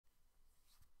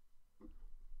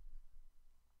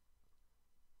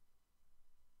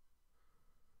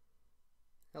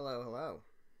Hello, hello.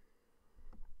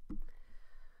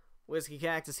 Whiskey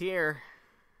Cactus here.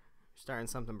 Starting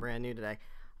something brand new today.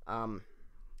 I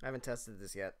haven't tested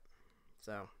this yet.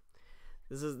 So,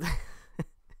 this is...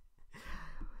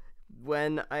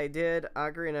 When I did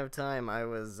Ocarina of Time, I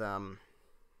was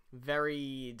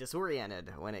very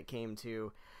disoriented when it came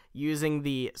to using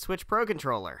the Switch Pro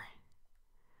controller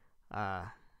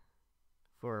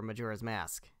for Majora's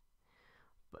Mask.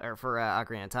 Or for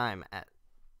Ocarina of Time.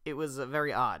 It was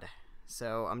very odd.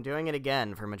 So I'm doing it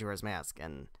again for Majora's Mask,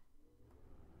 and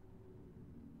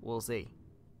we'll see.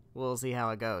 We'll see how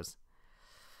it goes.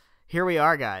 Here we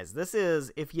are, guys. This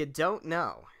is, if you don't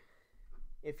know,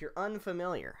 if you're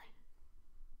unfamiliar,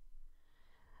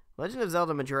 Legend of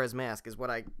Zelda Majora's Mask is what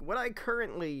I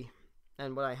currently,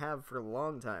 and what I have for a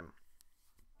long time,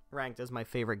 ranked as my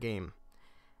favorite game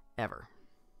ever.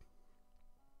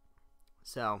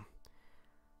 So,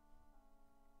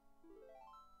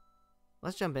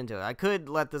 let's jump into it. I could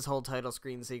let this whole title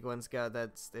screen sequence go.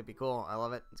 It'd be cool. I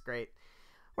love it. It's great.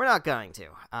 We're not going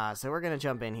to. So we're going to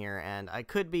jump in here, and I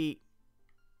could be...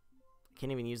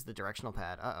 Can't even use the directional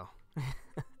pad. Uh-oh.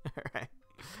 Alright.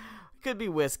 Could be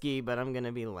Whiskey, but I'm going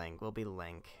to be Link. We'll be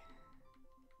Link.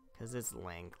 Because it's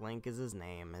Link. Link is his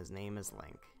name. His name is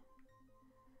Link.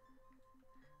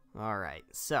 Alright,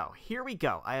 so here we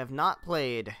go. I have not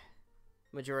played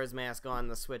Majora's Mask on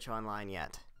the Switch Online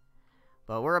yet.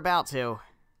 But we're about to.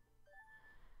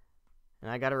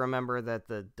 And I gotta remember that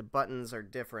the buttons are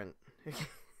different.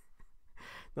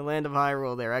 The land of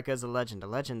Hyrule there echoes a legend. A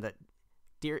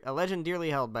legend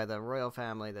dearly held by the royal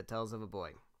family that tells of a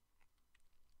boy.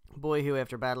 A boy who,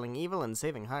 after battling evil and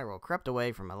saving Hyrule, crept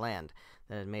away from a land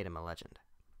that had made him a legend.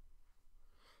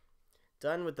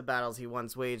 Done with the battles he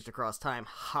once waged across time,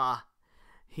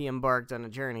 he embarked on a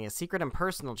journey, a secret and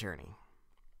personal journey.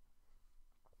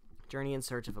 Journey in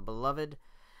search of a beloved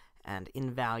and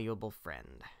invaluable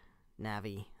friend,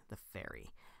 Navi the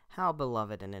fairy. How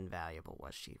beloved and invaluable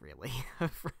was she, really? A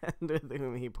friend with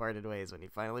whom he parted ways when he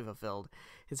finally fulfilled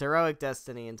his heroic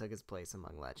destiny and took his place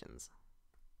among legends.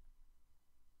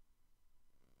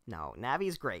 No,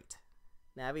 Navi's great.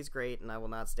 Navi's great, and I will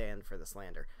not stand for the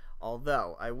slander.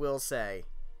 Although, I will say,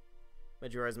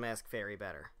 Majora's Mask Fairy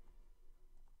better.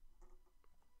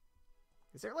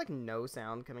 Is there, like, no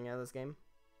sound coming out of this game?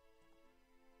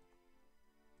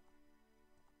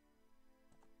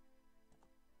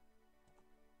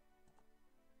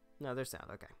 No, there's sound.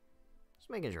 Okay.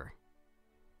 Just making sure.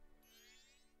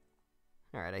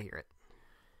 Alright, I hear it.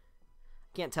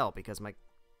 Can't tell because my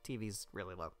TV's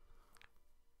really low.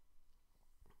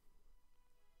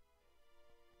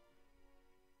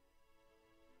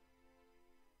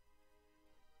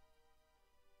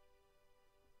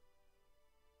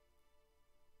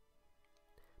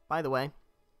 By the way,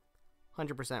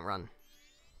 100% run.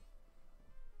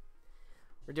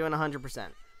 We're doing 100%. This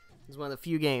is one of the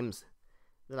few games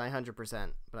that I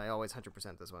 100%, but I always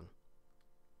 100% this one.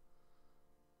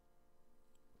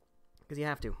 Because you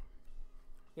have to.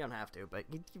 You don't have to, but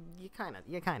you kind of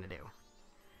do.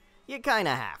 You kind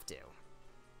of have to.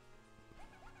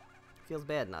 Feels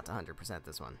bad not to 100%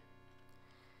 this one.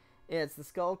 It's the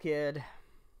Skull Kid.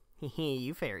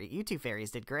 You two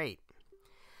fairies did great.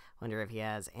 Wonder if he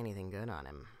has anything good on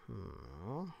him.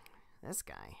 This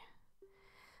guy.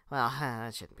 Well,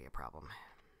 that shouldn't be a problem.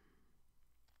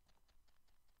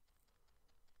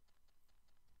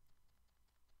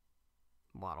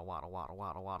 Waddle, waddle, waddle,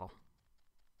 waddle, waddle.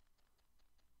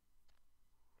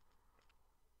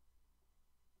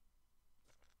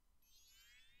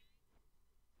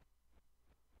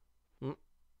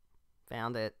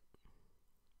 Found it.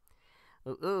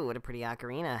 Ooh, what a pretty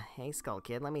ocarina. Hey, Skull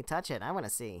Kid, let me touch it. I want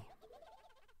to see.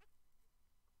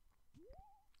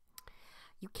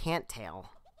 You can't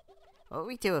tell. What would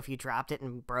we do if you dropped it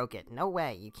and broke it? No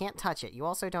way. You can't touch it. You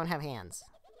also don't have hands.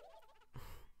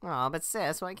 Aw, but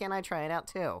sis, why can't I try it out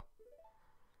too?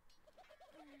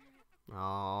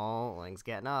 Oh, Link's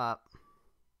getting up.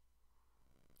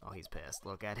 Oh, he's pissed.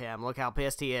 Look at him. Look how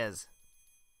pissed he is.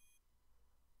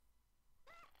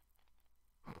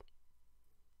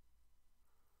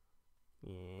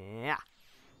 Yeah.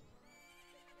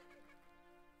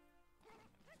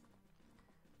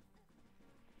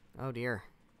 Oh dear.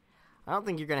 I don't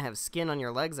think you're gonna have skin on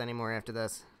your legs anymore after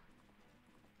this.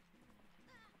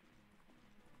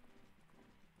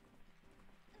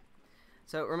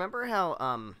 So, remember how,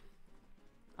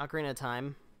 Ocarina of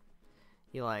Time,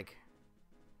 you, like,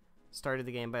 started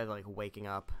the game by, like, waking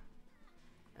up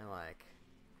and, like,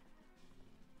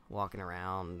 walking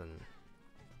around and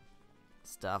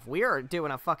stuff. We are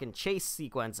doing a fucking chase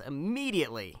sequence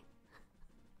immediately.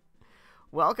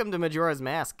 Welcome to Majora's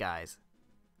Mask, guys.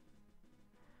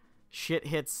 Shit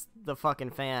hits the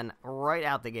fucking fan right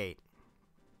out the gate.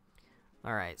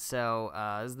 Alright, so,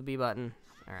 this is the B button.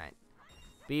 Alright.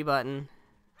 B button.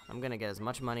 I'm gonna get as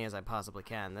much money as I possibly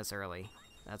can this early.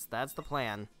 That's the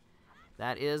plan.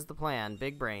 That is the plan.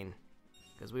 Big brain.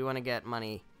 Because we want to get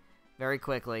money very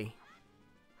quickly.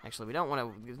 Actually, we don't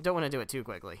want to do it too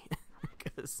quickly.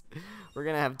 Because we're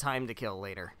gonna have time to kill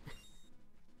later.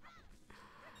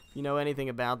 You know anything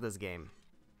about this game?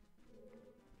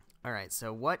 Alright,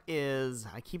 so what is...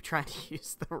 I keep trying to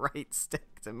use the right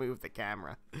stick to move the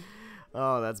camera.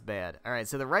 Oh, that's bad. Alright,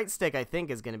 so the right stick, I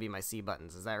think, is going to be my C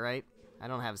buttons. Is that right? I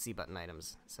don't have C button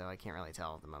items, so I can't really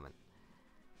tell at the moment.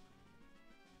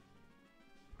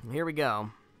 Here we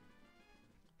go.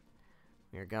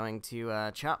 We're going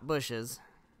to chop bushes.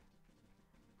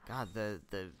 God, the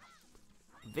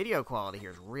video quality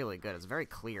here is really good. It's very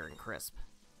clear and crisp.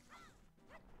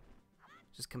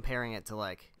 Just comparing it to,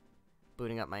 like,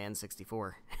 booting up my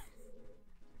N64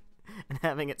 and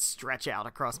having it stretch out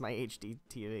across my HD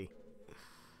TV.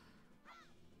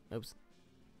 Oops.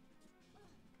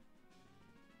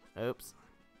 Oops.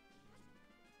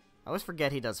 I always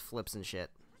forget he does flips and shit.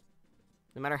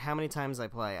 No matter how many times I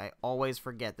play, I always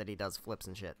forget that he does flips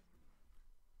and shit.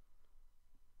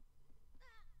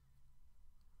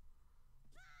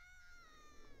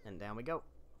 And down we go.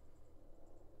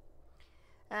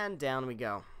 And down we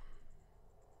go.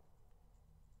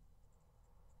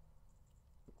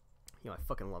 You know, I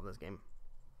fucking love this game.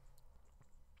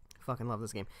 I fucking love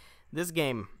this game. This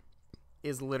game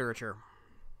is literature.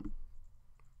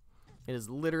 It is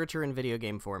literature in video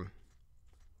game form.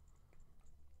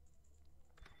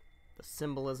 The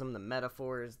symbolism, the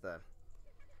metaphors, the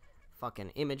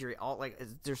fucking imagery, all, like,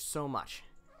 there's so much.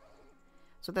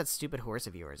 So that stupid horse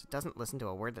of yours, it doesn't listen to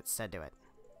a word that's said to it.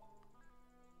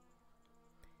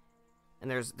 And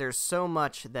there's so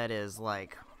much that is,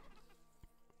 like,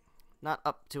 not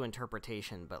up to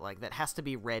interpretation, but, like, that has to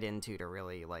be read into to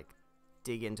really, like,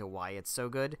 dig into why it's so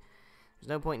good. There's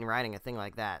no point in writing a thing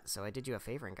like that, so I did you a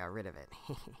favor and got rid of it.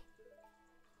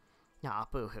 Aw,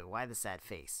 boo-hoo, why the sad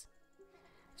face?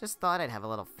 Just thought I'd have a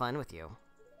little fun with you.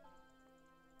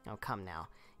 Oh, come now.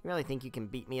 You really think you can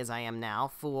beat me as I am now,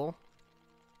 fool?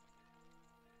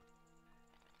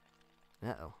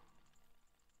 Uh-oh.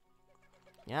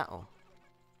 Uh-oh.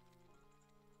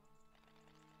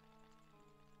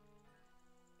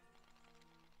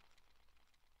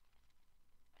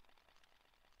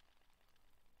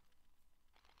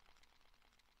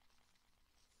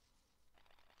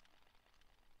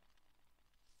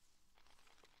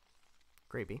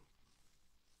 Creepy.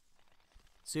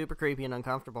 Super creepy and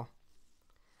uncomfortable.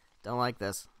 Don't like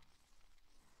this.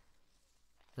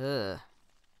 Ugh.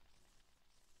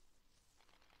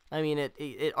 I mean,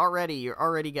 it already, you're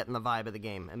already getting the vibe of the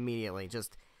game immediately.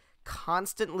 Just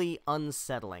constantly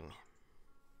unsettling.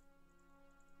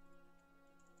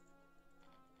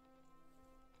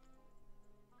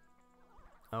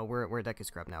 Oh, we're a Deku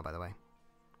Scrub now, by the way.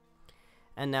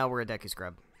 And now we're a Deku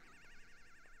Scrub.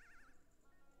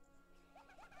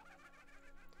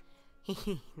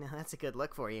 Now that's a good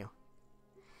look for you.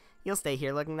 You'll stay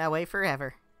here looking that way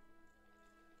forever.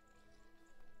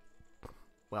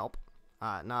 Welp.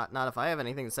 Not if I have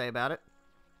anything to say about it.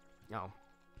 Oh.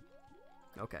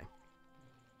 Okay.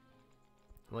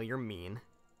 Well, you're mean.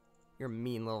 You're a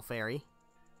mean little fairy.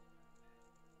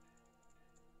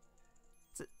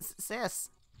 Sis.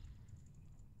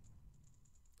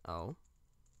 Oh.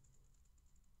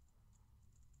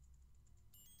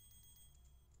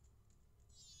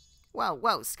 Whoa,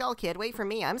 whoa, Skull Kid, wait for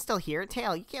me. I'm still here.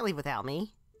 Tail, you can't leave without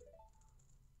me.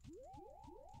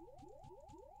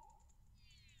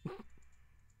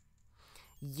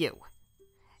 You.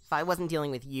 If I wasn't dealing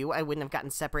with you, I wouldn't have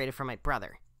gotten separated from my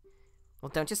brother. Well,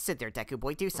 don't just sit there, Deku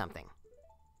Boy. Do something.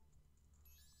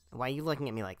 Why are you looking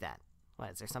at me like that?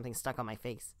 What, is there something stuck on my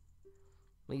face?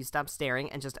 Will you stop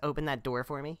staring and just open that door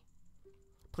for me?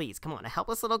 Please, come on. A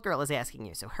helpless little girl is asking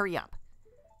you, so hurry up.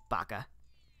 Baka.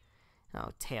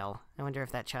 Oh, Tail. I wonder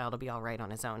if that child will be alright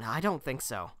on his own. I don't think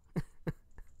so.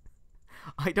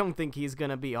 I don't think he's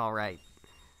gonna be alright.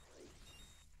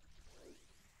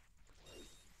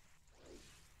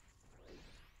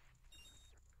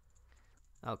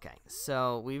 Okay,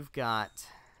 so we've got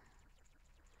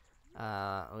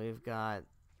a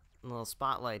little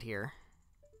spotlight here.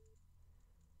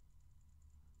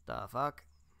 The fuck?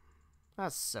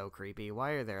 That's so creepy.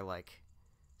 Why are there, like,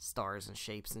 stars and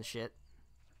shapes and shit?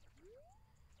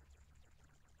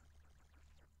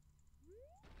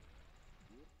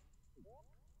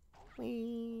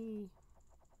 Whee!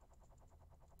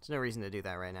 There's no reason to do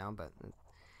that right now, but,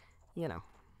 you know.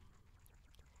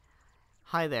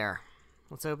 Hi there.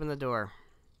 Let's open the door.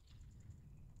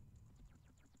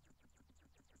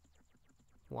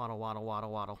 Waddle, waddle,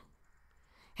 waddle, waddle.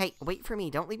 Hey, wait for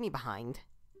me. Don't leave me behind.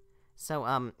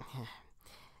 So,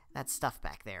 that stuff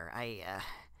back there. I,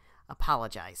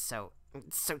 apologize. So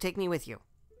take me with you.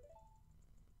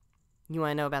 You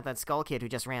want to know about that skull kid who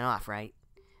just ran off, right?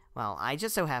 Well, I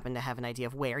just so happen to have an idea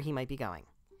of where he might be going.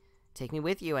 Take me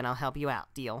with you and I'll help you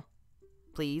out. Deal?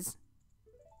 Please?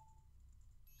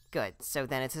 Good. So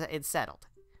then it's settled.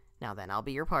 Now then, I'll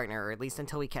be your partner, or at least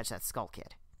until we catch that skull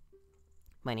kid.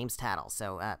 My name's Tattle,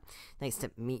 so, nice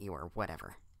to meet you, or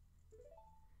whatever.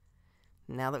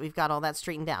 Now that we've got all that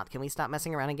straightened out, can we stop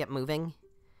messing around and get moving?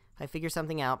 If I figure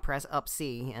something out, press up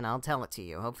C, and I'll tell it to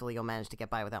you. Hopefully you'll manage to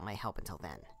get by without my help until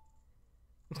then.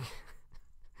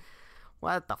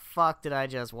 What the fuck did I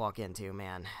just walk into,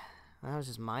 man? I was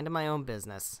just minding my own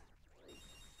business.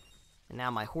 And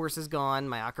now my horse is gone,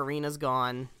 my ocarina's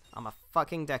gone, I'm a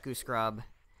fucking Deku scrub,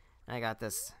 and I got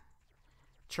this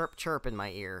chirp chirp in my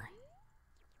ear.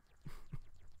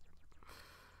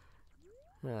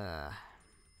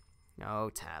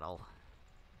 Oh, Tattle.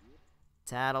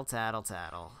 Tattle, tattle,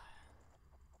 tattle.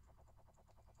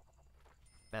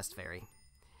 Best fairy.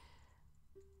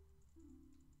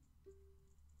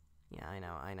 Yeah, I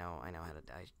know how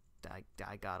to...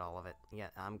 I got all of it. Yeah,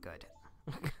 I'm good.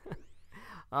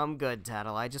 I'm good,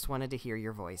 Tattle. I just wanted to hear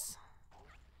your voice.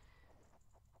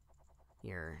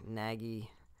 Your naggy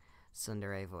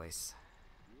tsundere voice.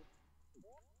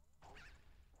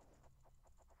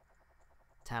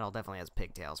 Tattle definitely has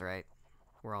pigtails, right?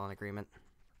 We're all in agreement.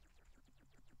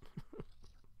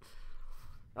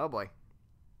 Oh boy.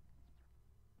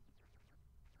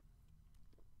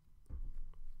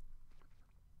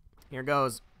 Here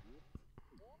goes.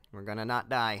 We're gonna not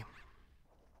die.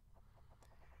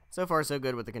 So far, so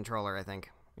good with the controller, I think.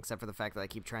 Except for the fact that I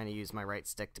keep trying to use my right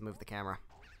stick to move the camera.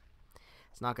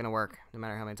 It's not gonna work, no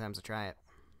matter how many times I try it.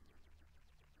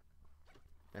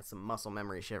 That's some muscle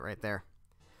memory shit right there.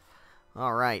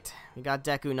 Alright, we got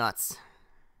Deku nuts.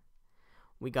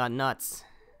 We got nuts.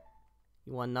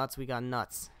 You want nuts? We got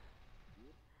nuts.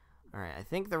 Alright, I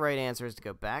think the right answer is to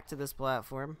go back to this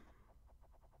platform.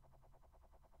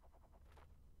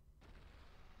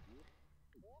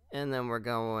 And then we're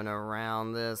going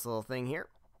around this little thing here.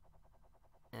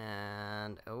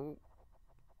 And, oh,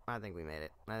 I think we made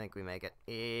it. I think we make it.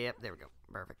 Yep, there we go.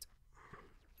 Perfect.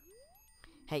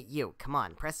 Hey, you, come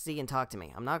on. Press Z and talk to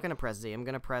me. I'm not going to press Z. I'm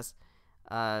going to press,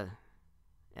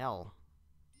 L.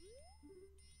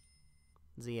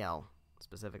 ZL,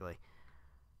 specifically.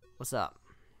 What's up?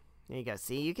 There you go.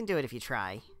 See, you can do it if you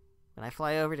try. When I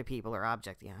fly over to people or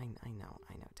objects. Yeah, I know,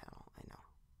 Tattle.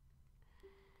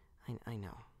 I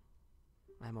know.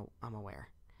 I'm aware.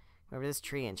 Go over this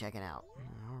tree and check it out.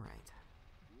 Alright.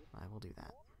 I will do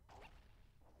that.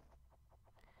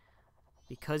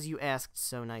 Because you asked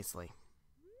so nicely.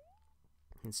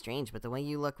 It's strange, but the way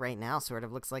you look right now sort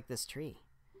of looks like this tree.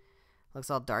 Looks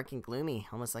all dark and gloomy,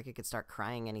 almost like it could start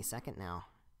crying any second now.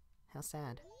 How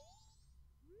sad.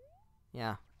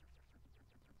 Yeah.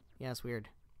 Yeah, it's weird.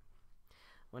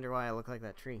 Wonder why I look like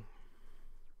that tree.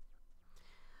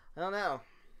 I don't know.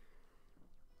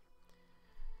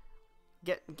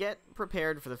 Get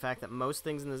prepared for the fact that most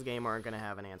things in this game aren't going to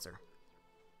have an answer.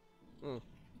 An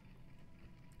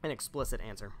explicit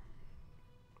answer.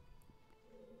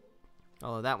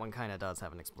 Although that one kind of does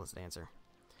have an explicit answer.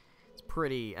 It's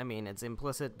pretty, I mean, it's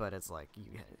implicit, but it's like,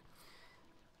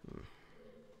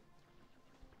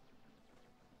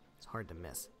 it's hard to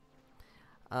miss.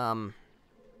 Here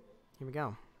we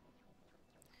go.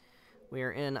 We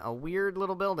are in a weird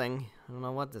little building. I don't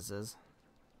know what this is.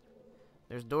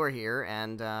 There's a door here,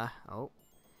 and, oh.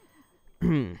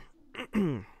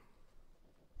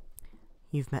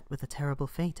 You've met with a terrible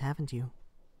fate, haven't you?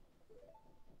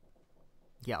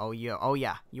 Yeah, oh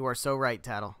yeah. You are so right,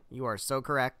 Tattle. You are so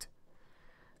correct.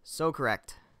 So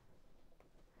correct.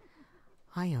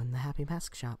 I own the Happy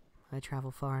Mask Shop. I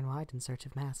travel far and wide in search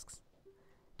of masks.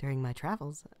 During my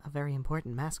travels, a very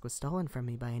important mask was stolen from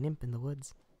me by an imp in the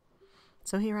woods.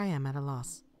 So here I am at a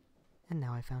loss. And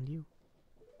now I found you.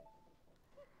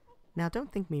 Now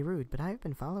don't think me rude, but I have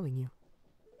been following you.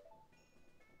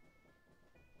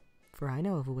 For I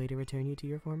know of a way to return you to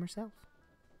your former self.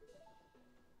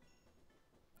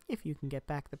 If you can get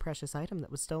back the precious item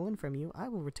that was stolen from you, I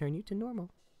will return you to normal.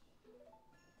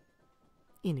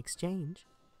 In exchange,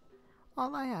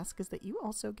 all I ask is that you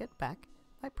also get back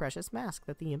my precious mask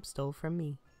that the imp stole from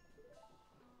me.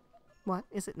 What,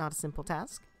 is it not a simple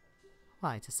task?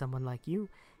 Why, to someone like you,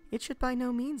 it should by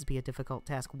no means be a difficult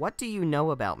task. What do you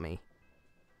know about me?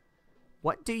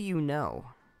 What do you know?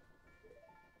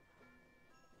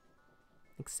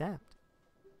 Except,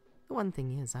 the one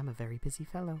thing is, I'm a very busy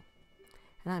fellow,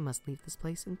 and I must leave this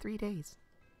place in 3 days.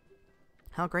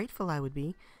 How grateful I would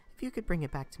be if you could bring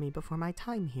it back to me before my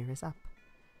time here is up.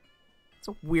 It's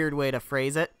a weird way to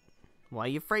phrase it. Why are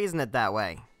you phrasing it that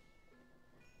way?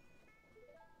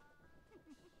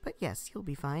 But yes, you'll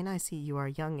be fine. I see you are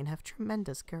young and have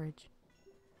tremendous courage.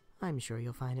 I'm sure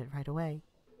you'll find it right away.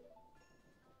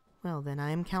 Well, then I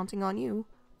am counting on you.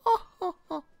 Oh, oh,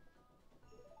 oh.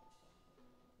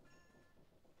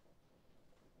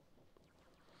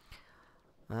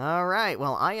 Alright,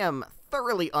 well, I am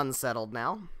thoroughly unsettled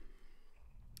now.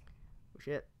 Oh,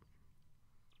 shit.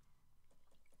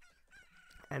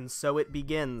 And so it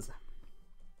begins.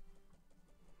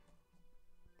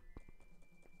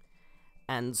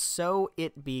 And so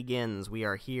it begins. We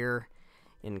are here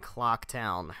in Clock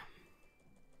Town.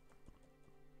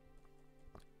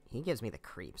 He gives me the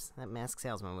creeps. That masked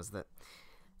salesman was the...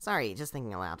 Sorry, just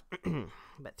thinking aloud.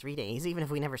 But 3 days, even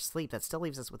if we never sleep, that still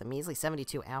leaves us with a measly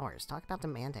 72 hours. Talk about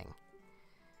demanding.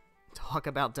 Talk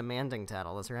about demanding,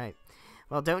 Tattle, that's right.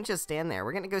 Well, don't just stand there.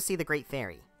 We're gonna go see the Great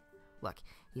Fairy. Look,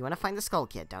 you want to find the Skull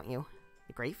Kid, don't you?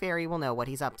 The Great Fairy will know what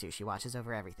he's up to. She watches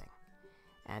over everything.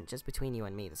 And just between you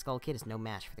and me, the Skull Kid is no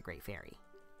match for the Great Fairy.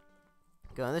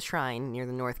 Go to the shrine near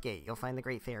the North Gate. You'll find the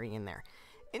Great Fairy in there.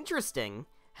 Interesting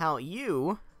how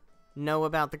you know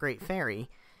about the Great Fairy,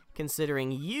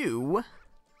 considering you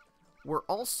were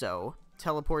also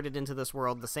teleported into this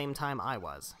world the same time I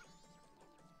was.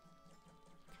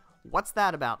 What's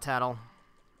that about, Tattle?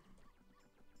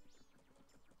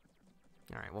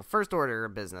 Alright, well, first order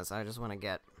of business, I just want to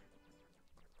get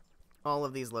all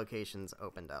of these locations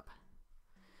opened up.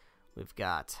 We've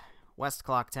got West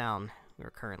Clocktown.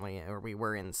 We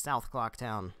were in South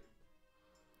Clocktown.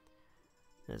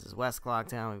 This is West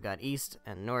Clocktown. We've got East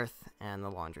and North and the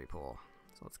Laundry Pool.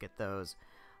 So let's get those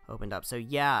opened up. So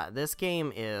yeah, this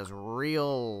game is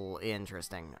real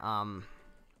interesting.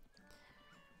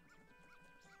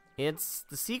 It's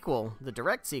the sequel, the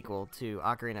direct sequel to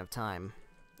Ocarina of Time.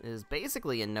 It is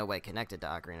basically in no way connected to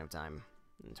Ocarina of Time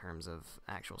in terms of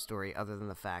actual story, other than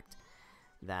the fact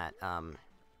that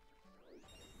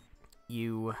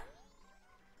you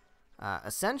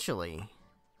essentially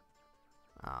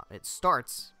it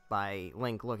starts by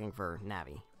Link looking for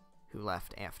Navi, who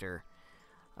left after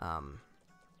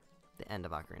the end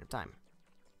of Ocarina of Time.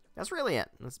 That's really it.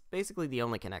 That's basically the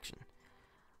only connection.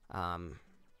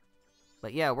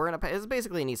 But yeah, it's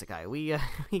basically an isekai. We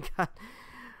got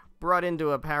brought into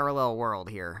a parallel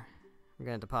world here. We're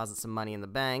gonna deposit some money in the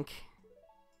bank.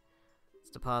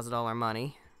 Let's deposit all our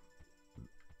money.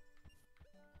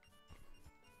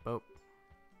 Oh.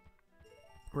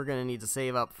 We're gonna need to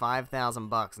save up 5,000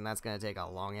 bucks, and that's gonna take a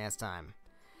long ass time.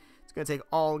 It's gonna take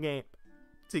all game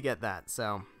to get that,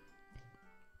 so.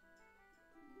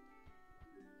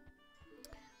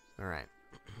 Alright.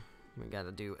 We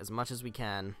gotta do as much as we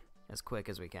can, as quick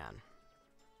as we can.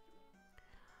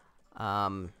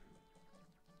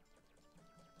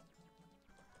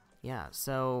 Yeah,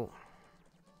 so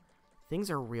things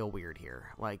are real weird here.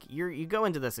 Like, you go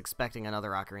into this expecting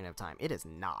another Ocarina of Time. It is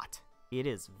not. It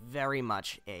is very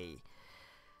much a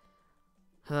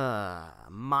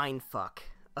mindfuck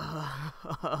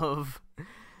of,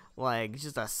 like,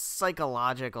 just a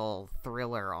psychological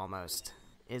thriller almost.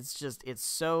 It's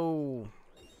so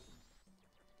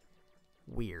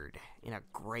weird in a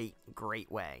great,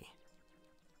 great way.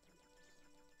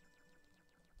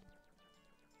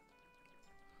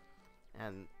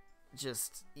 And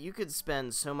just, you could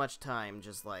spend so much time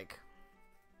just, like,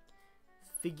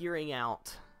 figuring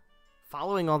out,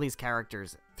 following all these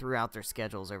characters throughout their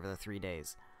schedules over the 3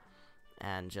 days.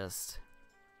 And just,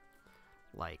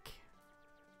 like,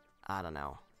 I don't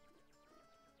know,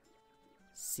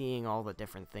 seeing all the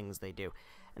different things they do.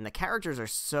 And the characters are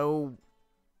so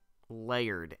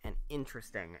layered and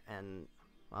interesting, and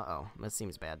uh-oh, this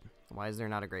seems bad. Why is there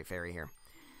not a Great Fairy here?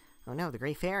 Oh no, the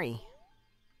Great Fairy!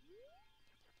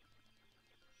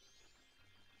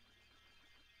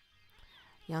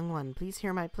 Young one, please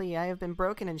hear my plea. I have been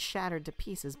broken and shattered to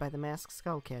pieces by the masked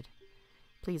Skull Kid.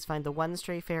 Please find the one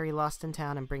stray fairy lost in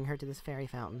town and bring her to this fairy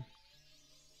fountain.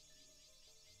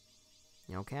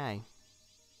 Okay.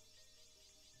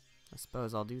 I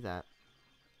suppose I'll do that.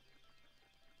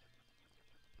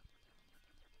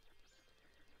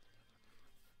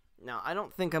 Now, I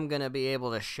don't think I'm going to be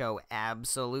able to show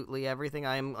absolutely everything.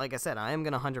 Like I said, I am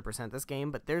going to 100% this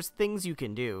game, but there's things you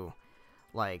can do,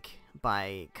 like,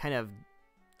 by kind of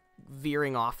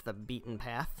veering off the beaten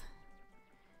path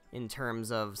in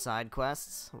terms of side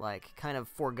quests. Like, kind of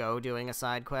forego doing a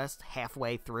side quest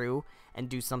halfway through and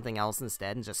do something else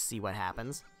instead and just see what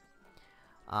happens.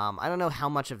 I don't know how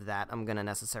much of that I'm going to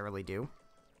necessarily do,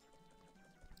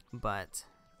 but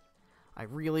I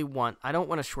don't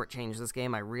want to shortchange this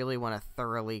game. I really want to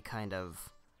thoroughly kind of,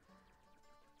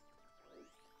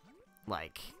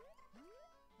 like,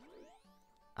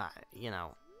 you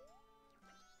know,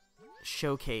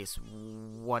 showcase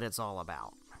what it's all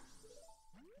about.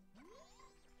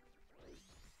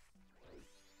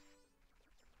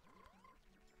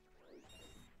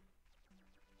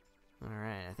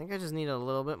 Alright, I think I just need a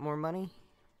little bit more money.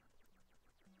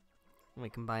 We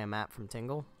can buy a map from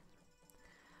Tingle.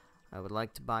 I would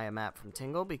like to buy a map from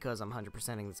Tingle because I'm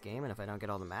 100%ing this game, and if I don't get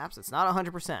all the maps, it's not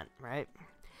 100%, right?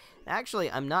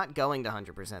 Actually, I'm not going to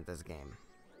 100% this game.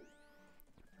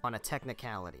 On a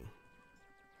technicality.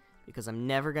 Because I'm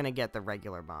never going to get the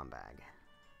regular bomb bag.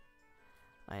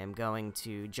 I am going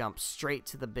to jump straight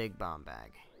to the big bomb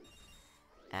bag.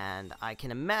 And I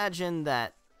can imagine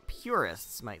that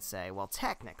purists might say, well,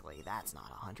 technically, that's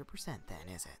not 100%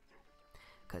 then, is it?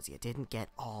 Because you didn't get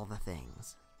all the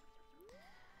things.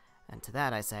 And to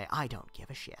that I say, I don't give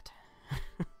a shit.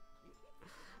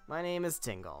 My name is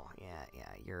Tingle. Yeah,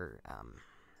 you're,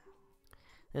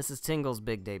 this is Tingle's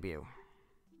big debut.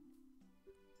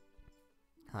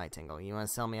 Hi, Tingle. You want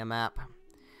to sell me a map?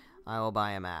 I will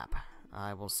buy a map.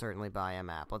 I will certainly buy a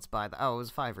map. Let's buy the... Oh, it was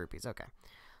 5 rupees. Okay.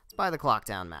 Let's buy the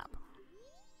Clocktown map.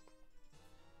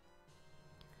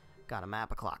 Got a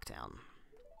map of Clocktown.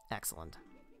 Excellent.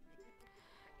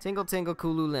 Tingle, Tingle,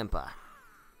 Kulu, Limpa.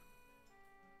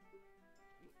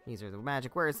 These are the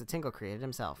magic words that Tingle created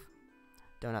himself.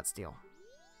 Donut steal.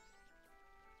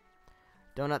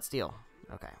 Donut steal.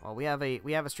 Okay. Well, we have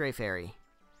a stray fairy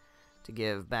to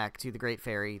give back to the Great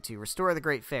Fairy to restore the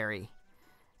Great Fairy,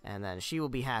 and then she will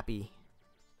be happy,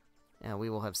 and we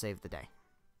will have saved the day.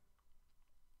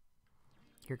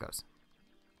 Here goes.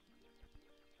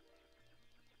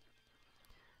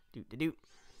 Doot-de-doot.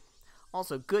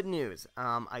 Also, good news.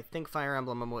 I think Fire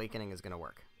Emblem Awakening is going to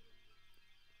work.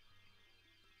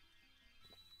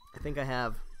 I think I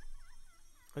have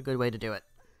a good way to do it.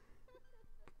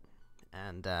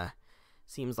 And,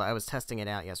 seems like I was testing it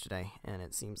out yesterday, and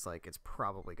it seems like it's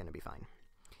probably going to be fine.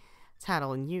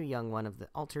 Tattle, and you, young one of the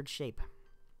altered shape.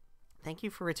 Thank you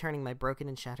for returning my broken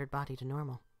and shattered body to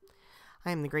normal.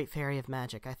 I am the Great Fairy of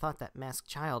Magic. I thought that masked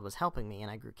child was helping me,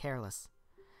 and I grew careless.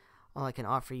 All I can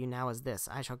offer you now is this.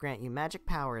 I shall grant you magic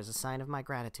power as a sign of my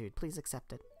gratitude. Please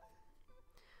accept it.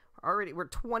 We're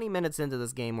 20 minutes into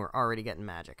this game, we're already getting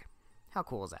magic. How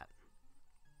cool is that?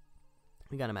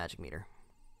 We got a magic meter.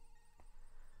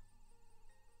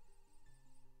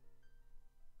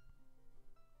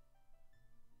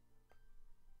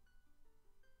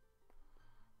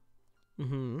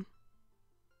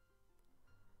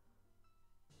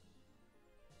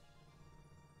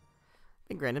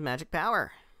 Been granted magic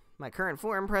power. My current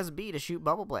form, press B to shoot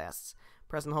bubble blasts.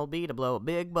 Press and hold B to blow a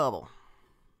big bubble.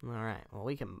 Alright, well,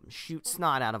 we can shoot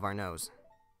snot out of our nose.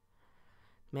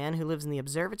 Man who lives in the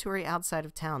observatory outside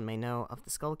of town may know of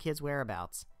the Skull Kid's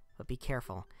whereabouts, but be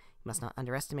careful. You must not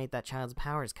underestimate that child's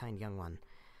powers, kind young one.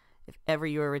 If ever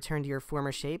you are returned to your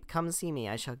former shape, come see me.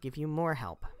 I shall give you more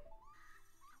help.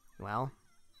 Well,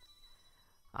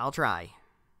 I'll try.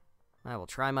 I will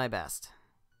try my best.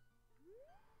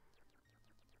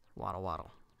 Waddle,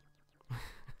 waddle.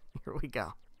 Here we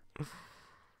go.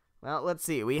 Well, let's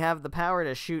see. We have the power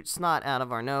to shoot snot out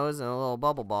of our nose and little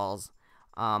bubble balls.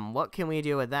 What can we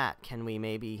do with that? Can we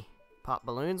maybe pop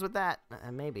balloons with that?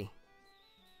 Maybe.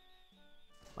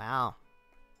 Wow.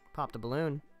 Popped a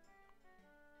balloon.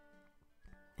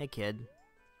 Hey, kid.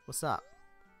 What's up?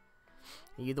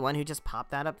 Are you the one who just popped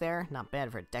that up there? Not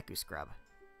bad for a Deku scrub.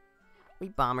 We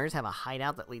bombers have a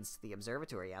hideout that leads to the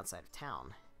observatory outside of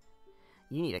town.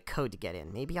 You need a code to get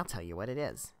in. Maybe I'll tell you what it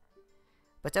is.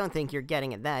 But don't think you're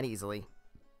getting it that easily.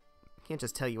 I can't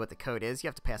just tell you what the code is. You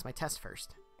have to pass my test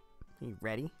first. Are you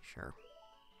ready? Sure.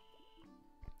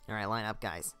 Alright, line up,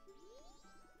 guys.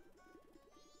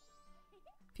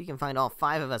 If you can find all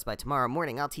 5 of us by tomorrow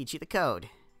morning, I'll teach you the code.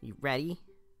 You ready?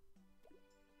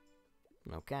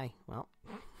 Okay, well.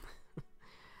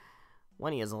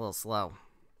 One is a little slow.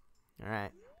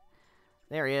 Alright.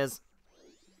 There he is.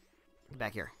 Get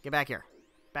back here. Get back here.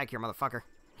 Back here, motherfucker.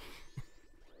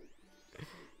 Get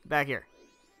back here.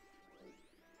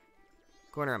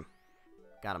 Corner him.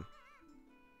 Got him.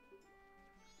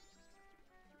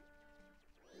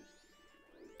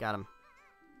 Got him.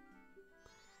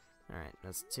 Alright,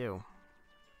 that's 2.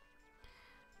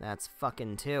 That's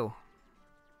fucking 2.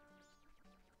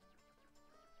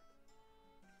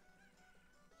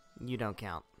 You don't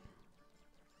count.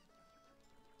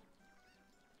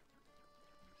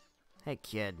 Hey,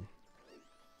 kid.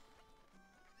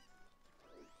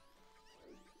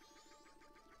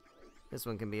 This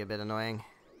one can be a bit annoying.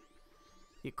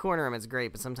 You corner him, it's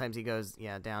great, but sometimes he goes,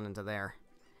 yeah, down into there.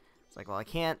 It's like, well, I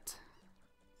can't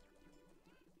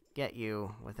get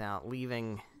you without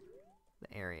leaving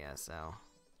the area, so...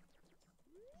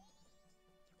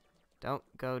 Don't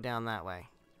go down that way.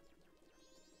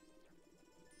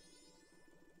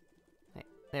 Hey,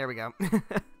 there we go.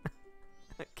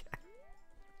 Okay.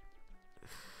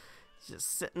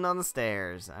 Just sitting on the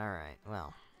stairs. Alright,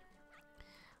 well.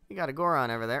 We got a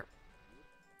Goron over there.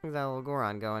 Look at that little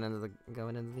Goron going into the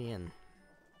inn.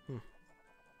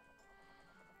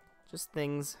 Just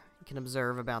things you can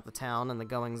observe about the town and the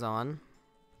goings-on.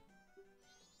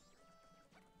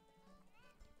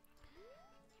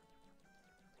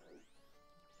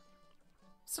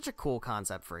 Such a cool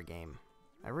concept for a game.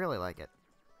 I really like it.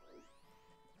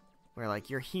 Where, like,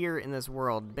 you're here in this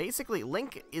world. Basically,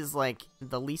 Link is, like,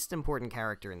 the least important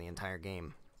character in the entire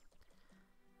game.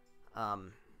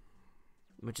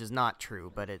 Which is not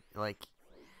true, but it, like,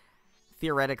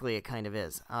 theoretically it kind of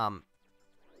is.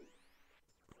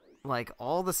 Like,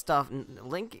 all the stuff...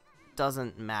 Link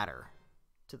doesn't matter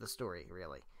to the story,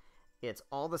 really. It's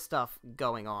all the stuff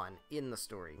going on in the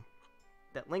story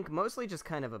that Link mostly just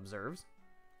kind of observes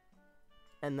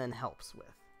and then helps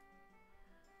with.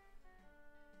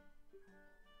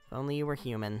 If only you were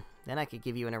human. Then I could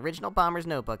give you an original Bomber's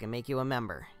Notebook and make you a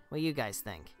member. What do you guys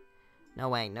think? No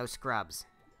way, no scrubs.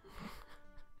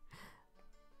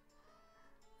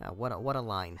 What a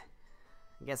line.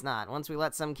 I guess not. Once we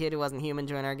let some kid who wasn't human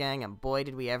join our gang, and boy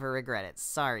did we ever regret it.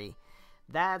 Sorry.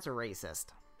 That's racist.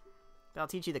 But I'll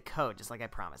teach you the code, just like I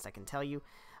promised. I can tell you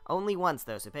only once,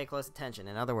 though, so pay close attention.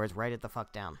 In other words, write it the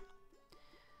fuck down.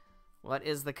 What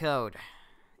is the code?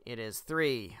 It is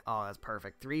 3. Oh, that's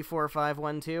perfect.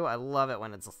 34512. I love it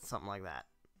when it's something like that.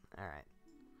 Alright.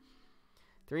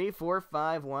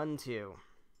 34512.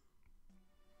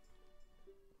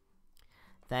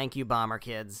 Thank you, Bomber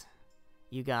Kids.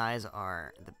 You guys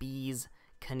are the bee's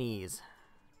knees.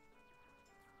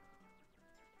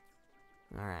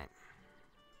 Alright.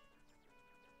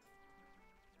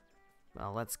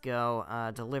 Well, let's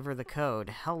go deliver the code.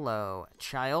 Hello,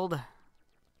 child.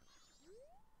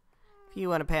 If you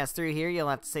want to pass through here, you'll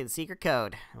have to say the secret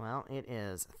code. Well, it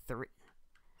is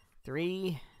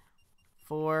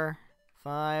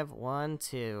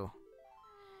 34512.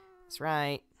 That's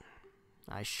right.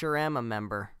 I sure am a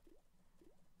member.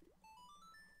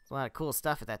 There's a lot of cool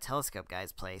stuff at that telescope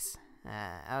guy's place.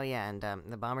 Oh yeah, and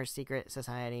the Bomber's Secret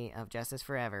Society of Justice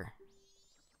Forever.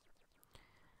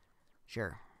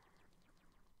 Sure.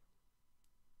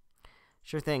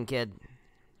 Sure thing, kid.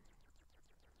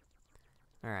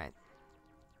 Alright.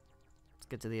 Let's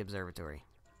get to the observatory.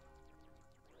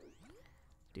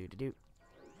 Doo-doo-doo.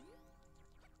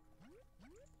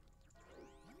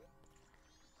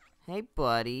 Hey,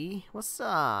 buddy. What's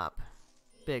up,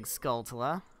 Big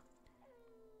Skulltula?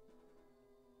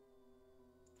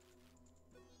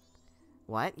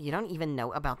 What? You don't even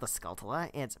know about the Skulltula?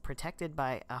 It's protected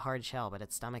by a hard shell, but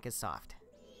its stomach is soft.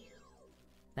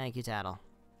 Thank you, Tattle.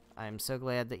 I'm so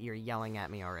glad that you're yelling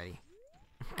at me already.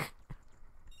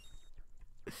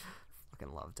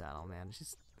 Fucking love Tattle, man.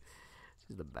 She's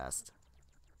the best.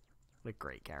 What a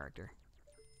great character.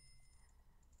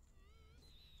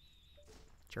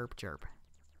 Chirp, chirp.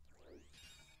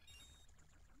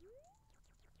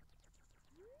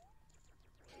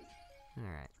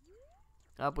 Alright.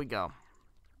 Up we go.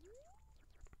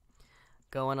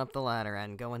 Going up the ladder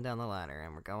and going down the ladder,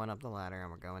 and we're going up the ladder and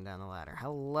we're going down the ladder.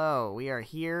 Hello, we are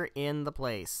here in the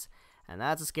place. And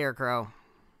that's a scarecrow.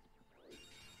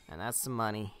 And that's some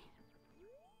money.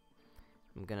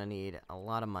 I'm gonna need a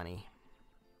lot of money.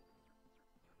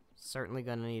 Certainly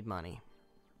gonna need money.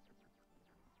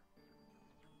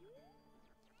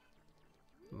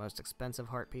 Most expensive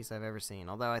heart piece I've ever seen.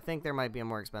 Although I think there might be a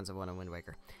more expensive one in Wind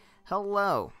Waker.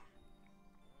 Hello!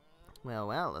 Well,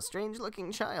 well, a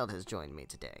strange-looking child has joined me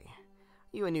today.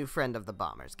 You a new friend of the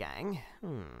Bomber's gang?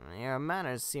 Your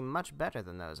manners seem much better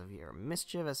than those of your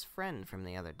mischievous friend from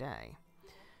the other day.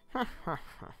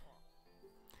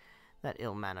 That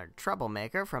ill-mannered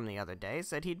troublemaker from the other day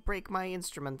said he'd break my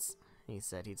instruments. He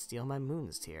said he'd steal my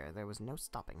moon's tear. There was no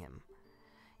stopping him.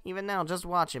 Even now, just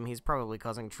watch him. He's probably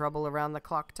causing trouble around the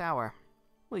clock tower.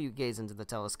 Will you gaze into the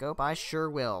telescope? I sure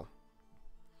will.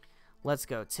 Let's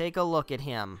go take a look at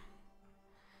him.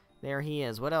 There he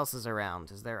is. What else is around?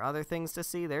 Is there other things to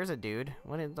see? There's a dude.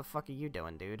 What the fuck are you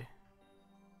doing, dude?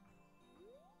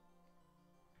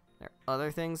 There are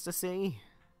other things to see?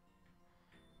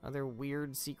 Other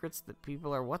weird secrets that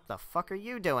people are... What the fuck are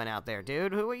you doing out there,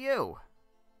 dude? Who are you?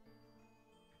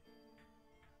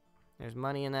 There's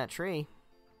money in that tree.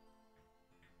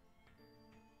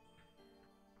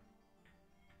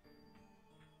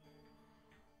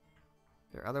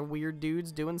 There are other weird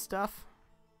dudes doing stuff?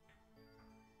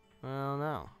 I don't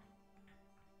know.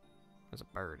 There's a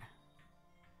bird.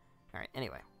 Alright,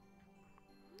 anyway.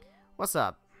 What's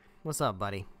up? What's up,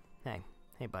 buddy? Hey.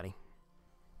 Hey, buddy.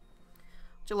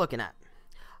 What you looking at?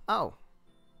 Oh.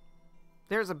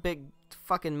 There's a big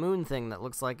fucking moon thing that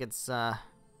looks like it's,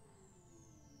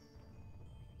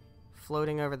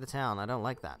 floating over the town. I don't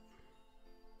like that.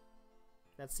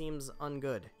 That seems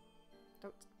ungood.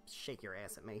 Don't shake your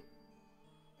ass at me.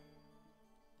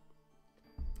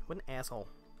 What an asshole.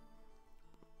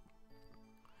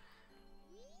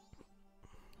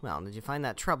 Well, did you find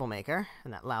that troublemaker?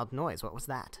 And that loud noise, what was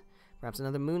that? Perhaps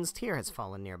another moon's tear has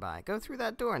fallen nearby. Go through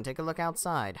that door and take a look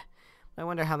outside. I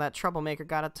wonder how that troublemaker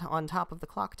got on top of the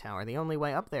clock tower. The only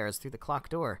way up there is through the clock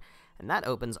door, and that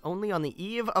opens only on the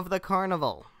eve of the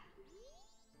carnival.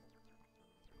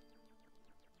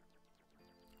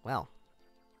 Well,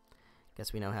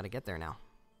 guess we know how to get there now.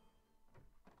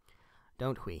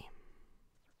 Don't we?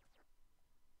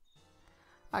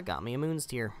 I got me a moon's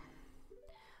tear.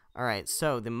 Alright,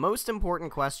 so the most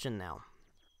important question now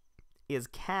is,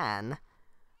 can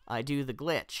I do the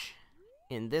glitch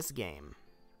in this game?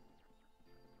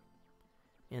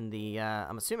 In the,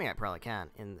 I'm assuming I probably can.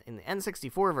 In the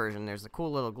N64 version, there's a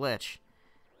cool little glitch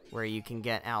where you can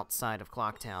get outside of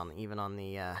Clocktown, even on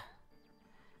the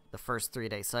first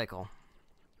 3-day cycle.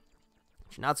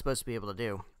 Which you're not supposed to be able to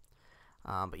do.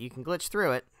 But you can glitch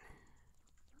through it,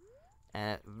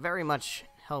 and it very much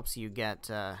helps you get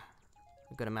a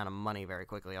good amount of money very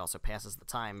quickly. Also passes the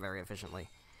time very efficiently.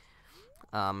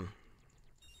 I'm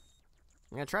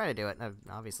gonna try to do it.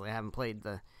 Obviously, I haven't played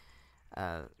the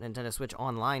Nintendo Switch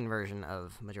Online version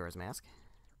of Majora's Mask,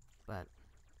 but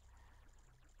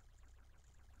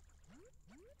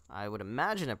I would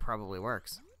imagine it probably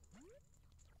works.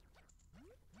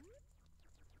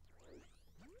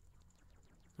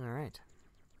 Alright.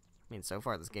 I mean, so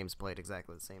far this game's played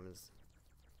exactly the same as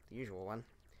the usual one.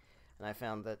 And I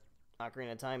found that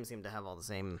Ocarina of Time seemed to have all the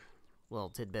same little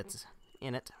tidbits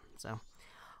in it. So,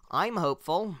 I'm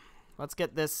hopeful. Let's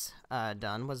get this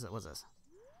done. What's this?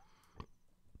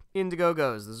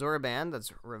 Indiegogo's, the Zora band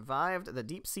that's revived the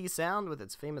deep sea sound with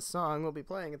its famous song, will be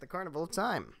playing at the Carnival of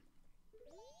Time.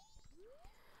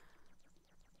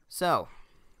 So,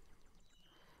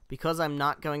 because I'm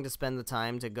not going to spend the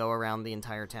time to go around the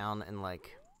entire town and,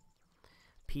 like,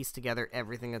 piece together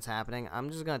everything that's happening, I'm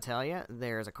just going to tell you,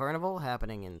 there's a carnival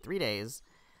happening in 3 days,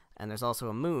 and there's also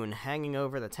a moon hanging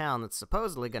over the town that's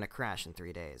supposedly going to crash in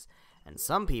 3 days. And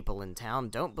some people in town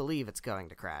don't believe it's going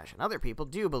to crash, and other people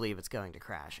do believe it's going to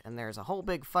crash, and there's a whole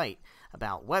big fight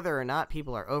about whether or not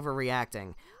people are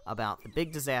overreacting about the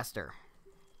big disaster.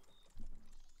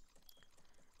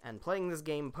 And playing this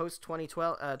game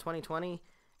post-2020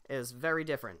 is very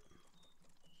different.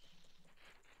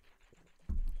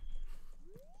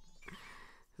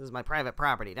 This is my private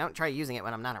property. Don't try using it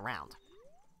when I'm not around.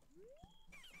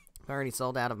 I've already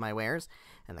sold out of my wares,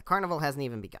 and the carnival hasn't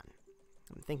even begun.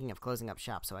 I'm thinking of closing up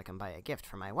shop so I can buy a gift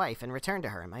for my wife and return to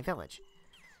her in my village.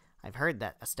 I've heard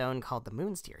that a stone called the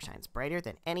Moon's Tear shines brighter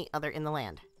than any other in the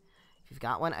land. If you've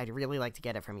got one, I'd really like to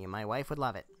get it from you. My wife would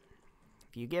love it.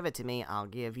 If you give it to me, I'll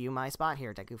give you my spot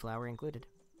here, Deku Flower included.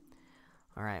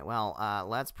 Alright, well,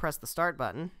 let's press the start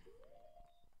button.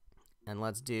 And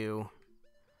let's do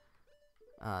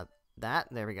that.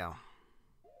 There we go.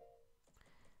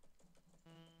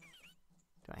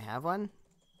 Do I have one?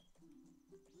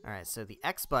 Alright, so the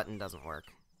X button doesn't work.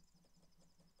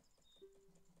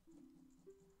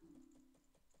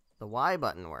 The Y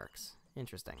button works.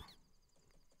 Interesting.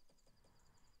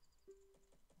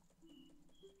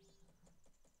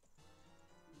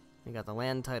 We got the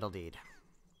land title deed.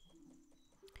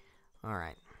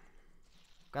 Alright.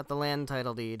 Got the land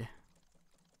title deed.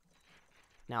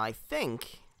 Now, I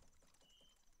think...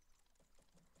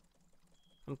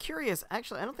 I'm curious.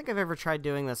 Actually, I don't think I've ever tried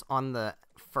doing this on the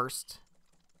first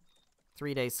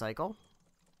 3-day cycle.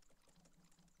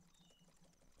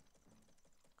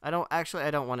 I don't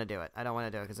want to do it. I don't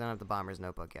want to do it because I don't have the Bomber's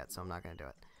Notebook yet, so I'm not going to do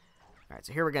it. Alright,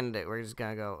 so here we're going to do. We're just going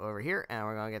to go over here, and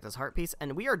we're going to get this heart piece,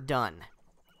 and we are done.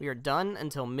 We are done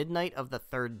until midnight of the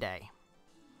 3rd day.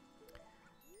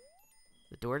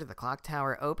 The door to the clock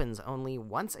tower opens only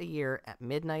once a year at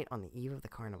midnight on the eve of the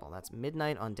carnival. That's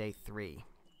midnight on day 3.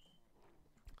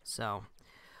 So,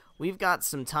 we've got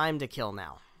some time to kill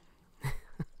now.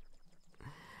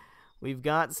 We've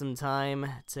got some time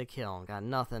to kill. Got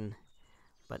nothing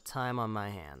but time on my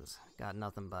hands. Got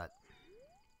nothing but.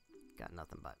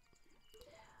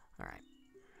 Alright.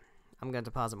 I'm going to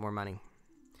deposit more money.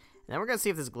 And then we're going to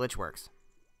see if this glitch works.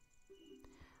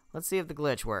 Let's see if the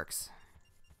glitch works.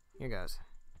 Here goes.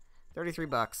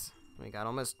 $33. We got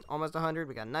almost 100.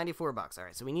 We got 94 bucks. All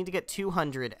right, so we need to get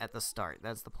 200 at the start.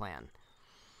 That's the plan.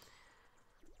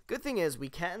 Good thing is we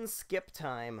can skip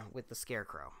time with the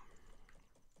Scarecrow.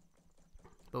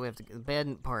 But we have to.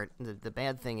 The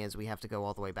bad thing is we have to go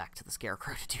all the way back to the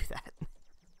Scarecrow to do that,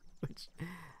 which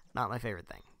not my favorite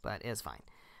thing, but it's fine.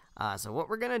 So what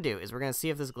we're gonna do is we're gonna see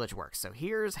if this glitch works. So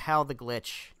here's how the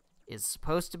glitch is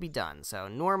supposed to be done. So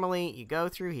normally you go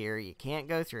through here. You can't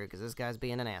go through because this guy's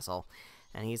being an asshole.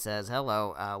 And he says,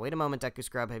 hello, wait a moment, Deku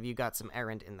Scrub, have you got some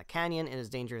errand in the canyon? It is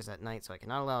dangerous at night, so I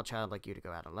cannot allow a child like you to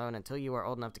go out alone until you are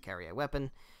old enough to carry a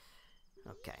weapon.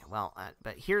 Okay, well,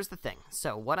 but here's the thing.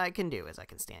 So what I can do is I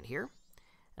can stand here,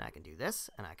 and I can do this,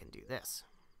 and I can do this.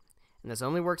 And this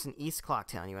only works in East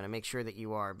Clocktown. You want to make sure that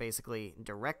you are basically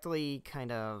directly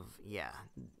kind of, yeah,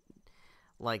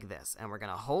 like this. And we're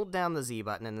going to hold down the Z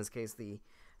button, in this case the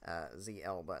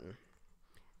ZL button.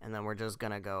 And then we're just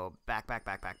going to go back,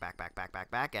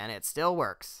 and it still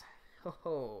works. Ho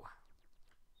ho.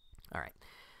 All right.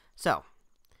 So,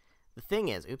 the thing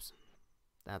is, oops,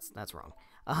 that's wrong.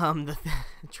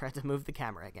 Tried to move the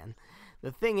camera again.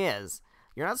 The thing is,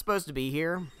 you're not supposed to be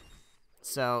here,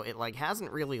 so it, like, hasn't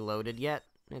really loaded yet.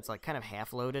 It's, like, kind of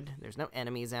half loaded. There's no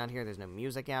enemies out here. There's no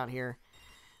music out here.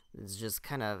 It's just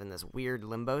kind of in this weird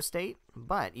limbo state.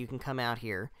 But you can come out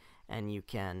here, and you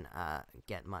can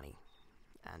get money.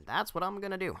 And that's what I'm going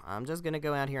to do. I'm just going to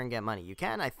go out here and get money. You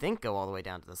can, I think, go all the way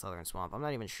down to the Southern Swamp. I'm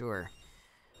not even sure,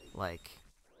 like,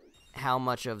 how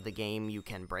much of the game you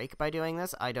can break by doing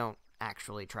this. I don't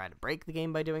actually try to break the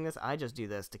game by doing this. I just do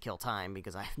this to kill time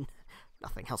because I have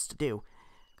nothing else to do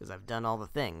because I've done all the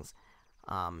things.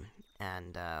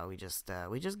 We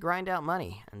just grind out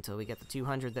money until we get the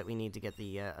 200 that we need to get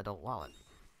the adult wallet.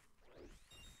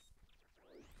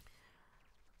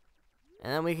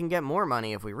 And then we can get more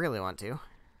money if we really want to.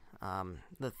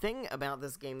 The thing about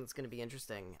this game that's going to be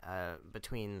interesting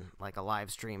between like a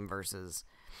live stream versus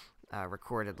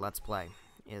recorded Let's Play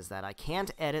is that I can't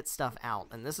edit stuff out.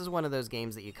 And this is one of those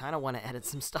games that you kind of want to edit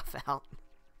some stuff out.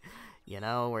 You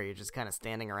know, where you're just kind of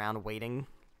standing around waiting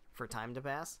for time to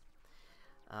pass.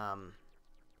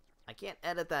 I can't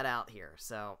edit that out here.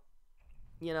 So,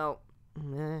 you know,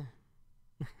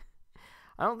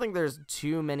 I don't think there's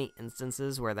too many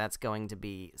instances where that's going to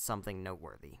be something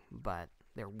noteworthy, but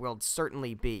there will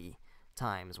certainly be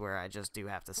times where I just do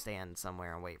have to stand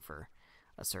somewhere and wait for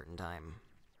a certain time.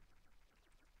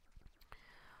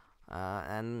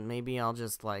 And maybe I'll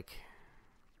just, like,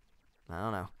 I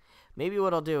don't know. Maybe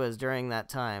what I'll do is during that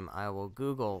time, I will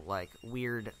Google, like,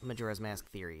 weird Majora's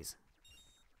Mask theories.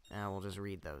 And I will just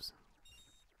read those.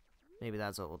 Maybe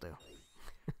that's what we'll do.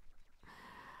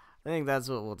 I think that's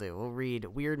what we'll do. We'll read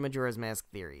weird Majora's Mask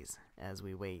theories as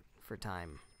we wait for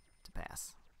time to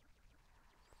pass.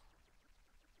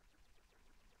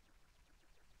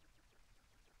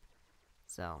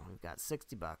 So, we've got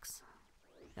 60 bucks.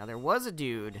 Now, there was a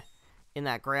dude in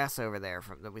that grass over there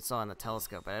that we saw in the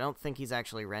telescope, but I don't think he's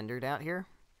actually rendered out here.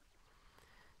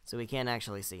 So we can't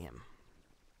actually see him.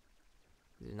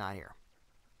 He's not here.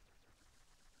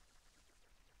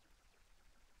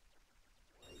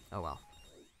 Oh well.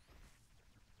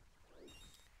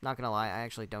 Not gonna lie, I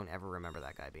actually don't ever remember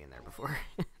that guy being there before.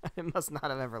 I must not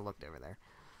have ever looked over there.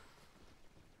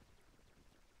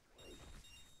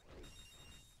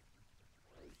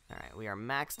 Alright, we are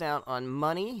maxed out on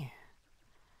money.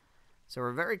 So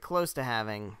we're very close to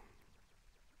having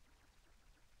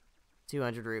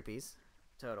 200 rupees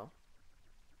total.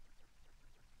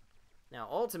 Now,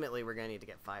 ultimately, we're going to need to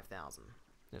get 5,000.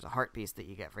 There's a heart piece that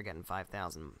you get for getting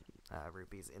 5,000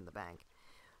 rupees in the bank,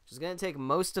 which is going to take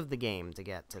most of the game to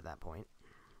get to that point.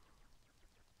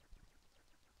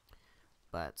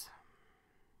 But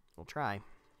we'll try.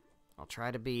 I'll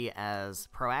try to be as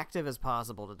proactive as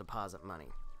possible to deposit money.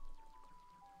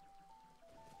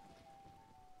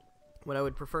 What I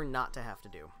would prefer not to have to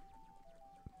do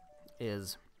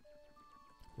is,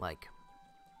 like,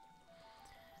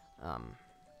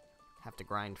 have to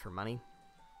grind for money.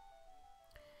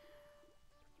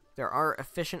 There are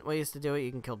efficient ways to do it. You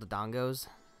can kill Dodongos.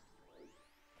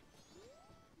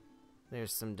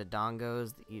 There's some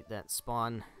Dodongos that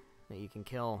spawn that you can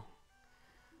kill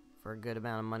for a good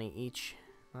amount of money each.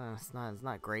 It's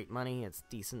not great money. It's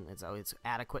decent. It's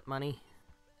adequate money.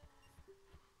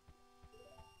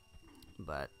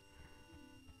 But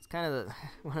it's kind of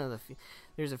one of the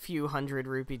there's a few 100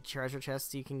 rupee treasure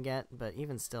chests you can get, but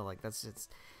even still, like, that's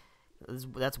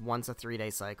once a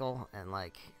 3-day cycle, and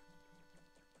like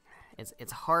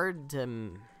it's hard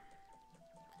to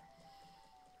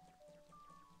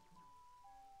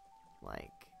like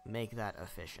make that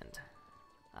efficient.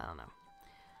 I don't know,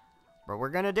 but we're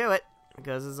gonna do it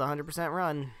because it's a 100%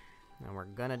 run, And we're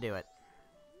gonna do it.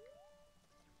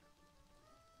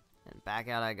 And back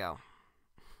out I go.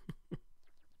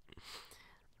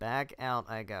 Back out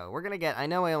I go. We're gonna get... I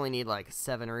know I only need like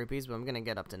 7 rupees, but I'm gonna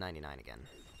get up to 99 again.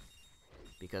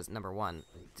 Because, number one,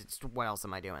 what else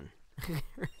am I doing?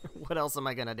 What else am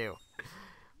I gonna do?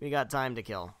 We got time to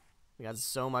kill. We got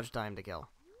so much time to kill.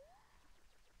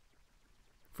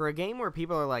 For a game where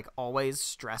people are like always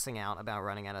stressing out about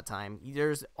running out of time,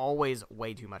 there's always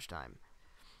way too much time.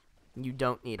 You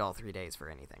don't need all 3 days for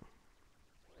anything.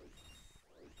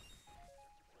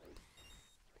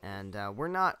 And what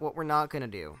we're not going to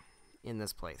do in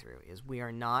this playthrough is we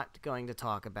are not going to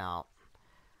talk about,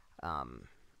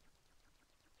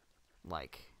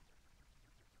 like,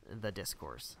 the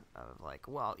discourse of, like,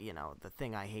 well, you know, the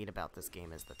thing I hate about this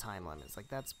game is the time limits. Like,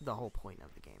 that's the whole point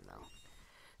of the game, though.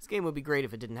 This game would be great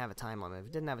if it didn't have a time limit. If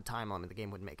it didn't have a time limit, the game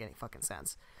wouldn't make any fucking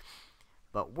sense.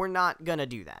 But we're not gonna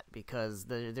do that, because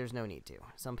there's no need to.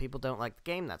 Some people don't like the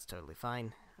game, that's totally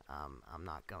fine. I'm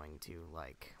not going to,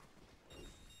 like,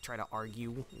 try to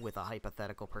argue with a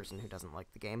hypothetical person who doesn't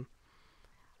like the game.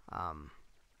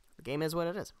 The game is what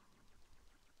it is.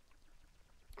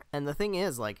 And the thing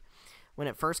is, like, when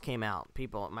it first came out,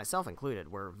 people, myself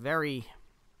included, were very...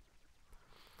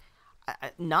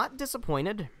 not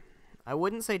disappointed. I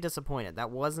wouldn't say disappointed. That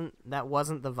wasn't the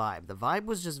vibe. The vibe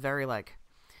was just very like,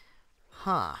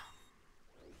 huh.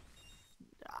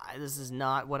 This is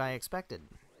not what I expected.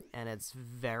 And it's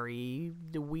very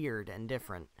weird and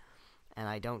different. And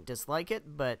I don't dislike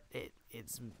it, but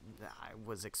it's... I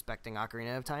was expecting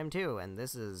Ocarina of Time too, and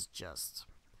this is just...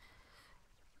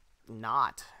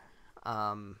 not.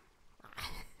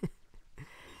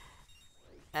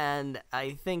 And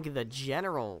I think the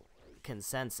general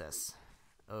consensus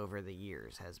over the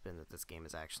years has been that this game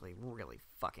is actually really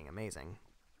fucking amazing.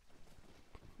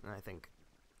 And I think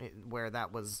where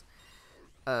that was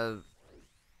a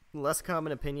less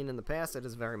common opinion in the past, it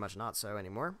is very much not so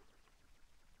anymore.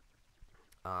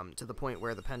 To the point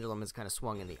where the pendulum has kind of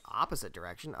swung in the opposite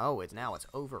direction. Oh, it's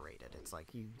overrated. It's like,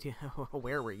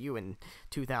 where were you in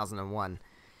 2001?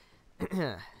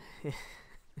 It's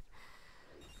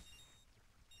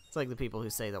like the people who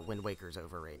say that Wind Waker's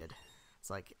overrated. It's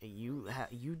like, you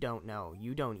don't know.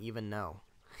 You don't even know.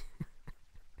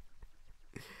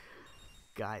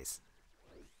 Guys,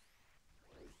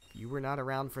 you were not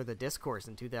around for the discourse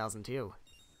in 2002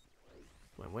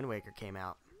 when Wind Waker came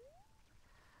out.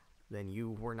 Then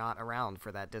you were not around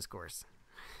for that discourse.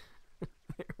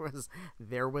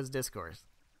 there was discourse.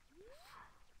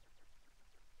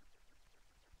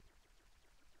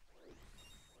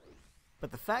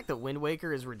 But the fact that Wind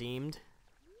Waker is redeemed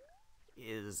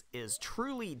is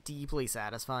truly deeply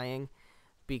satisfying,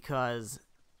 because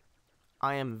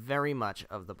I am very much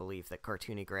of the belief that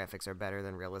cartoony graphics are better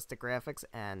than realistic graphics,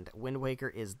 and Wind Waker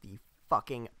is the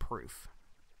fucking proof.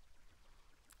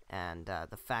 And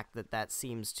the fact that that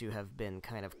seems to have been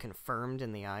kind of confirmed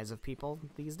in the eyes of people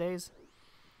these days,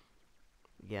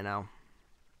 you know,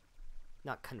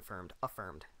 not confirmed,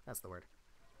 affirmed, that's the word.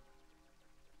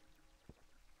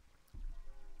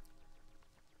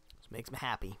 Just makes me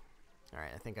happy.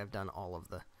 Alright, I think I've done all of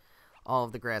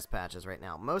the grass patches right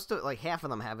now. Most of, like, half of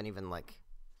them haven't even, like,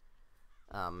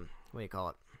 what do you call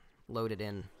it? Loaded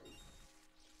in.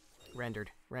 Rendered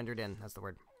in, that's the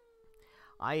word.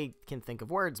 I can think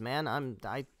of words, man.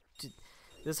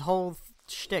 This whole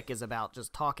shtick is about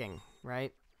just talking,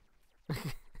 right?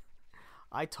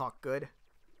 I talk good.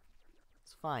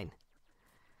 It's fine.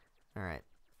 Alright.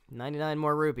 99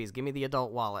 more rupees. Give me the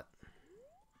adult wallet.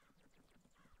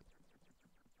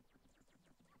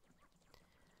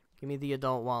 Give me the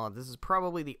adult wallet. This is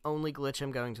probably the only glitch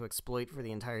I'm going to exploit for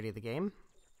the entirety of the game.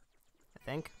 I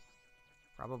think.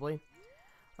 Probably.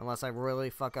 Unless I royally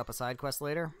fuck up a side quest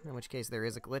later, in which case there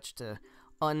is a glitch to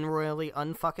unroyally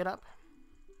unfuck it up.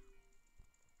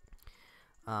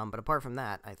 But apart from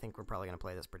that, I think we're probably going to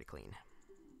play this pretty clean.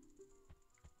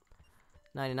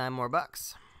 99 more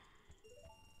bucks.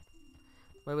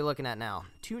 What are we looking at now?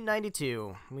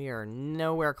 292. We are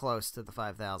nowhere close to the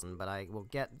 5,000, but I will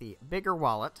get the bigger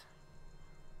wallet.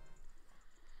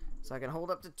 So I can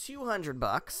hold up to 200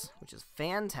 bucks, which is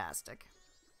fantastic.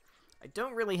 I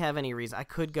don't really have any reason. I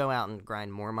could go out and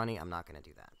grind more money. I'm not going to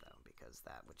do that, though, because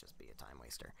that would just be a time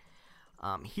waster.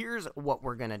 Here's what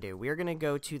we're going to do. We are going to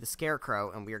go to the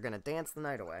Scarecrow, and we are going to dance the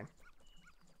night away.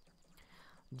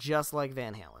 Just like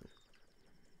Van Halen.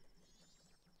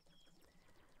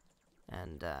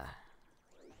 And,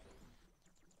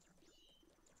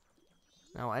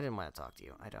 no, I didn't want to talk to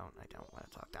you. I don't want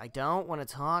to talk to... I don't want to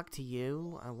talk to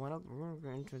you. I want to go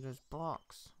into this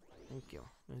box. Thank you.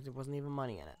 There wasn't even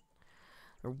money in it.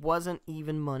 There wasn't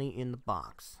even money in the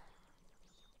box.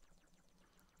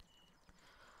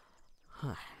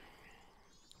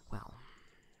 Well.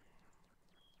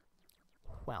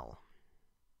 Well.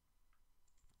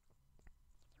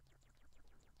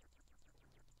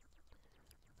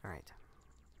 Alright.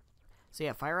 So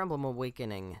yeah, Fire Emblem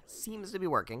Awakening seems to be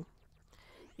working.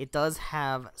 It does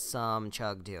have some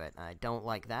chug to it. I don't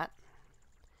like that.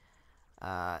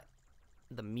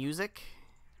 The music,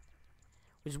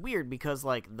 which is weird because,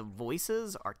 like, the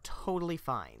voices are totally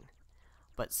fine.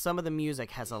 But some of the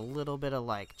music has a little bit of,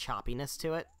 like, choppiness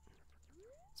to it.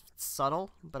 It's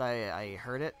subtle, but I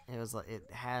heard it. It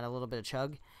had a little bit of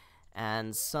chug.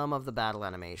 And some of the battle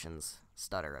animations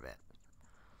stutter a bit.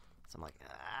 So I'm like,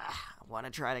 I want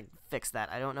to try to fix that.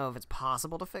 I don't know if it's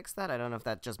possible to fix that. I don't know if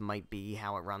that just might be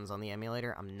how it runs on the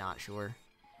emulator. I'm not sure.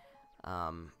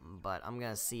 But I'm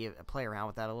going to play around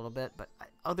with that a little bit. But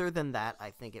other than that, I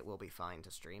think it will be fine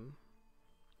to stream.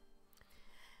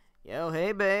 Yo,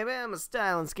 hey baby, I'm a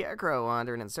styling scarecrow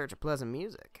wandering in search of pleasant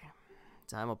music.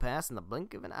 Time will pass in the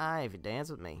blink of an eye if you dance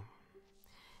with me.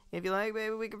 If you like,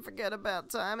 baby, we can forget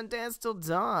about time and dance till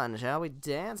dawn. Shall we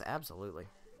dance? Absolutely.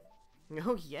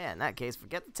 Oh yeah, in that case,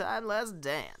 forget the time, let's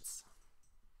dance.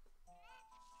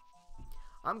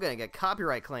 I'm gonna get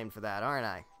copyright claimed for that, aren't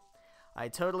I? I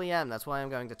totally am. That's why I'm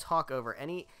going to talk over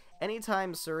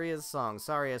anytime Saria's song,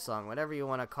 whatever you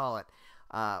want to call it,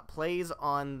 plays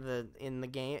in the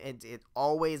game, it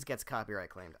always gets copyright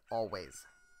claimed. Always.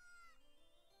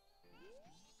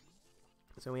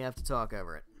 So we have to talk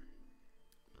over it.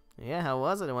 Yeah, how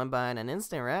was it? It went by in an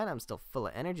instant, right? I'm still full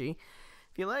of energy.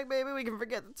 If you like, baby, we can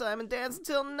forget the time and dance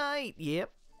until night. Yep.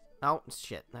 Oh,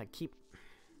 shit.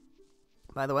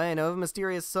 By the way, I know of a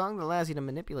mysterious song that allows you to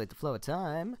manipulate the flow of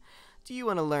time. Do you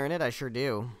want to learn it? I sure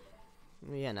do.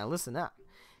 Yeah, now listen up.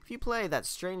 If you play that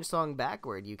strange song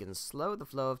backward, you can slow the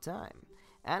flow of time.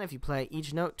 And if you play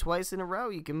each note twice in a row,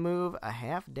 you can move a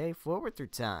half day forward through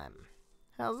time.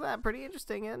 How's that? Pretty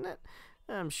interesting, isn't it?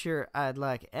 I'm sure I'd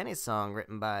like any song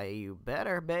written by you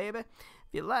better, baby. If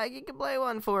you like, you can play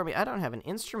one for me. I don't have an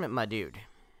instrument, my dude.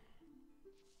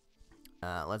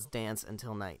 Let's dance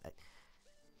until night.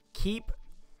 Keep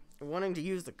wanting to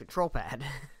use the control pad.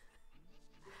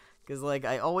 Because, like,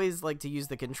 I always like to use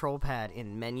the control pad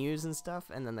in menus and stuff,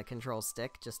 and then the control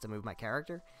stick just to move my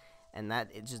character. And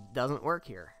it just doesn't work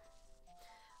here.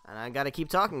 And I gotta keep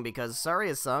talking because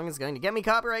Saria's song is going to get me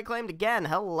copyright claimed again.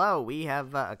 Hello, we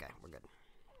have, okay, we're good.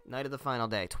 Night of the final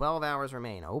day. 12 hours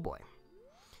remain. Oh, boy.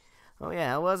 Oh, yeah,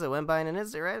 how was it? Went by in an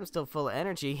instant, right? I'm still full of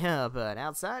energy. Yeah, but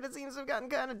outside it seems to have gotten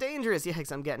kind of dangerous.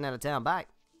 Yikes, I'm getting out of town. Bye.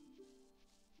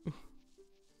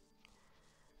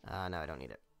 No, I don't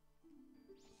need it.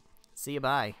 See you,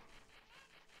 bye.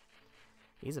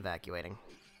 He's evacuating.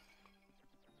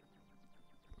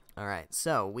 Alright,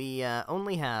 so we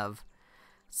only have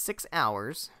 6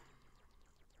 hours,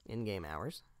 in-game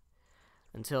hours,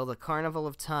 until the Carnival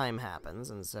of Time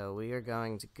happens, and so we are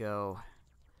going to go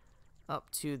up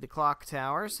to the clock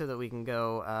tower so that we can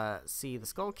go see the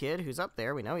Skull Kid, who's up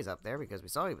there. We know he's up there because we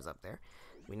saw he was up there.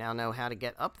 We now know how to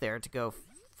get up there to go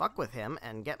fuck with him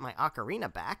and get my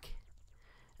ocarina back.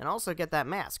 And also get that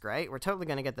mask, right? We're totally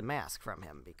going to get the mask from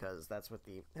him because that's what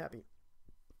the happy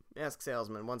mask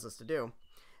salesman wants us to do.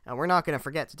 And we're not going to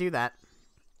forget to do that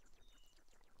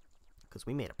because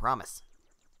we made a promise.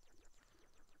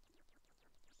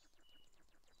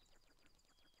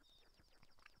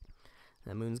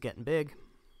 The moon's getting big.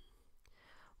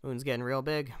 Moon's getting real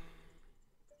big.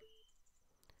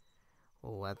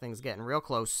 Oh, that thing's getting real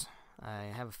close. I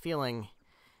have a feeling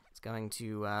it's going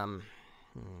to,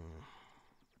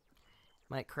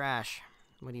 might crash.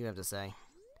 What do you have to say?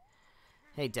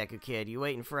 Hey, Deku Kid, you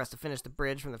waiting for us to finish the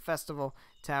bridge from the festival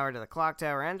tower to the clock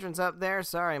tower entrance up there?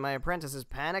 Sorry, my apprentices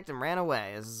panicked and ran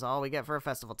away. This is all we get for a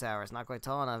festival tower. It's not quite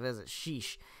tall enough, is it?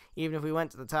 Sheesh. Even if we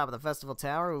went to the top of the festival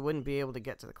tower, we wouldn't be able to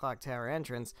get to the clock tower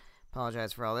entrance.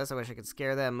 Apologize for all this. I wish I could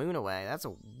scare that moon away. That's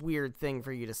a weird thing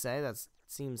for you to say. That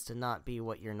seems to not be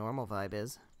what your normal vibe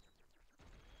is.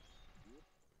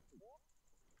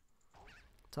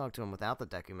 Talk to him without the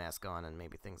Deku mask on, and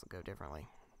maybe things will go differently.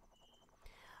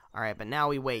 Alright, but now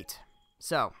we wait.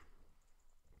 So,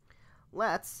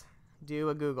 let's do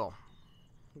a Google.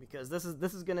 Because this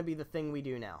is going to be the thing we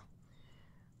do now.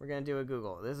 We're going to do a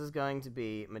Google. This is going to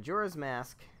be Majora's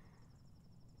Mask.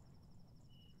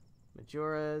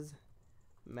 Majora's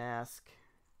Mask.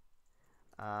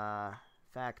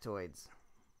 Factoids.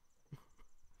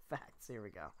 Facts. Here we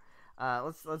go.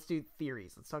 Let's do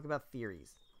theories. Let's talk about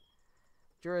theories.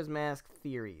 Majora's Mask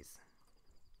theories.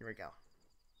 Here we go.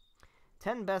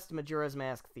 10 best Majora's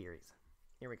Mask theories.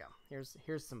 Here we go.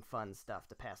 Here's some fun stuff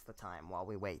to pass the time while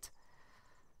we wait.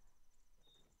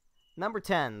 Number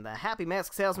 10. The happy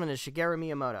mask salesman is Shigeru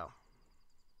Miyamoto.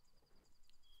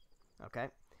 Okay.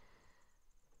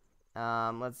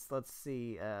 Let's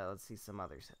see some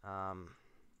others.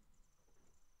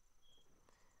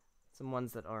 Some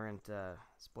ones that aren't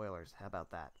spoilers. How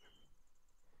about that?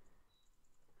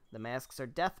 The masks are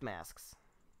death masks.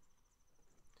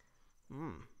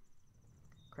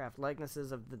 Craft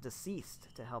likenesses of the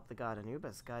deceased to help the god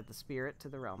Anubis guide the spirit to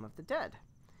the realm of the dead.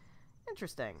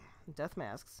 Interesting. Death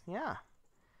masks, yeah.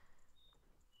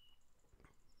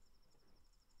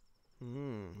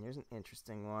 Here's an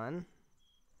interesting one.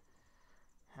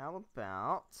 How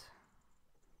about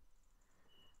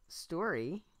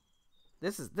story?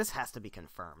 This has to be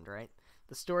confirmed, right?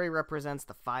 The story represents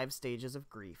the 5 stages of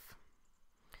grief.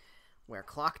 Where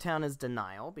Clocktown is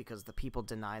denial, because the people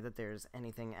deny that there's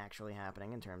anything actually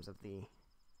happening in terms of the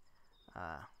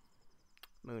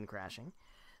moon crashing.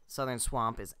 Southern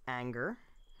Swamp is anger.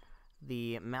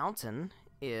 The mountain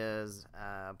is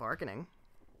bargaining.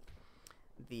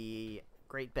 The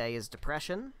Great Bay is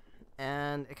depression.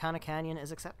 And Ikana Canyon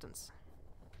is acceptance.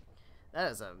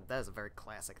 That is a very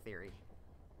classic theory.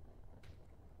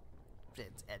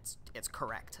 It's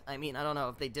correct. I mean, I don't know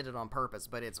if they did it on purpose,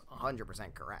 but it's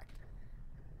 100% correct.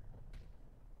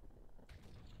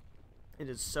 It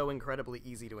is so incredibly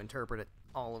easy to interpret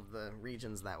all of the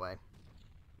regions that way.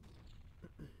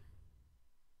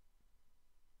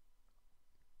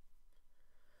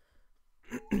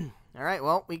 Alright,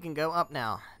 well, we can go up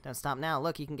now. Don't stop now.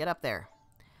 Look, you can get up there.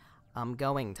 I'm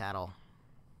going, Tattle.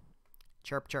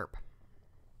 Chirp, chirp.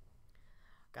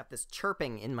 Got this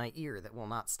chirping in my ear that will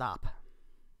not stop.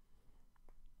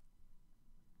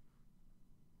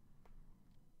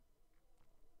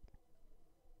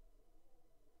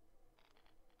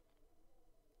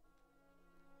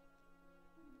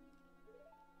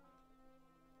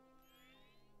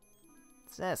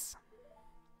 What's this?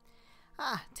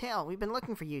 Ah, Tail, we've been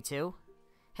looking for you two.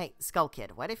 Hey, Skull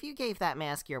Kid, what if you gave that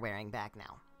mask you're wearing back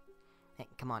now? Hey,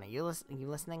 come on, are you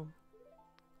listening?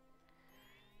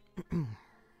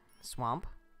 Swamp,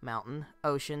 mountain,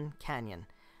 ocean, canyon.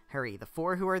 Hurry, the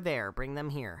 4 who are there, bring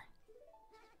them here.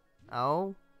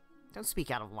 Oh? Don't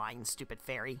speak out of line, stupid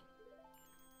fairy.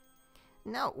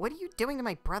 No, what are you doing to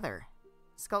my brother?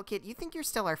 Skull Kid, you think you're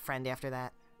still our friend after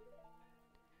that?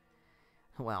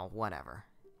 Well, whatever.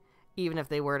 Even if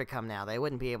they were to come now, they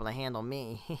wouldn't be able to handle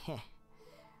me.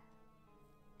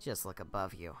 Just look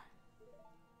above you.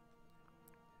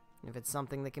 If it's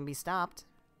something that can be stopped,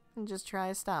 then just try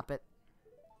to stop it.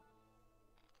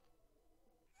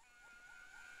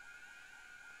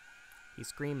 You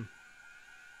scream.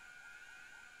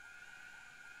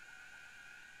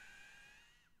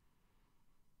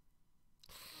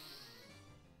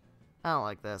 I don't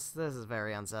like this. This is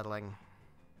very unsettling.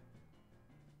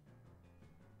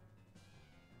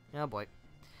 Oh boy.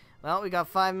 Well, we got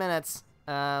 5 minutes.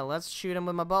 Let's shoot him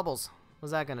with my bubbles.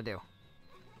 What's that gonna do?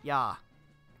 Yeah.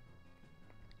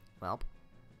 Welp.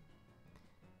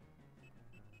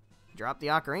 Drop the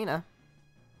ocarina.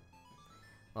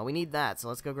 Well, we need that, so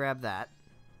let's go grab that.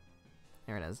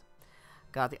 There it is.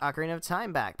 Got the Ocarina of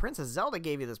Time back. Princess Zelda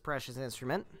gave you this precious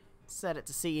instrument. Set it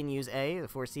to C and use A, the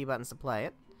 4 C buttons to play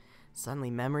it.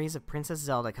 Suddenly, memories of Princess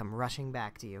Zelda come rushing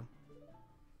back to you.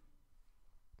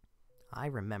 I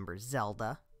remember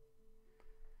Zelda.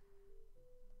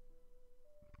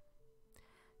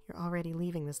 You're already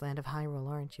leaving this land of Hyrule,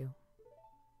 aren't you?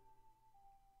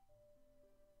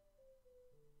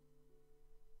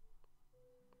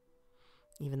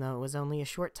 Even though it was only a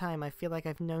short time, I feel like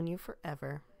I've known you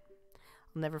forever.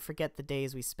 I'll never forget the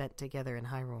days we spent together in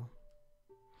Hyrule.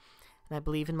 And I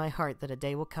believe in my heart that a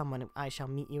day will come when I shall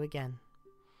meet you again.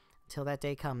 Until that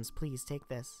day comes, please take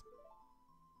this.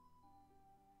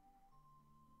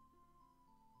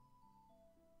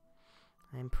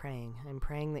 I'm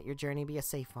praying that your journey be a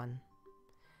safe one.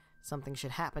 Something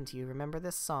should happen to you. Remember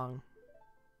this song.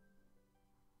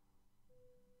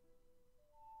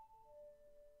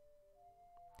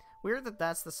 Weird that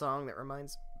that's the song that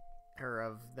reminds her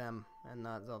of them and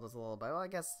not Zelda's Lullaby. Well, I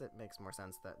guess it makes more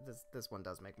sense that this one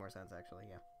does make more sense, actually.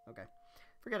 Yeah, okay.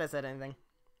 Forget I said anything.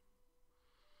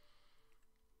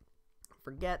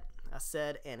 Forget I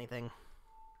said anything.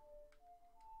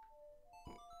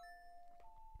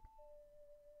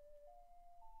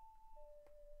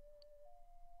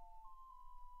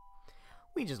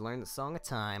 We just learned the Song of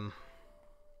Time.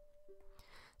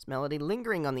 This melody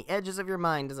lingering on the edges of your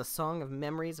mind is a song of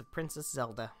memories of Princess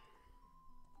Zelda.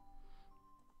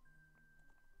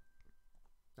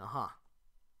 Aha.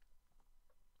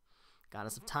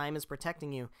 Goddess of Time is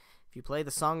protecting you. If you play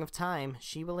the Song of Time,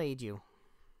 she will aid you.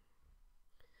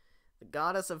 The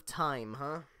Goddess of Time,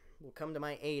 huh? Will come to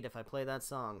my aid if I play that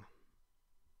song.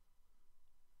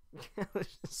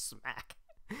 Smack.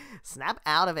 Snap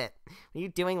out of it. What are you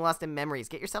doing, Lost in Memories?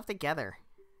 Get yourself together.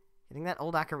 Getting that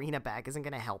old ocarina back isn't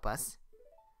going to help us.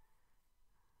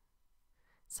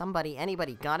 Somebody,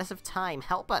 anybody, Goddess of Time,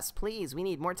 help us, please. We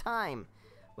need more time.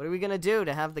 What are we going to do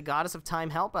to have the Goddess of Time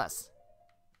help us?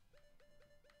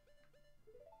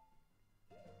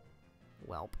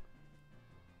 Welp.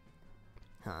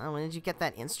 Huh? When did you get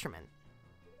that instrument?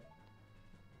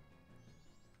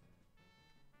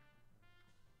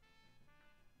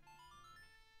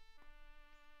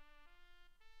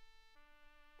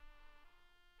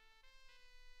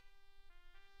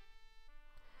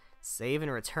 Save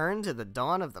and return to the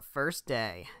dawn of the first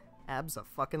day.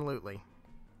 Abso-fucking-lutely.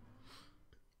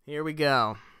 Here we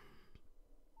go.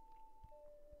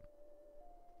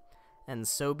 And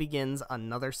so begins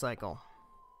another cycle.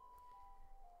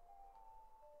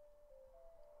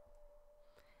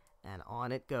 And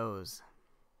on it goes.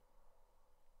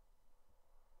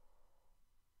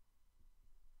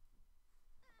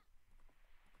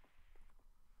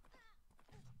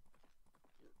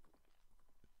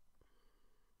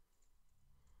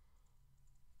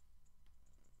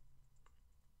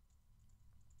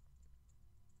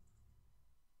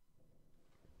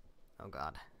 Oh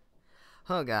god.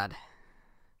 Oh god.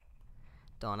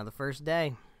 Dawn of the first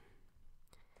day.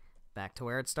 Back to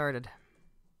where it started.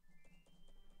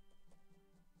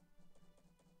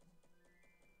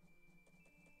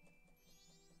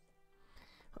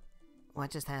 What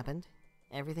just happened?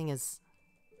 Everything is...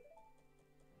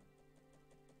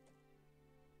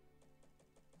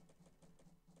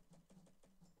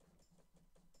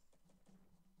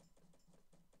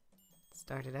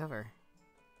 started over.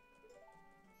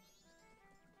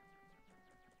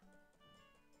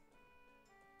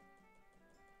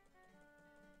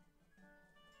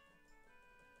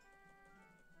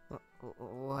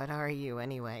 What are you,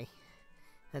 anyway?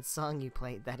 That song you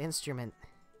played, that instrument.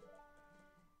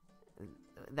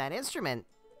 That instrument?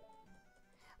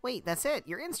 Wait, that's it,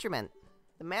 your instrument.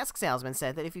 The mask salesman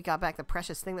said that if you got back the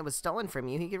precious thing that was stolen from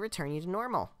you, he could return you to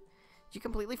normal. Did you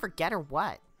completely forget or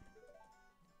what?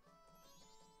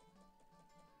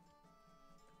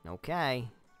 Okay.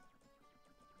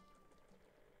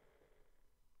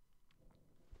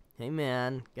 Hey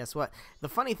man, guess what? The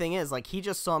funny thing is, like, he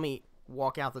just saw me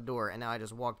walk out the door, and now I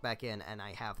just walked back in, and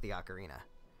I have the ocarina.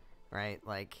 Right?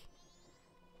 Like...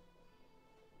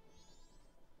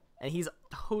 and he's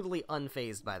totally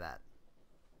unfazed by that.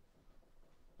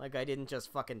 Like I didn't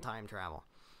just fucking time travel.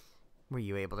 Were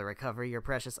you able to recover your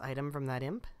precious item from that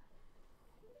imp?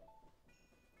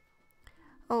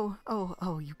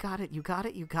 Oh, you got it, you got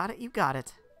it, you got it, you got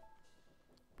it.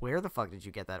 Where the fuck did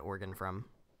you get that organ from?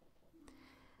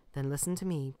 Then listen to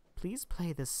me. Please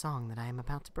play this song that I am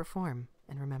about to perform,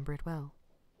 and remember it well.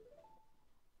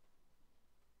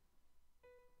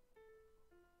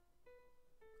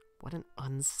 What an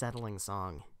unsettling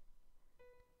song.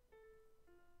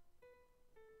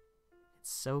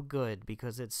 It's so good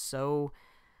because it's so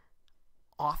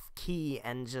off-key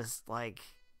and just like...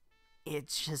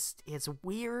 it's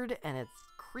weird and it's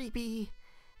creepy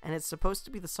and it's supposed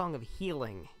to be the song of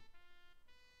healing.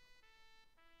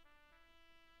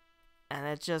 And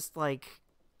it's just like,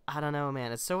 I don't know,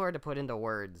 man. It's so hard to put into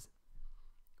words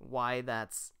why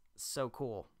that's so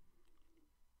cool.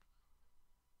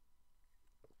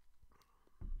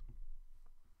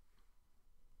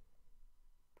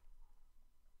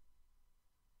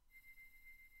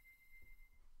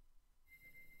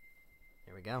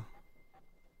 Here we go.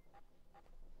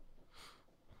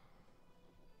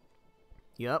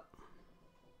 Yup.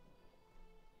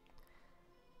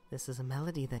 This is a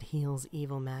melody that heals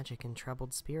evil magic and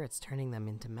troubled spirits, turning them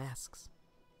into masks.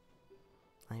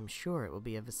 I am sure it will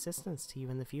be of assistance to you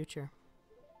in the future.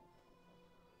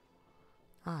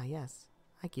 Ah, yes.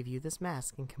 I give you this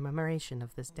mask in commemoration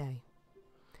of this day.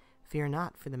 Fear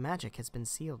not, for the magic has been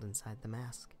sealed inside the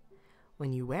mask.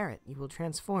 When you wear it, you will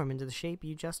transform into the shape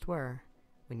you just were.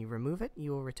 When you remove it,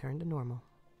 you will return to normal.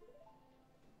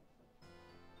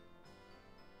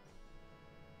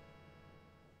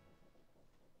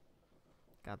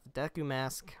 Got the Deku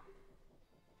mask.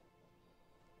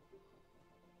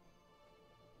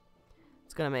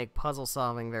 It's gonna make puzzle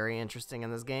solving very interesting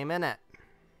in this game, innit?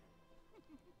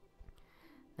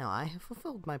 Now I have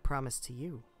fulfilled my promise to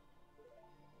you.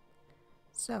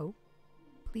 So,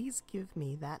 please give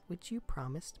me that which you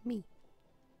promised me.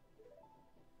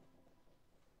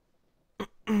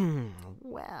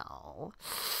 Well...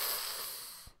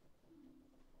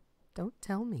 don't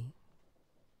tell me.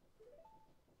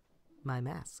 My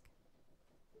mask.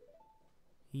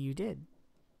 You did.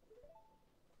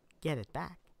 Get it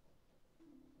back.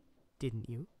 Didn't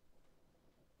you?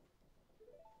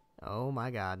 Oh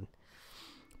my god.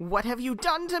 What have you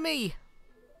done to me?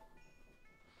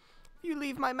 If you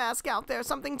leave my mask out there,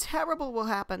 something terrible will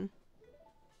happen.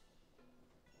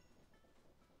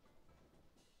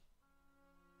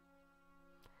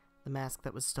 The mask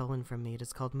that was stolen from me, it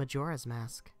is called Majora's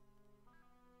Mask.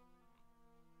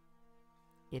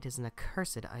 It is an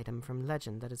accursed item from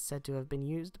legend that is said to have been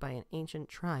used by an ancient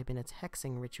tribe in its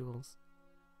hexing rituals.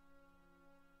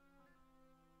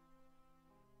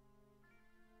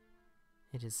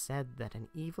 It is said that an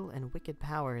evil and wicked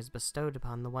power is bestowed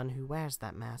upon the one who wears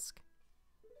that mask.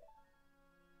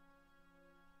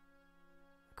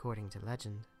 According to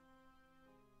legend,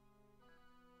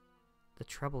 the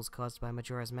troubles caused by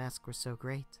Majora's Mask were so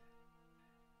great.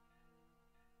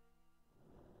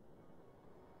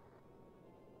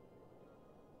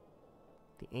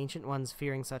 The Ancient Ones,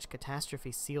 fearing such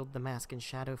catastrophe, sealed the mask in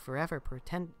shadow forever,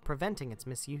 preventing its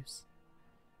misuse.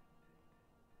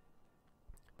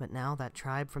 But now that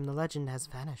tribe from the legend has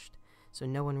vanished, so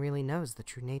no one really knows the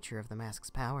true nature of the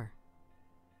mask's power.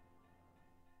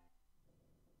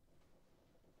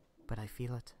 But I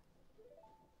feel it.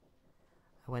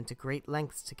 I went to great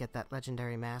lengths to get that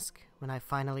legendary mask. When I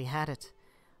finally had it,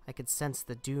 I could sense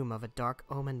the doom of a dark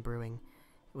omen brewing.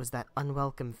 It was that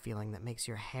unwelcome feeling that makes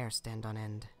your hair stand on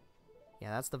end.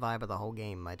 Yeah, that's the vibe of the whole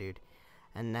game, my dude.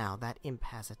 And now that imp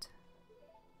has it.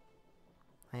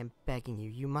 I am begging you,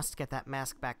 you must get that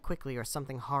mask back quickly or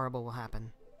something horrible will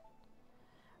happen.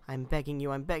 I'm begging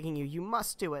you, you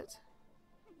must do it.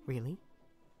 Really?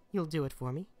 You'll do it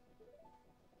for me?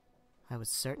 I was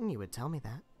certain you would tell me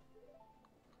that.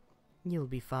 You'll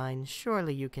be fine,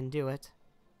 surely you can do it.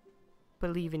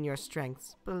 Believe in your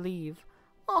strengths, believe.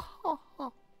 Oh, oh,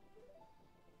 oh.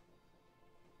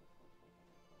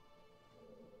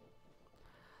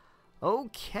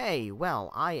 Okay,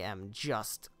 well, I am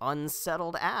just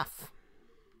unsettled AF.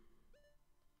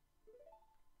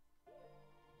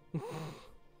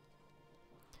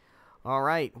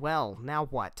 Alright, well, now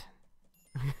what?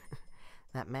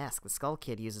 That mask, the Skull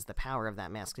Kid uses the power of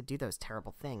that mask to do those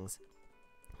terrible things.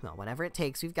 Well, whatever it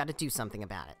takes, we've got to do something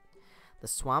about it. The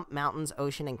swamp, mountains,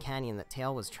 ocean, and canyon that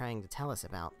Tail was trying to tell us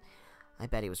about. I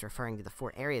bet he was referring to the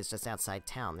 4 areas just outside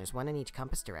town. There's one in each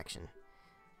compass direction.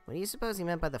 What do you suppose he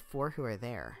meant by the 4 who are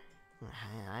there?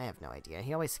 I have no idea.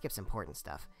 He always skips important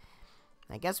stuff.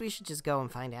 I guess we should just go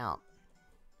and find out.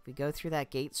 If we go through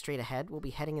that gate straight ahead, we'll be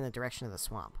heading in the direction of the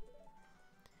swamp.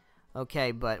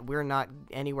 Okay, but we're not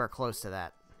anywhere close to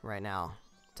that right now,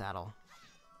 Tattle.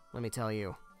 Let me tell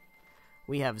you.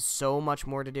 We have so much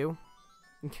more to do.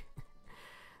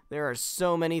 There are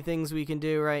so many things we can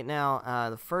do right now.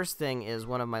 The first thing is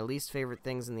one of my least favorite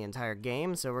things in the entire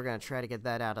game, so we're going to try to get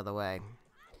that out of the way.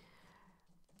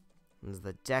 This is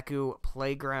the Deku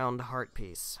Playground Heart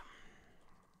Piece,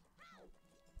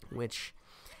 which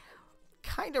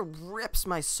kind of rips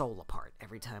my soul apart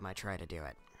every time I try to do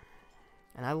it.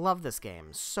 And I love this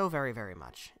game so very, very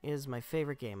much. It is my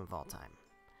favorite game of all time.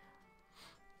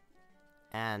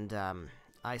 And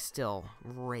I still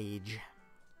rage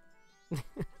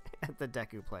at the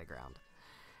Deku Playground.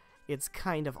 It's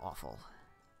kind of awful.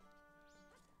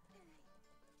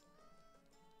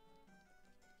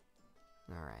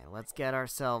 Alright, let's get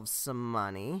ourselves some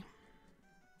money.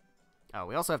 Oh,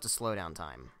 we also have to slow down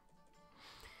time.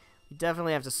 We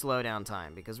definitely have to slow down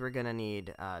time, because we're gonna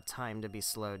need time to be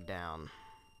slowed down.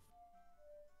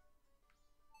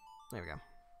 There we go.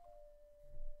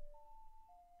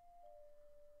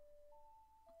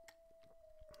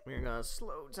 We're gonna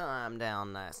slow time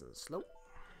down nice and slow.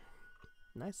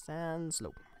 Nice and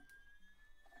slow.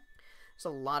 There's a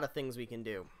lot of things we can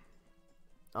do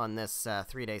on this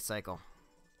 3-day cycle.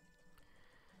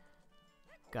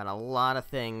 Got a lot of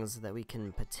things that we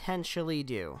can potentially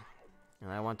do.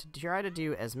 And I want to try to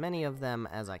do as many of them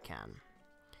as I can.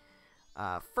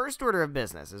 First order of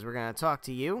business is we're going to talk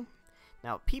to you.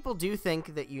 Now, people do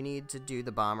think that you need to do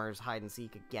the bombers hide and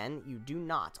seek again. You do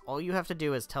not. All you have to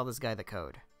do is tell this guy the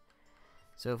code.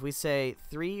 So if we say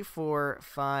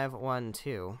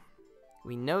 34512,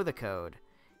 we know the code.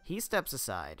 He steps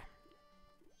aside.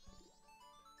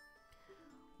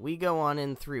 We go on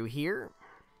in through here.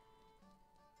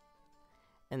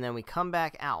 And then we come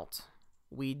back out.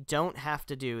 We don't have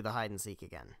to do the hide and seek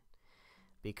again.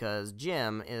 Because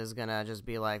Jim is gonna just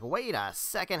be like, wait a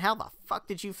second, how the fuck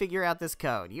did you figure out this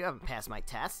code? You haven't passed my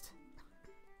test.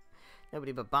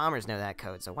 Nobody but bombers know that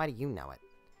code, so why do you know it?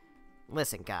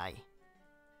 Listen, guy.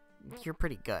 You're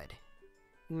pretty good.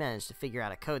 You managed to figure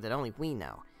out a code that only we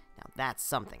know. Now that's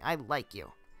something. I like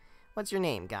you. What's your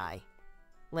name, guy?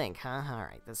 Link, huh?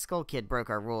 Alright, the Skull Kid broke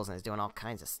our rules and is doing all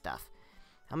kinds of stuff.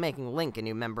 I'm making Link a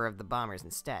new member of the bombers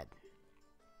instead.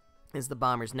 is the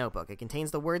Bomber's Notebook. It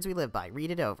contains the words we live by.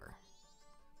 Read it over.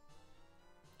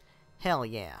 Hell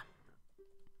yeah.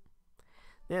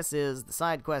 This is the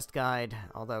side quest guide,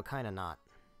 although kind of not.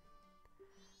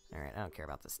 Alright, I don't care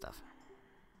about this stuff.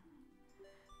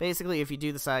 Basically, if you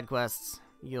do the side quests,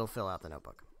 you'll fill out the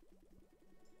notebook.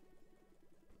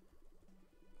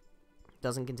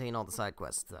 Doesn't contain all the side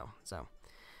quests, though, so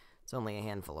it's only a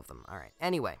handful of them. Alright,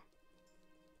 anyway.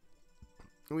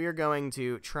 We are going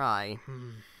to try...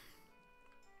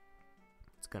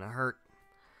 It's gonna hurt.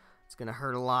 It's gonna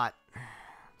hurt a lot.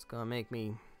 It's gonna make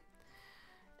me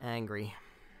angry.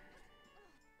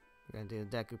 We're gonna do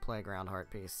the Deku Playground heart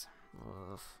piece.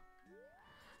 Ugh.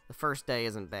 The first day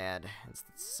isn't bad. It's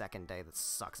the second day that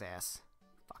sucks ass.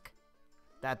 Fuck.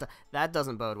 That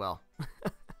doesn't bode well.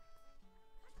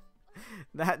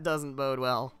 That doesn't bode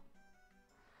well.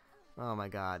 Oh my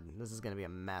god. This is gonna be a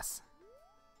mess.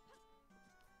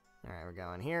 Alright, we're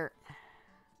going here.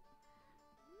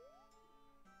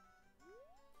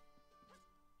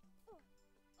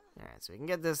 Alright, so we can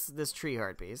get this tree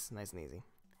heart piece. Nice and easy.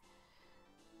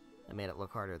 I made it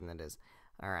look harder than it is.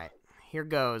 Alright, here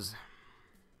goes.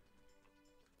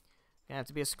 Gonna have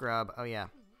to be a scrub. Oh, yeah.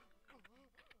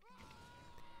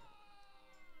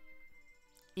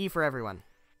 E for everyone.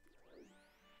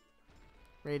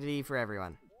 Rated E for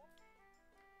everyone.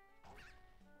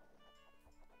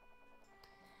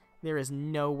 There is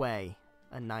no way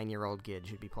a 9-year-old kid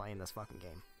should be playing this fucking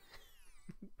game.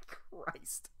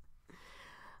 Christ.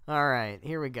 Alright,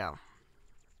 here we go.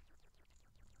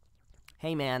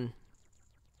 Hey, man.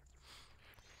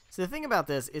 So the thing about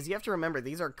this is you have to remember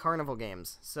these are carnival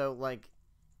games. So, like,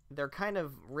 they're kind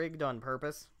of rigged on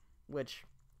purpose, which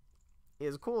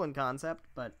is cool in concept,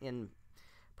 but in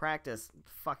practice,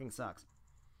 fucking sucks.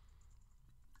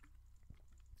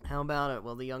 How about it?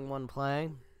 Will the young one play?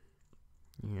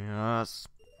 Yes.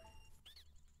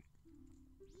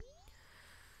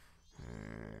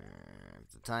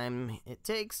 The time it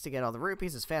takes to get all the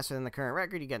rupees is faster than the current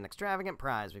record. You get an extravagant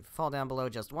prize. If you fall down below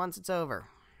just once, it's over.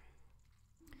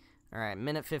 Alright,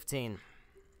 minute 15.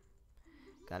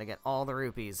 Gotta get all the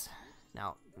rupees.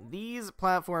 Now, these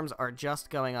platforms are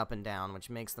just going up and down, which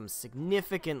makes them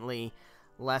significantly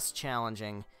less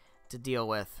challenging to deal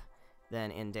with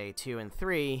than in day 2 and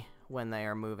 3 when they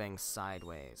are moving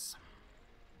sideways.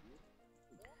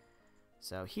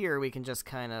 So here we can just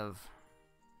kind of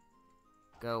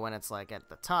go when it's like at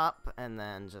the top, and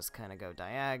then just kind of go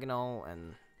diagonal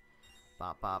and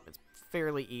bop bop. It's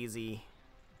fairly easy.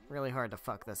 Really hard to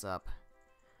fuck this up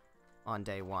on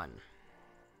day 1.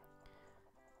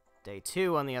 Day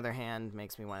 2, on the other hand,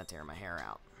 makes me want to tear my hair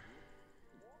out.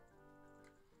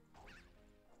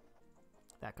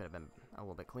 That could have been a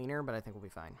little bit cleaner, but I think we'll be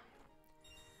fine.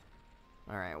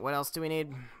 Alright, what else do we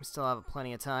need? We still have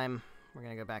plenty of time. We're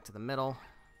gonna go back to the middle.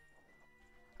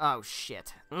 Oh,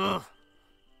 shit. Ugh!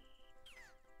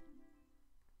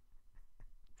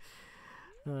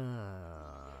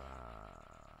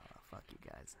 Fuck you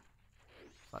guys.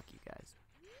 Fuck you guys.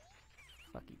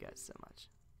 Fuck you guys so much.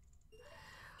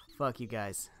 Fuck you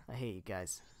guys. I hate you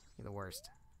guys. You're the worst.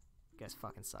 You guys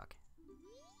fucking suck.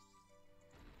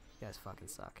 You guys fucking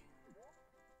suck.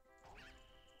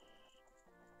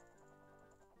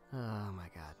 Oh my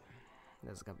god.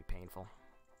 This is gonna be painful.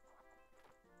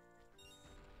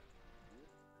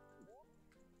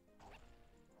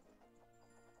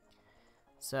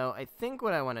 So, I think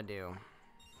what I want to do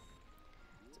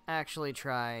is actually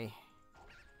try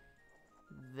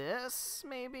this,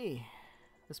 maybe?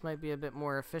 This might be a bit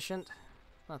more efficient.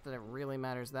 Not that it really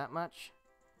matters that much.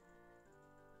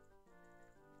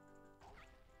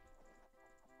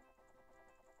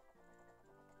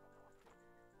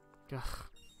 Ugh.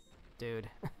 Dude.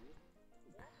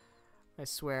 I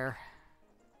swear.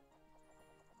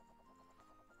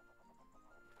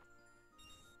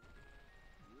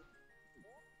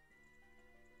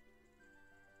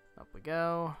 Up we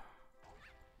go.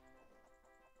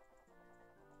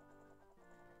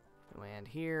 Land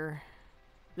here.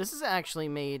 This is actually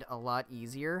made a lot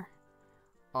easier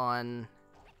on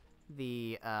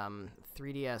the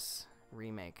 3DS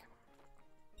remake.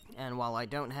 And while I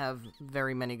don't have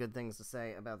very many good things to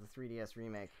say about the 3DS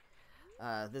remake,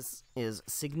 this is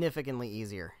significantly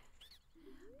easier.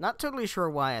 Not totally sure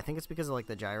why. I think it's because of like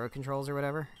the gyro controls or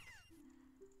whatever.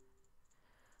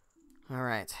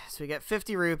 Alright, so we get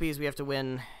 50 rupees. We have to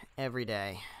win every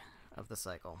day of the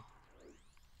cycle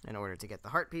in order to get the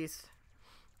heart piece.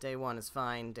 Day 1 is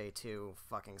fine. Day 2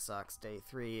 fucking sucks. Day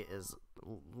 3 is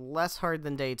less hard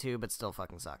than day 2, but still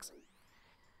fucking sucks.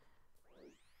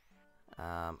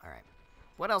 Alright.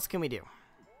 What else can we do?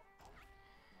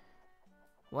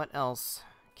 What else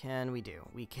can we do?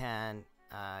 We can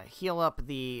heal up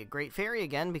the Great Fairy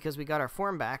again because we got our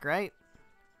form back, right?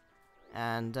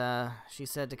 And she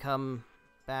said to come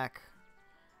back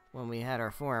when we had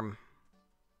our form.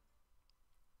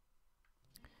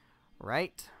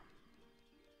 Right?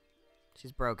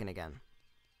 She's broken again.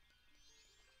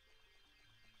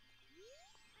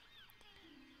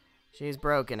 She's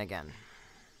broken again.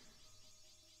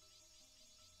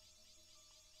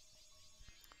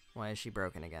 Why is she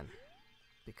broken again?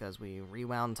 Because we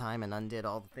rewound time and undid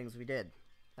all the things we did.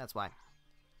 That's why.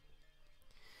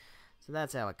 So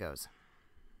that's how it goes.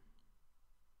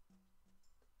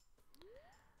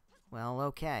 Well,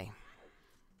 okay.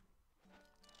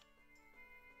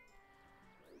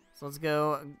 So let's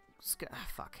go...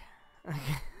 fuck.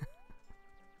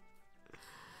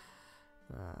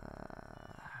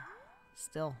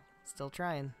 Still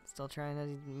trying. Still trying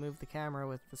to move the camera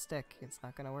with the stick. It's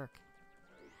not gonna work.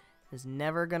 It's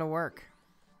never gonna work.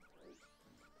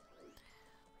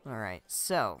 Alright,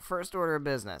 so, first order of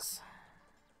business.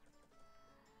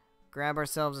 Grab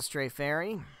ourselves a stray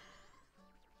fairy.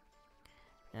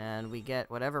 And we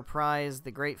get whatever prize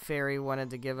the Great Fairy wanted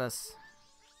to give us.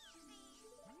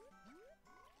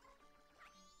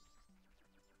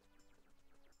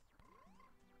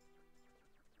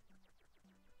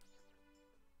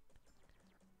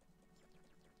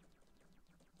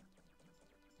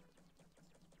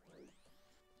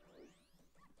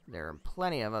 There are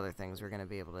plenty of other things we're going to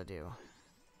be able to do.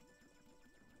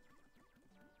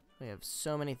 We have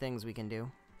so many things we can do.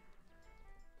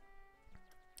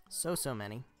 So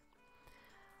many.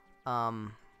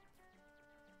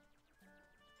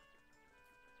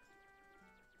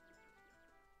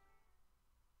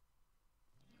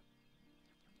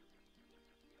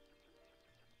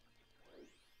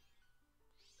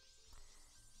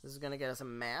 This is going to get us a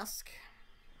mask.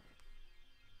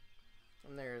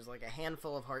 And there's like a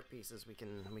handful of heart pieces we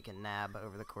can nab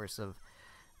over the course of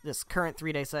this current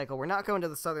 3-day cycle. We're not going to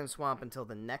the Southern Swamp until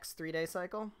the next 3-day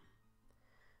cycle,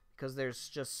 because there's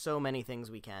just so many things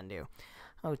we can do.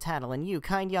 Oh, Tattle, and you,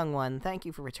 kind young one, thank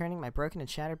you for returning my broken and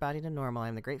shattered body to normal. I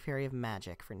am the Great Fairy of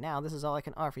Magic. For now, this is all I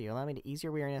can offer you. Allow me to ease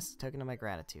your weariness as a token of my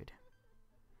gratitude.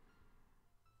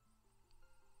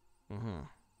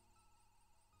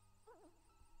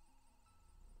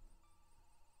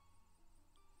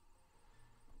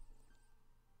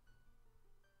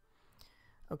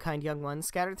 O kind young one,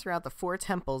 scattered throughout the 4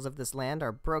 temples of this land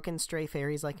are broken stray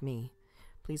fairies like me.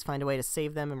 Please find a way to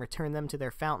save them and return them to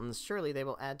their fountains. Surely they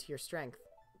will add to your strength.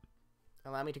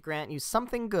 Allow me to grant you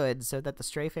something good so that the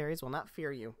stray fairies will not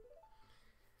fear you.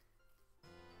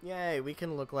 Yay, we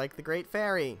can look like the Great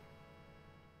Fairy.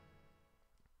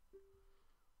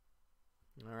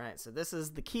 Alright, so this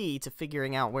is the key to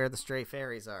figuring out where the stray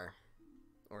fairies are.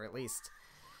 Or at least,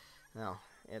 well,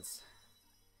 it's,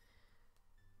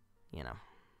 you know,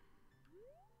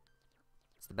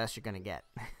 it's the best you're gonna get.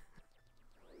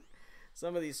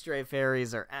 Some of these stray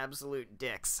fairies are absolute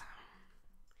dicks.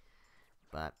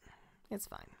 But it's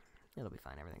fine. It'll be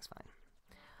fine. Everything's fine.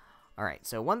 Alright,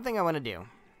 so one thing I want to do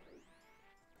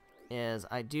is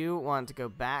I do want to go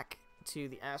back to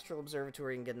the Astral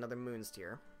Observatory and get another Moon's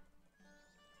Tear.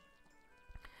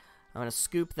 I'm going to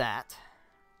scoop that.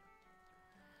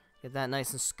 Get that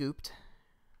nice and scooped.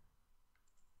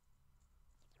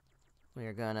 We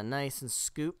are going to nice and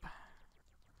scoop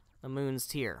a Moon's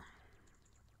Tear.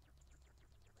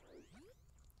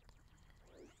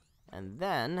 And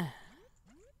then,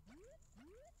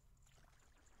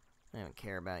 I don't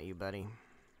care about you, buddy.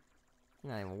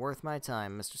 You're not even worth my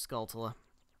time, Mr. Skulltula.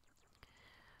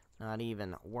 Not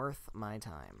even worth my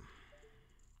time.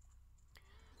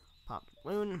 Pop the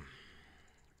balloon.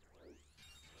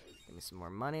 Give me some more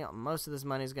money. Most of this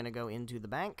money is going to go into the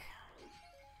bank.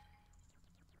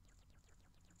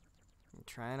 We're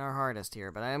trying our hardest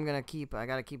here, but I gotta keep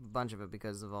a bunch of it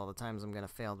because of all the times I'm gonna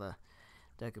fail the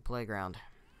Deku Playground.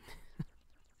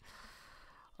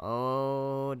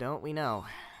 Oh, don't we know?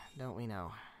 Don't we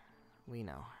know? We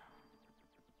know.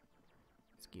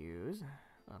 Excuse.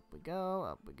 Up we go,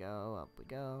 up we go, up we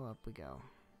go, up we go.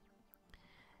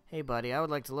 Hey, buddy, I would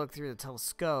like to look through the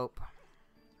telescope.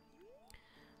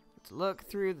 Let's look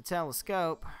through the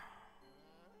telescope.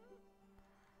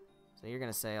 So you're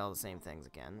going to say all the same things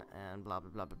again, and blah,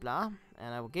 blah, blah, blah, blah.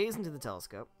 And I will gaze into the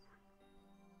telescope.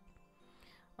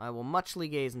 I will muchly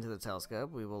gaze into the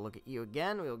telescope. We will look at you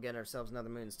again. We will get ourselves another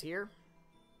Moon's Tear.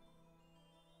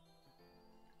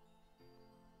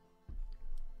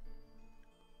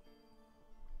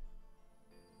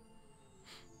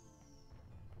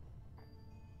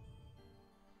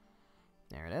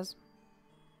 There it is.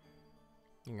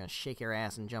 You're going to shake your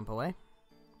ass and jump away.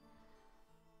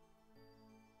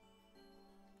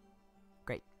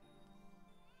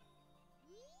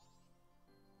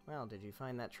 Well, did you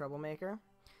find that troublemaker?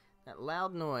 That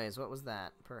loud noise, what was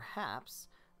that? Perhaps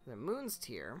the moon's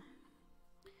tear.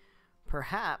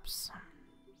 Perhaps.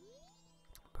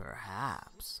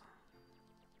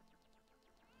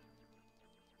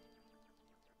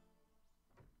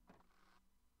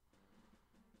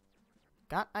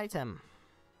 Got item.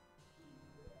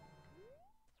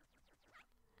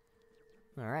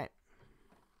 Alright.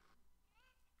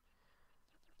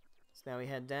 So now we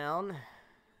head down.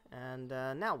 And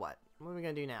now what? What are we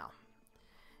going to do now?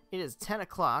 It is 10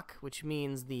 o'clock, which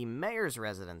means the mayor's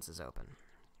residence is open.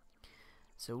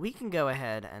 So we can go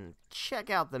ahead and check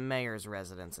out the mayor's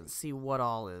residence and see what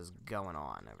all is going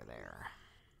on over there.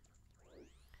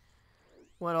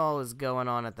 What all is going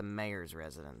on at the mayor's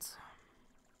residence?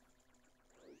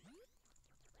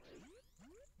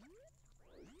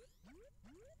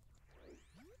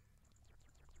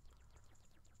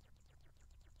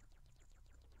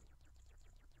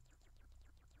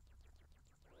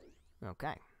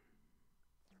 Okay.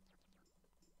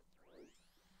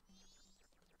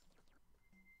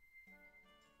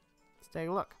 Let's take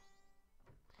a look.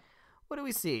 What do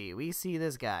we see? We see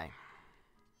this guy.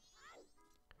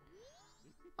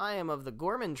 I am of the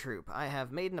Gorman Troop. I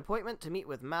have made an appointment to meet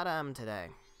with Madame today.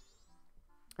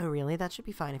 Oh, really? That should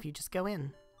be fine if you just go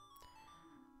in.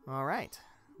 Alright.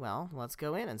 Well, let's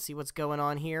go in and see what's going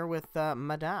on here with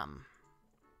Madame.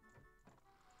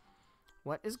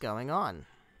 What is going on?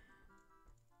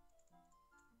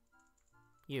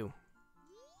 You.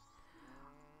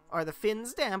 Are the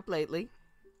fins damp lately?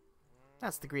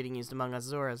 That's the greeting used among us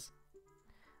Zoras.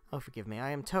 Oh, forgive me.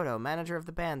 I am Toto, manager of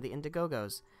the band, the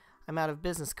Indigogos. I'm out of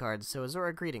business cards, so a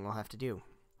Zora greeting will have to do.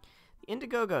 The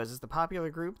Indigogos is the popular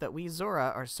group that we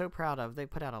Zora are so proud of. They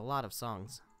put out a lot of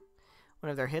songs. One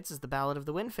of their hits is the Ballad of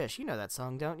the Windfish. You know that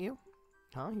song, don't you?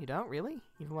 Oh, you don't? Really?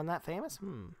 Even one that famous?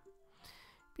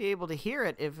 Be able to hear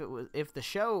it if the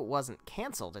show wasn't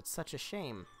canceled. It's such a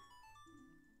shame.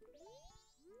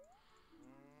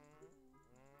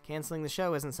 Canceling the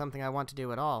show isn't something I want to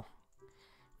do at all.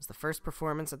 It was the first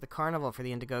performance at the carnival for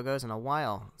the Indigogos in a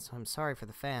while, so I'm sorry for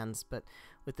the fans, but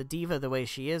with the diva the way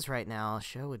she is right now, a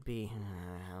show would be...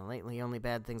 lately only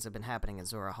bad things have been happening at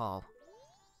Zora Hall.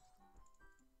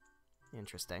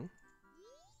 Interesting.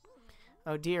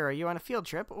 Oh dear, are you on a field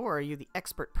trip, or are you the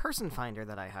expert person finder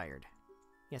that I hired?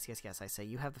 Yes, I say,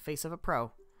 you have the face of a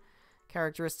pro.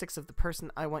 Characteristics of the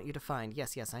person I want you to find.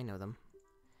 Yes, I know them.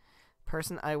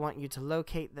 Person I want you to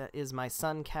locate that is my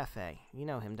son Cafe. You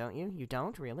know him, don't you? You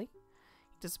don't? Really?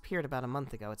 He disappeared about a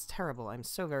month ago. It's terrible. I'm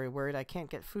so very worried I can't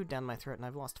get food down my throat and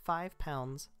I've lost 5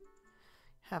 pounds.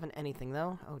 Haven't anything,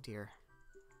 though? Oh, dear.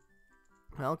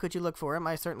 Well, could you look for him?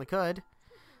 I certainly could.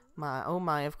 Oh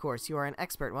my, of course. You are an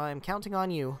expert. Well, I'm counting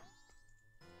on you.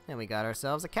 And we got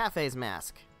ourselves a Cafe's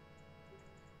mask.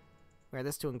 Wear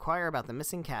this to inquire about the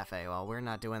missing Cafe. Well, we're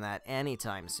not doing that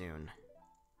anytime soon.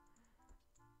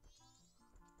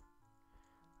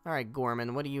 Alright,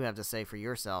 Gorman, what do you have to say for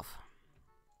yourself?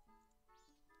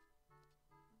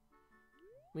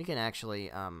 We can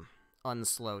actually,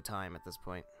 unslow time at this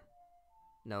point.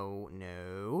 No.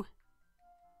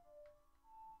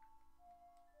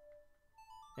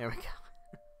 There we go.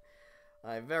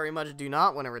 I very much do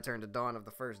not want to return to dawn of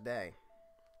the first day.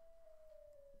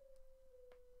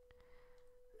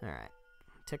 Alright.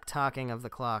 Tick-tocking of the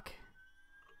clock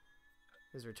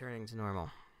is returning to normal.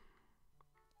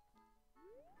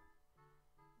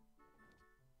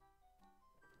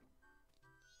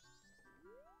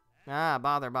 Ah,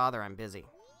 bother, I'm busy.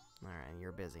 Alright,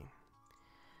 you're busy.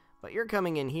 But you're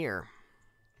coming in here.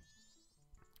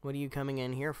 What are you coming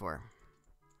in here for?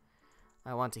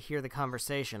 I want to hear the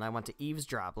conversation. I want to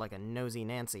eavesdrop like a nosy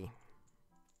Nancy.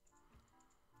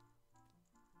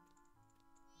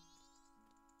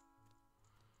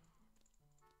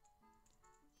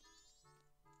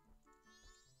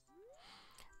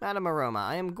 Madam Aroma,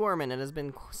 I am Gorman. It has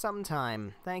been some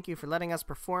time. Thank you for letting us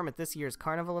perform at this year's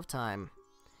Carnival of Time.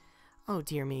 Oh,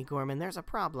 dear me, Gorman, there's a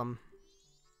problem.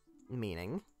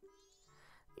 Meaning?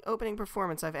 The opening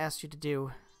performance I've asked you to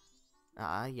do.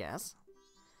 Yes.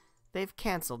 They've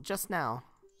cancelled just now.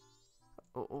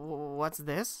 What's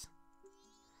this?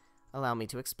 Allow me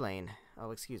to explain. Oh,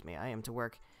 excuse me, I am to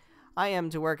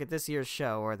work at this year's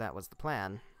show, or that was the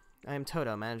plan. I am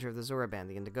Toto, manager of the Zora band,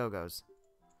 the Indigogos.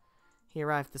 He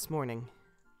arrived this morning.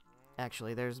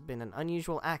 Actually, there's been an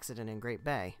unusual accident in Great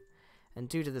Bay. And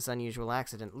due to this unusual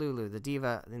accident, Lulu, the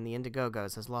diva in the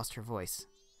Indigogos, has lost her voice.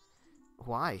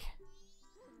 Why?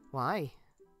 Why?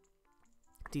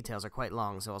 Details are quite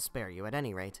long, so I'll spare you. At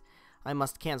any rate, I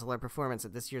must cancel our performance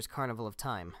at this year's Carnival of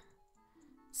Time.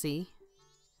 See?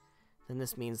 Then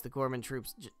this means the Gorman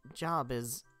Troop's job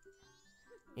is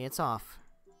It's off.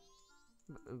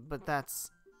 But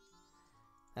that's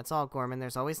all, Gorman.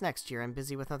 There's always next year. I'm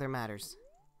busy with other matters.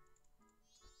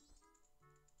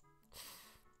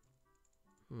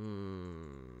 How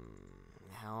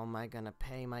am I gonna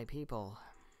pay my people?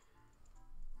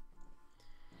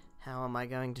 How am I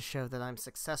going to show that I'm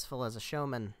successful as a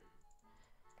showman?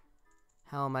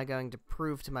 How am I going to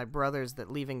prove to my brothers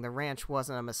that leaving the ranch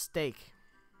wasn't a mistake?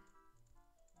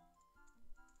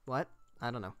 What?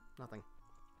 I don't know. Nothing.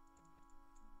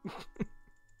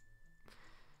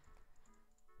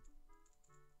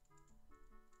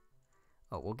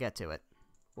 Oh, we'll get to it.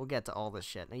 We'll get to all this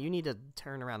shit. Now, you need to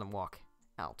turn around and walk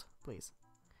out, please.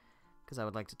 Because I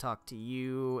would like to talk to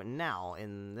you now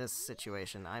in this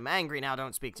situation. I'm angry now,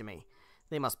 don't speak to me.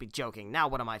 They must be joking. Now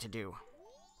what am I to do?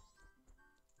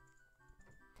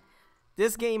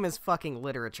 This game is fucking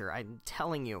literature, I'm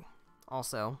telling you.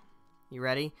 Also, you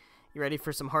ready? You ready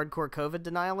for some hardcore COVID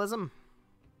denialism?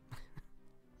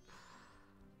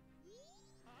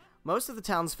 Most of the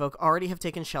townsfolk already have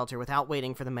taken shelter without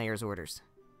waiting for the mayor's orders.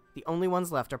 The only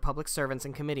ones left are public servants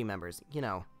and committee members. You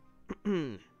know.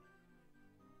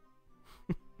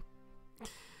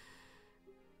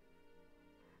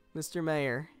 Mr.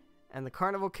 Mayor and the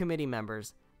carnival committee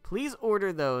members, please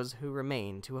order those who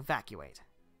remain to evacuate.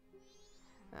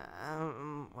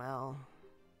 Well...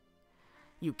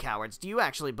 You cowards, do you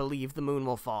actually believe the moon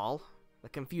will fall? The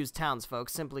confused townsfolk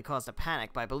simply caused a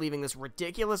panic by believing this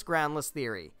ridiculous, groundless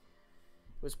theory.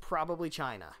 It was probably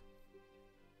China.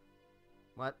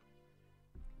 What?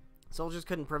 Soldiers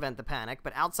couldn't prevent the panic,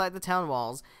 but outside the town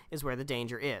walls is where the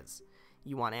danger is.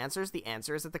 You want answers? The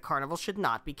answer is that the carnival should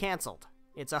not be cancelled.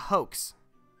 It's a hoax.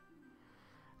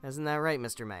 Isn't that right,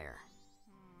 Mr. Mayor?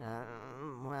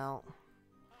 Well...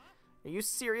 Are you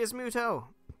serious, Muto?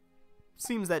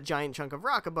 Seems that giant chunk of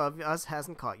rock above us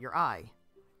hasn't caught your eye.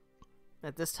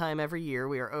 At this time every year,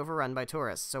 we are overrun by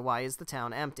tourists, so why is the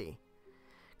town empty?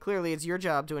 Clearly, it's your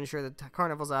job to ensure the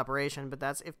carnival's operation, but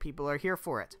that's if people are here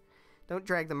for it. Don't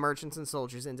drag the merchants and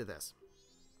soldiers into this.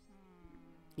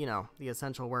 You know, the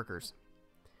essential workers.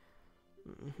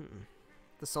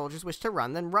 The soldiers wish to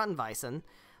run, then run, Vyson.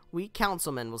 We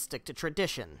councilmen will stick to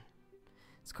tradition.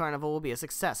 This carnival will be a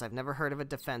success. I've never heard of a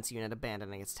defense unit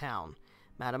abandoning its town.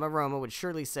 Madame Aroma would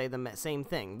surely say the same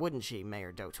thing, wouldn't she,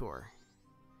 Mayor Dotour?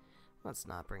 Let's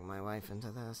not bring my wife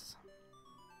into this.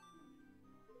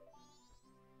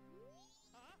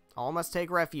 All must take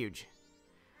refuge.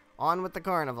 On with the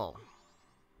carnival.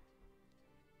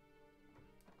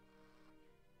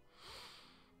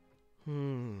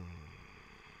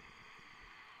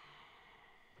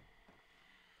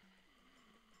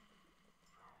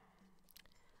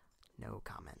 No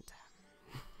comment.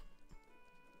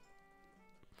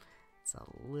 It's a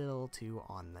little too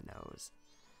on the nose.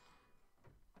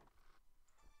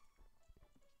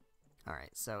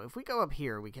 Alright, so if we go up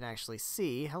here, we can actually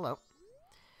see... Hello.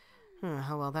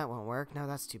 Oh, well, that won't work. No,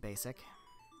 that's too basic.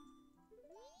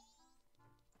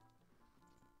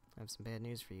 I have some bad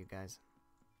news for you guys.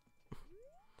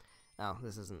 Oh,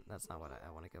 this isn't... That's not what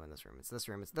I want to go in this room. It's this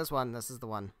room. It's this one. This is the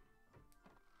one.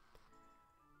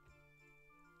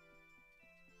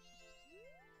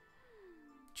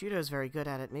 Judo's very good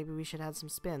at it. Maybe we should add some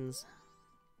spins.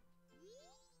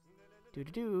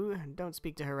 Do-do-do. Don't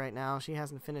speak to her right now. She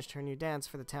hasn't finished her new dance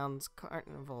for the town's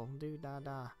carnival.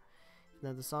 Do-da-da. Even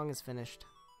though the song is finished.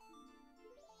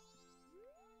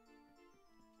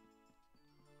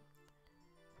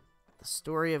 The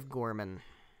Story of Gorman.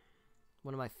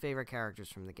 One of my favorite characters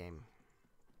from the game.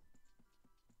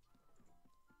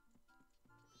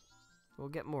 We'll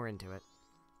get more into it.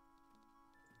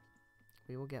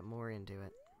 We will get more into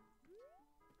it.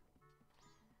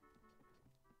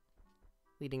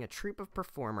 Leading a troupe of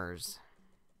performers.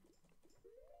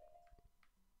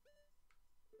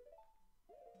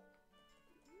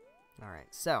 Alright,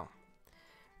 so.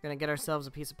 We're gonna get ourselves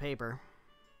a piece of paper.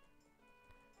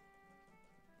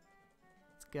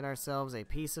 Let's get ourselves a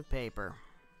piece of paper.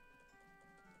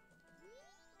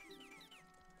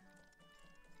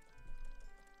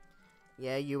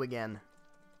 Yeah, you again.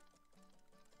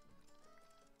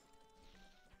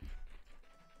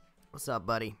 What's up,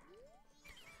 buddy?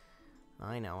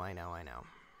 I know.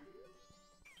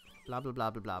 Blah, blah,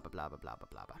 blah, blah, blah, blah, blah, blah, blah,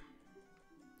 blah, blah.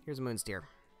 Here's a moon steer.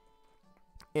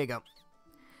 Here you go.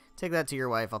 Take that to your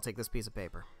wife. I'll take this piece of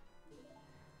paper.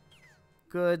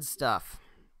 Good stuff.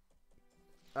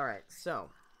 Alright,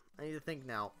 so. I need to think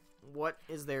now. What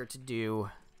is there to do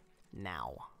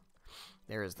now?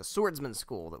 There is the swordsman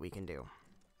school that we can do.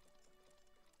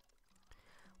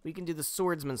 We can do the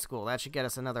swordsman school. That should get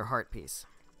us another heart piece.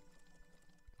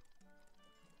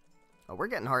 Oh, we're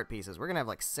getting heart pieces. We're gonna have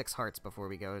like 6 hearts before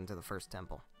we go into the first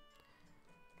temple.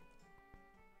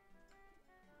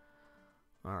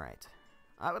 Alright.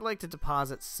 I would like to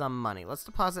deposit some money. Let's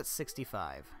deposit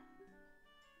 65.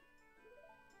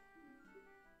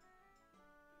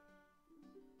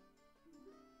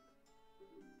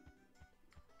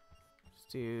 Let's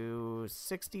do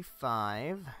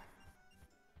 65.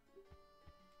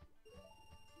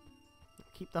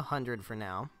 Keep the 100 for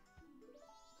now.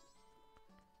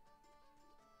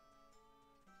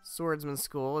 Swordsman's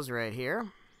School is right here.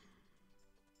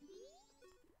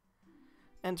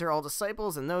 Enter all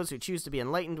disciples and those who choose to be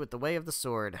enlightened with the way of the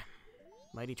sword.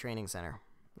 Mighty Training Center.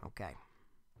 Okay.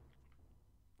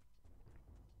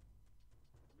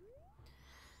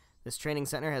 This training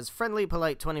center has friendly,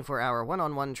 polite 24-hour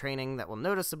one-on-one training that will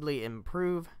noticeably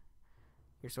improve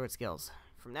your sword skills.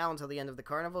 From now until the end of the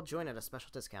carnival, join at a special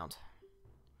discount.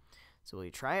 So will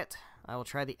you try it? I will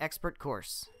try the Expert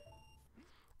Course.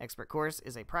 Expert Course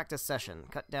is a practice session.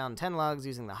 Cut down 10 logs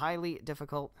using the highly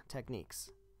difficult techniques.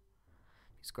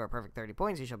 If you score a perfect 30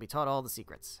 points, you shall be taught all the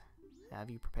secrets.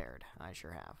 Have you prepared? I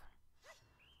sure have.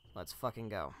 Let's fucking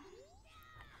go.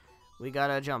 We got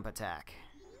a jump attack.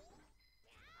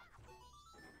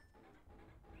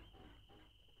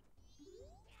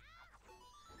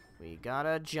 We got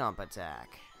a jump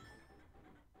attack.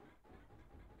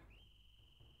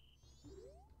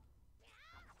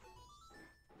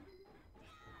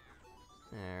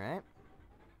 Alright.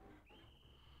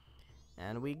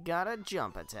 And we got a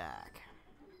jump attack.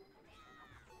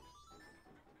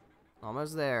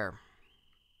 Almost there.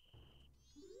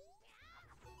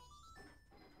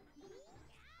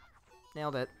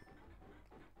 Nailed it.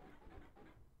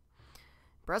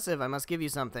 Impressive, I must give you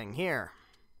something. Here.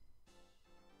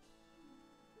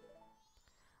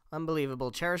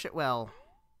 Unbelievable. Cherish it well.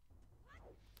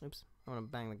 Oops. I want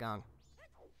to bang the gong.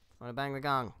 I want to bang the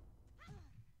gong.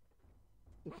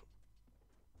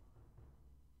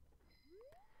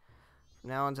 From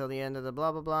now until the end of the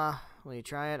blah blah blah. Will you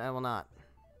try it? I will not.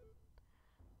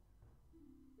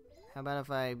 How about if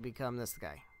I become this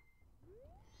guy?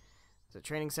 It's a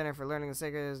training center for learning the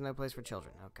sacred. There's no place for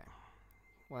children. Okay.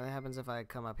 What happens if I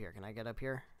come up here? Can I get up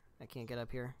here? I can't get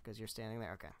up here because you're standing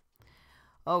there? Okay.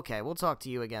 Okay, we'll talk to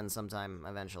you again sometime,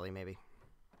 eventually, maybe.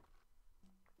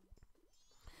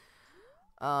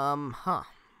 Huh.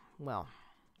 Well.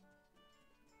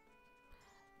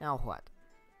 Now what?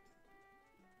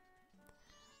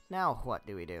 Now what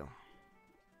do we do?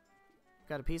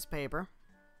 Got a piece of paper.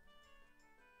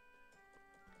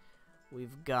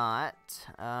 We've got,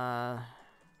 I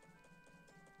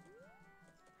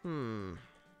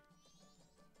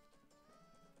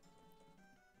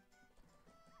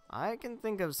can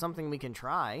think of something we can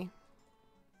try.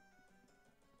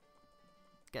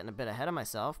 Getting a bit ahead of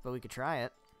myself, but we could try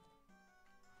it.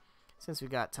 Since we've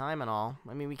got time and all.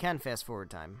 I mean, we can fast forward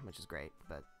time, which is great,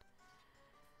 but...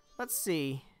 Let's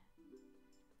see.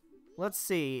 Let's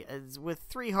see. With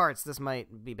 3 hearts, this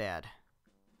might be bad.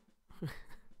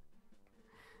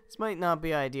 This might not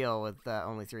be ideal with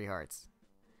only 3 hearts.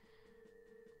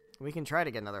 We can try to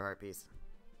get another heart piece.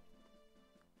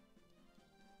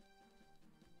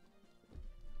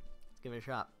 Let's give it a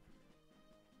shot.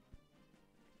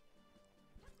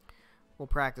 We'll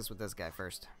practice with this guy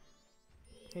first.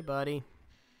 Hey, buddy.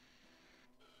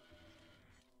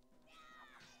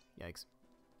 Yikes.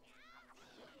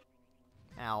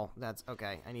 Ow, that's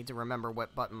okay. I need to remember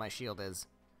what button my shield is.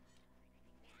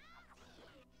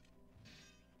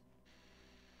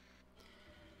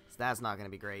 So that's not going to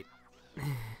be great.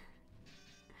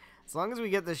 As long as we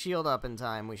get the shield up in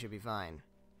time, we should be fine.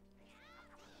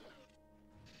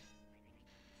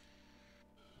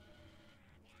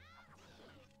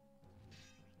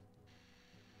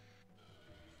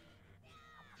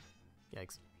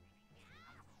 Yikes.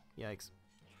 Yikes.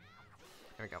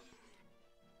 There we go.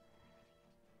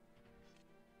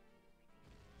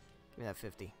 Give me that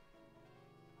 50.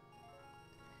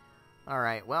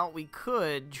 Alright, well, we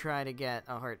could try to get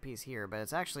a heart piece here, but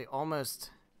it's actually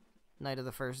almost night of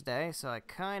the first day, so I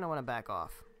kind of want to back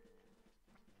off.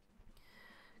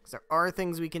 Because there are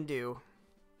things we can do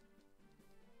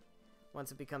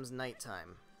once it becomes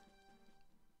nighttime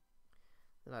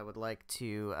that I would like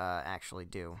to actually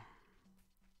do.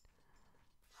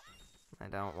 I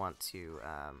don't want to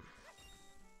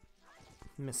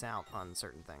miss out on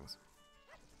certain things.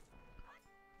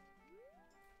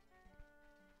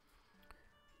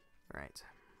 Alright.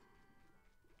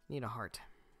 Need a heart.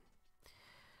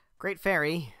 Great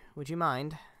Fairy, would you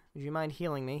mind? Would you mind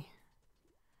healing me?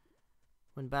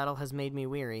 When battle has made me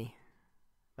weary.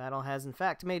 Battle has in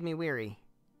fact made me weary.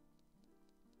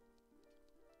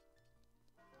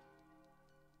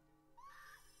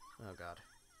 Oh god.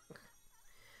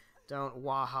 Don't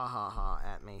wah-ha-ha-ha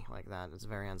at me like that. It's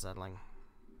very unsettling.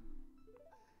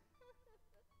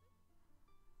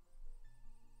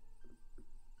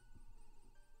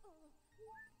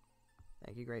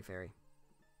 Thank you, Great Fairy.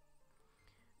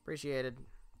 Appreciated.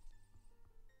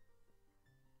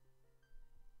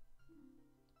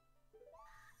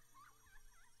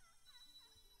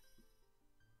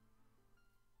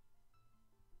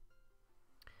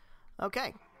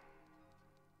 Okay.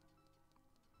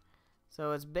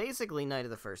 So it's basically night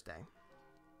of the first day.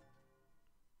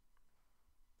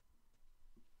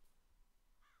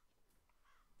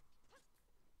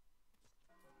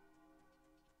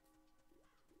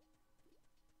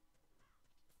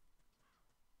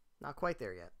 Not quite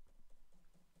there yet.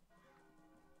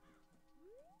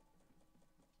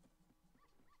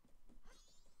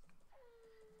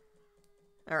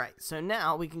 Alright, so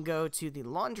now we can go to the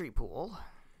laundry pool.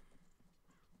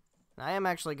 I am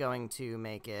actually going to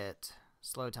make it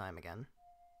slow time again.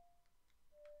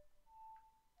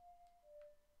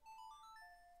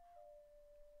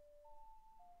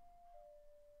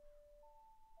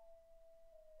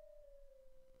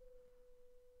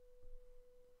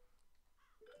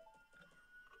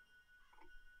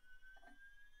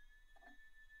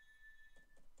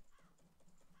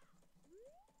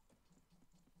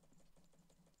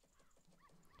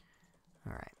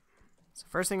 Alright. So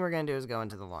first thing we're going to do is go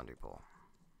into the laundry pool.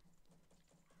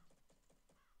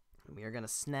 We are going to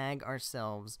snag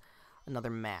ourselves another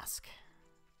mask.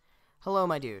 Hello,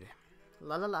 my dude.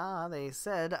 La la la, they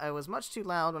said I was much too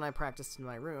loud when I practiced in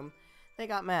my room. They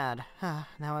got mad.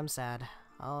 Now I'm sad.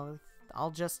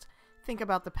 I'll just think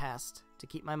about the past to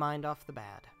keep my mind off the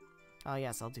bad. Oh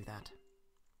yes, I'll do that.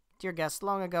 Dear guest,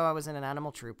 long ago I was in an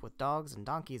animal troupe with dogs and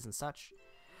donkeys and such.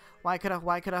 Why could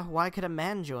a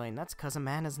man join? That's 'cause a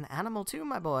man is an animal too,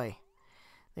 my boy.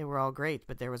 They were all great,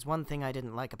 but there was one thing I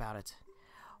didn't like about it.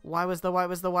 Why was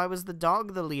the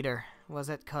dog the leader? Was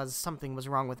it 'cause something was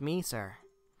wrong with me, sir?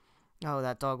 Oh,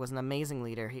 that dog was an amazing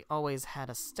leader. He always had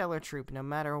a stellar troop, no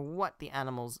matter what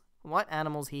animals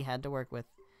he had to work with.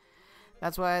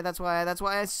 That's why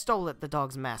I stole it, the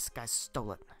dog's mask. I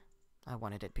stole it. I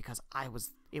wanted it because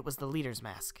it was the leader's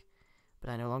mask. But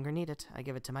I no longer need it. I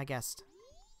give it to my guest.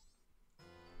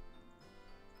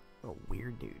 What a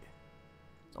weird dude.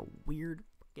 It's a weird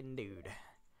fucking dude.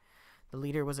 The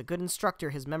leader was a good instructor.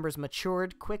 His members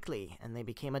matured quickly, and they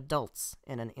became adults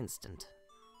in an instant.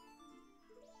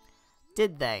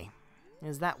 Did they?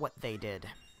 Is that what they did?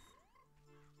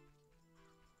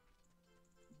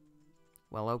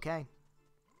 Well, okay.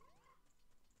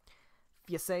 If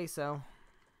you say so.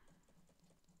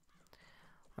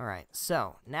 Alright,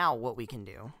 so, now what we can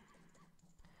do,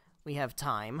 we have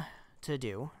time to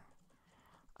do,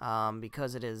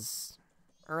 because it is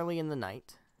early in the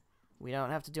night. We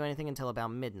don't have to do anything until about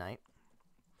midnight.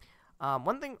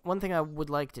 One thing I would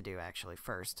like to do, actually,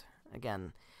 first,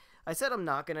 again, I said I'm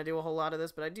not going to do a whole lot of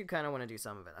this, but I do kind of want to do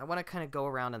some of it. I want to kind of go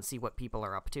around and see what people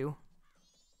are up to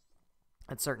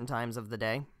at certain times of the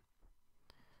day.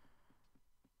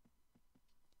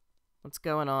 What's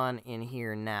going on in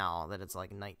here now that it's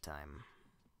like nighttime?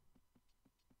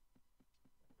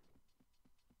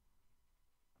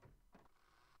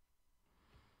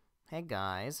 Hey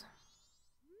guys.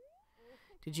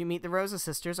 Did you meet the Rosa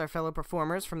sisters, our fellow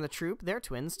performers from the troupe? They're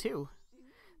twins too.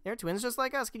 They're twins just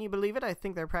like us, can you believe it? I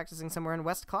think they're practicing somewhere in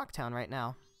West Clocktown right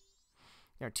now.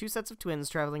 There are two sets of twins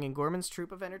traveling in Gorman's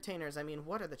troupe of entertainers. I mean,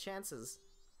 what are the chances?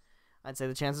 I'd say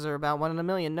the chances are about 1 in a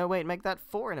million. No, wait, make that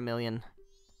 4 in a million.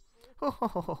 Ho ho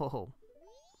ho ho ho.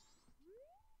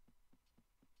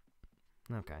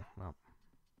 Okay, well.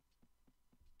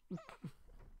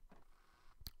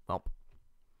 Welp.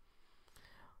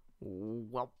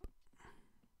 Welp.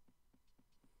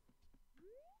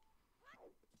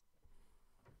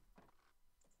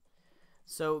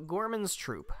 So, Gorman's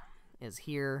troupe is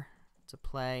here to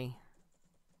play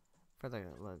for the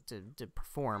to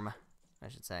perform, I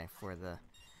should say, for the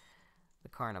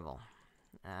carnival.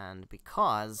 And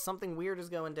because something weird is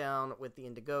going down with the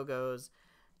Indiegogos,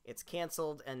 it's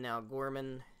canceled, and now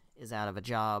Gorman is out of a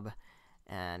job,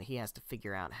 and he has to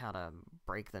figure out how to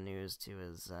break the news to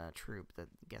his troupe that,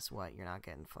 guess what, you're not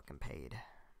getting fucking paid.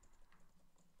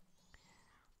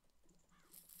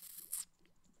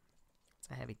 It's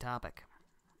a heavy topic.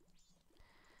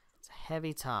 It's a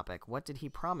heavy topic. What did he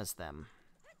promise them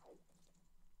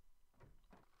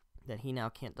that he now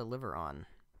can't deliver on?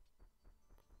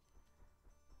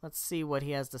 Let's see what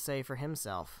he has to say for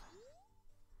himself.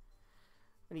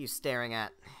 What are you staring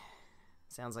at?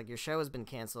 Sounds like your show has been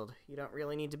canceled. You don't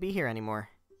really need to be here anymore.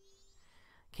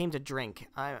 Came to drink.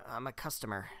 I'm a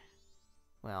customer.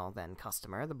 Well, then,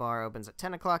 customer, the bar opens at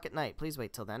 10 o'clock at night. Please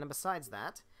wait till then. And besides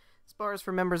that, this bar is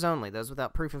for members only. Those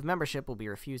without proof of membership will be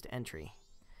refused entry.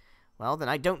 Well, then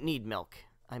I don't need milk.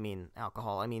 I mean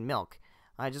alcohol. I mean milk.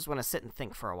 I just want to sit and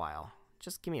think for a while.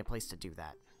 Just give me a place to do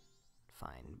that.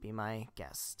 Fine. Be my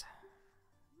guest.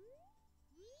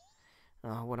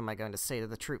 Oh, what am I going to say to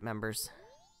the troop members?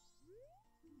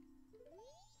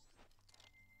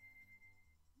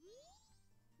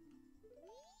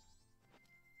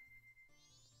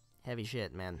 Heavy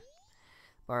shit, man.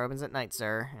 Bar opens at night,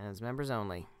 sir, and it's members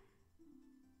only.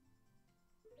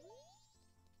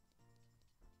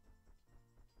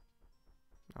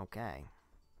 Okay.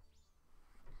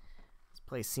 This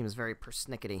place seems very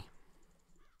persnickety.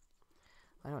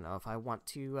 I don't know if I want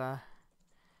to,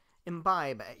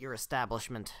 imbibe at your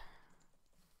establishment.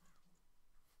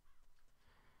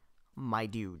 My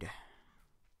dude.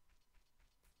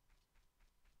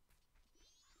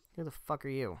 Who the fuck are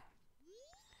you?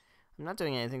 I'm not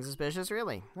doing anything suspicious,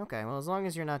 really. Okay, well, as long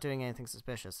as you're not doing anything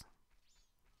suspicious.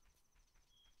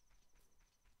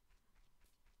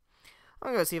 I'm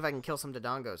gonna go see if I can kill some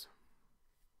Dodongos.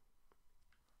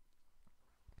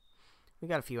 We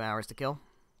got a few hours to kill.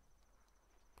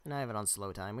 And I have it on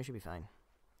slow time. We should be fine.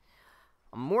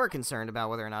 I'm more concerned about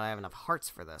whether or not I have enough hearts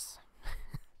for this.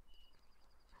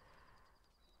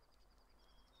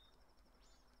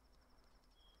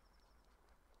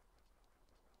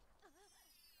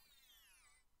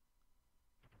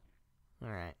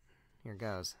 Alright, here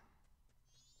goes.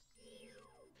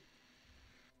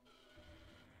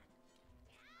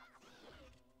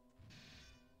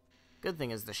 Good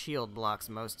thing is the shield blocks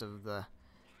most of the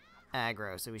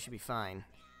aggro, so we should be fine.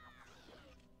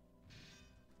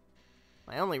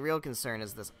 My only real concern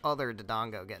is this other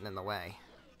Dodongo getting in the way.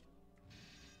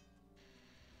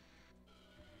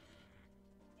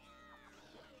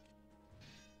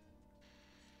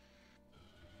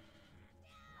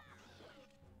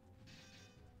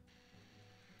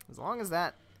 As long as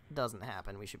that doesn't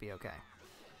happen, we should be okay.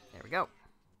 There we go.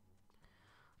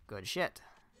 Good shit.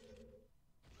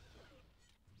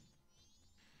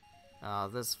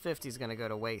 This 50's gonna go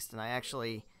to waste, and I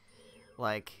actually,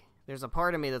 like, there's a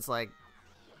part of me that's like,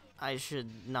 I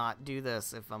should not do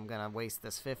this if I'm gonna waste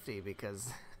this 50,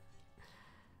 because,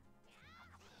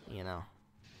 you know,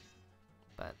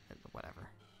 but whatever.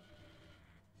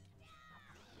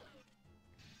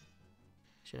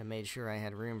 Should have made sure I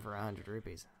had room for 100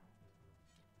 rupees.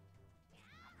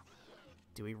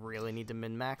 Do we really need to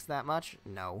min-max that much?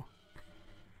 No.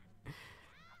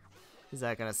 Is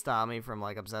that gonna stop me from,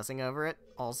 like, obsessing over it?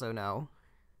 Also, no.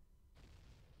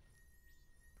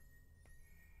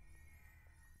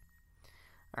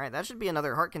 Alright, that should be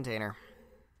another heart container.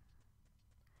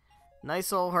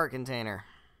 Nice old heart container.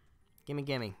 Gimme,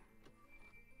 gimme.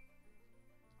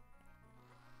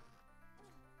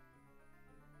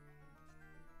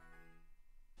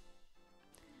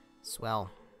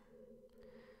 Swell.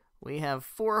 We have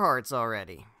 4 hearts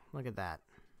already. Look at that.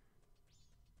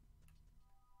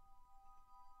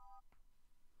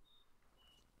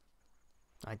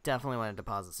 I definitely want to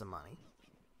deposit some money.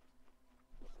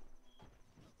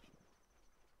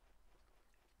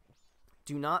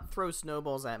 Do not throw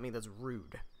snowballs at me. That's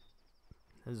rude.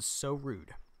 That is so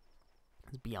rude.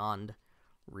 It's beyond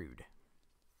rude.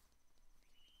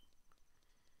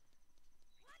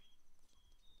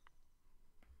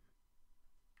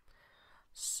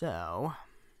 So,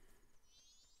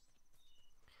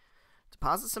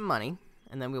 deposit some money,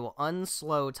 and then we will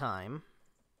unslow time.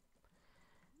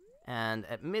 And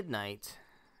at midnight,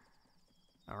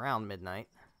 around midnight,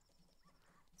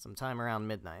 sometime around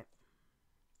midnight.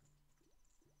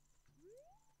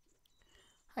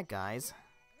 Hi, guys.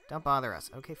 Don't bother us.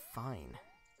 Okay, fine.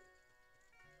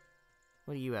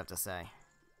 What do you have to say?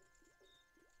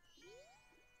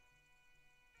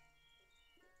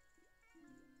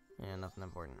 Yeah, nothing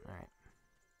important. Alright.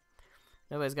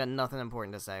 Nobody's got nothing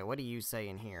important to say. What do you say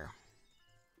in here?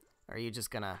 Are you just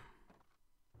gonna...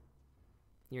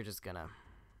 You're just gonna...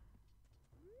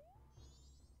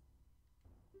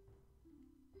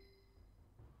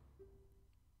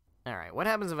 Alright, what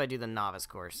happens if I do the novice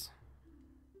course?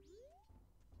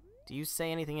 Do you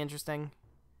say anything interesting?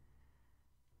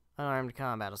 Unarmed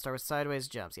combat. I'll start with sideways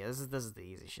jumps. Yeah, this is the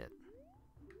easy shit.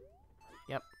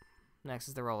 Yep. Next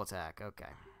is the roll attack.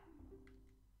 Okay.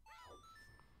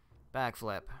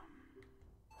 Backflip.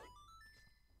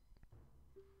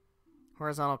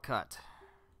 Horizontal cut.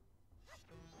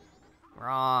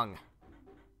 Wrong.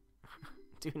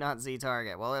 Do not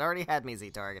Z-target. Well, it already had me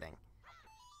Z-targeting.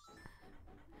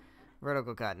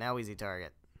 Vertical cut. Now we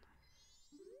Z-target.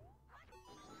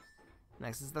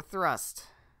 Next is the thrust.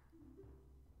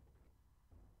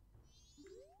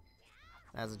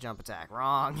 That's a jump attack.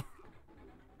 Wrong.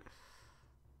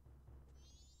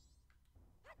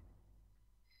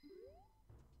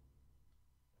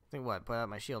 I think what? Put out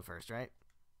my shield first, right?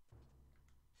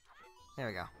 There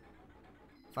we go.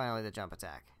 Finally the jump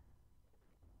attack.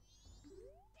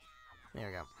 There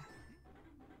we go.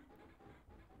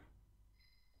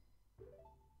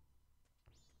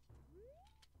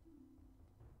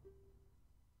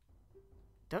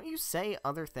 Don't you say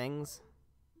other things?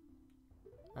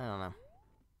 I don't know.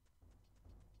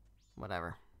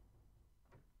 Whatever.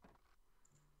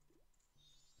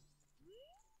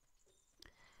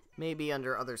 Maybe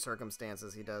under other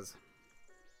circumstances he does.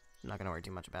 I'm not gonna worry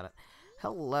too much about it.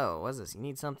 Hello, what's this? You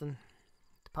need something?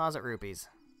 Deposit rupees.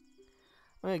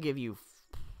 I'm gonna give you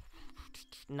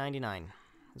 99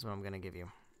 is what I'm gonna give you.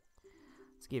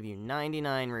 Let's give you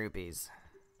 99 rupees.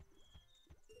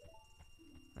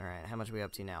 Alright, how much are we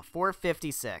up to now?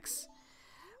 456.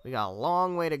 We got a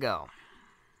long way to go.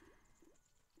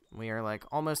 We are like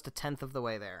almost a tenth of the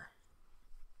way there.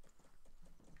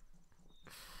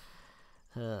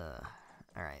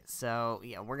 Alright, so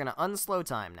yeah, we're gonna unslow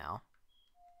time now.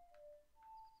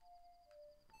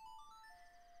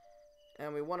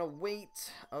 And we want to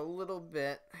wait a little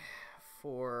bit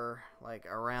for like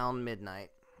around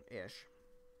midnight-ish.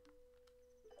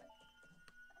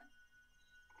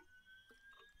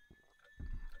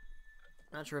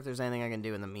 Not sure if there's anything I can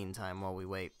do in the meantime while we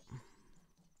wait.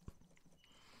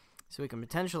 So we can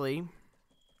potentially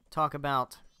talk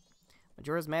about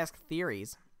Majora's Mask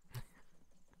theories.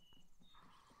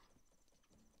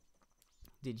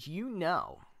 Did you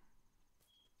know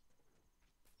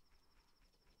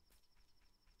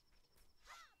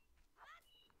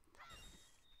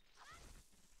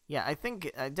yeah, I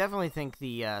definitely think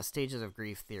the stages of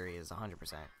grief theory is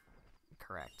 100%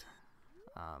 correct.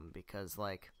 Because,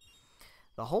 like,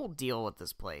 the whole deal with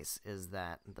this place is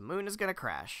that the moon is gonna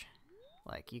crash.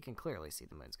 Like, you can clearly see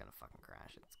the moon's gonna fucking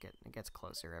crash. It gets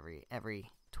closer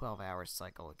every 12-hour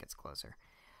cycle. It gets closer.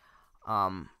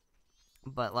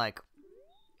 But like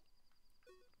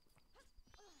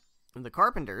the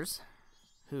carpenters,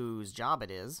 whose job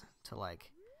it is to like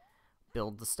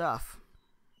build the stuff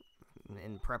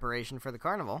in preparation for the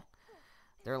carnival,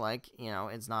 they're like, we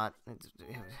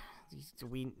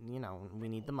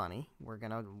need the money. We're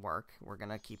gonna work. We're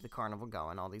gonna keep the carnival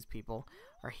going. All these people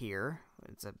are here.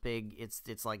 It's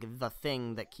like the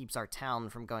thing that keeps our town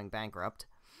from going bankrupt.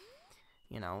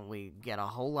 We get a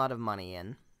whole lot of money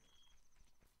in.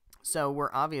 So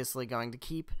we're obviously going to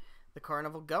keep the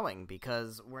carnival going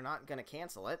because we're not gonna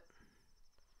cancel it.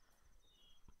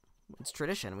 It's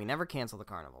tradition. We never cancel the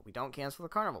carnival. We don't cancel the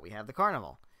carnival. We have the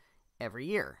carnival every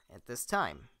year at this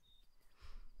time.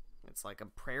 It's like a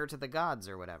prayer to the gods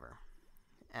or whatever.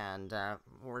 And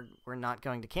we're not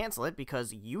going to cancel it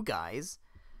because you guys,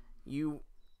 you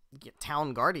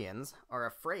town guardians, are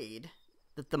afraid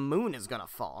that the moon is going to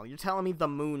fall. You're telling me the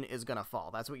moon is going to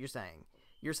fall. That's what you're saying.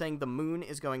 You're saying the moon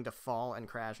is going to fall and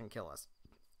crash and kill us.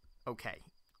 Okay.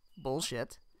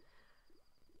 Bullshit.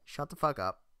 Shut the fuck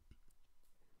up.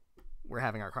 We're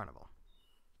having our carnival.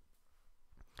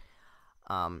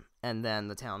 And then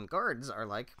the town guards are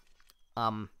like,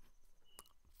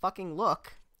 fucking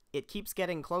look, it keeps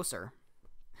getting closer.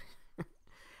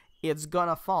 It's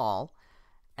gonna fall.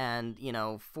 And,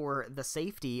 for the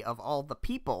safety of all the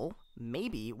people,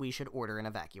 maybe we should order an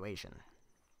evacuation.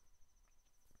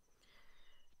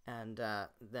 And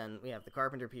then we have the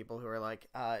carpenter people who are like,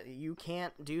 you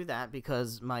can't do that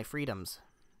because my freedoms.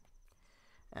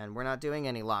 And we're not doing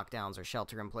any lockdowns or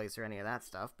shelter in place or any of that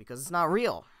stuff because it's not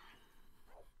real.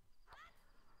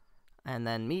 And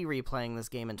then me replaying this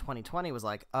game in 2020 was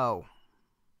like, oh,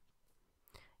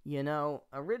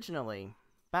 originally,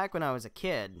 back when I was a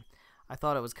kid, I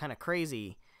thought it was kind of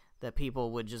crazy that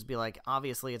people would just be like,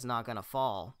 obviously it's not going to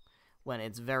fall, when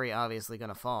it's very obviously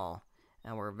going to fall,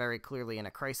 and we're very clearly in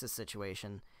a crisis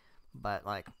situation, but,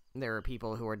 like, there are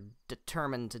people who are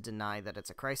determined to deny that it's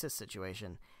a crisis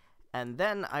situation. And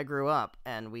then I grew up,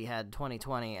 and we had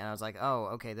 2020, and I was like, oh,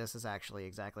 okay, this is actually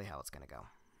exactly how it's going to go.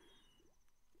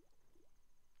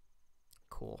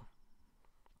 Cool.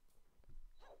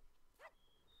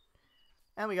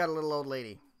 And we got a little old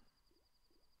lady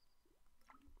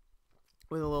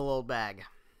with a little old bag.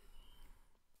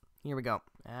 Here we go.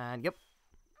 And yep.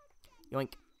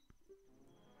 Yoink.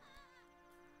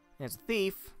 There's a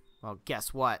thief. Well,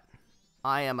 guess what?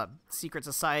 I am a Secret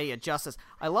Society of Justice.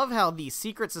 I love how the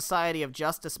Secret Society of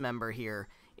Justice member here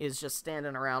is just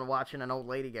standing around watching an old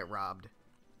lady get robbed.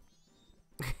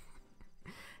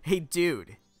 Hey,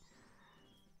 dude.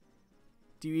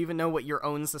 Do you even know what your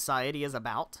own society is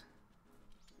about?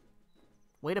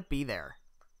 Way to be there.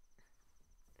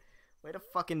 Way to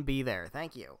fucking be there.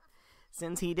 Thank you.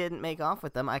 Since he didn't make off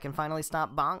with them, I can finally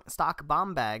stock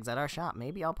bomb bags at our shop.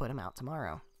 Maybe I'll put him out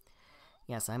tomorrow.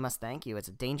 Yes, I must thank you. It's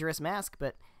a dangerous mask,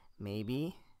 but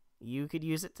maybe you could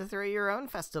use it to throw your own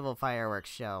festival fireworks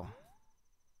show.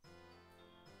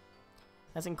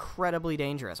 That's incredibly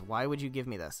dangerous. Why would you give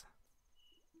me this?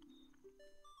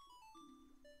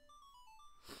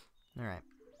 Alright.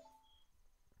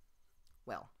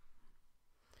 Well.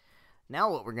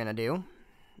 Now what we're going to do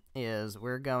is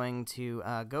we're going to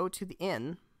go to the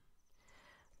inn,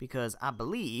 because I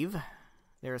believe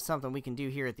there is something we can do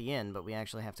here at the inn, but we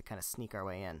actually have to kind of sneak our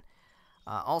way in.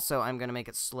 Also, I'm going to make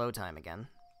it slow time again.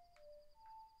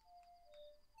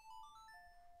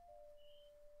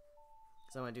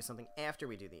 So I'm going to do something after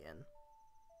we do the inn.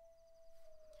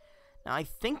 Now, I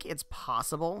think it's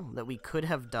possible that we could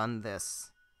have done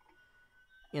this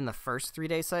in the first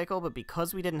 3-day cycle, but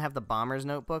because we didn't have the Bomber's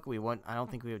Notebook, I don't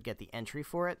think we would get the entry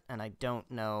for it, and I don't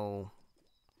know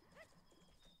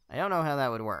how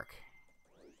that would work.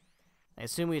 I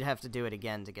assume we'd have to do it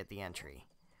again to get the entry.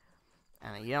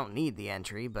 And you don't need the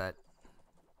entry, but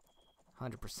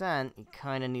 100%, you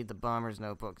kind of need the Bomber's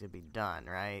Notebook to be done,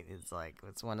 right? It's like,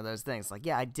 it's one of those things. Like,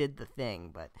 yeah, I did the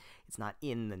thing, but it's not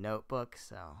in the notebook,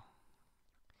 so...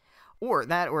 Or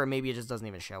that, or maybe it just doesn't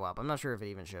even show up. I'm not sure if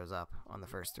it even shows up on the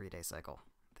first 3-day cycle.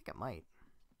 I think it might.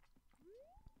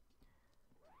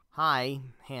 Hi,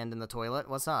 hand in the toilet.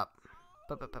 What's up?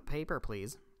 Paper,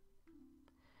 please.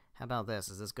 How about this?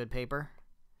 Is this good paper?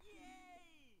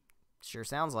 Sure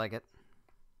sounds like it.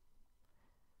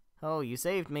 Oh, you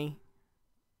saved me.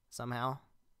 Somehow.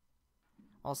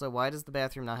 Also, why does the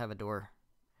bathroom not have a door?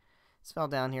 This fell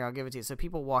down here. I'll give it to you. So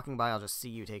people walking by, I'll just see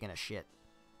you taking a shit.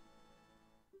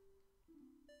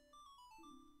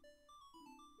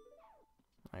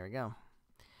 There we go.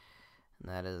 And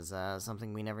that is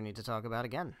something we never need to talk about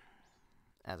again,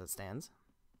 as it stands.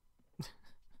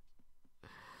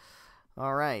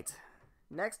 Alright.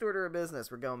 Next order of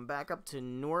business, we're going back up to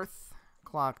North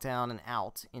Clocktown and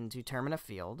out into Termina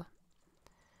Field.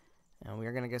 And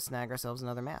we're going to go snag ourselves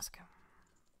another mask.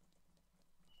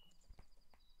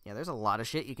 Yeah, there's a lot of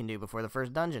shit you can do before the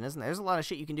first dungeon, isn't there? There's a lot of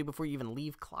shit you can do before you even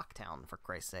leave Clocktown, for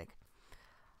Christ's sake.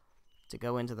 To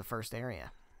go into the first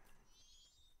area.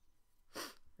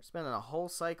 We're spending a whole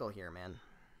cycle here, man.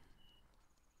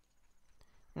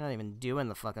 We're not even doing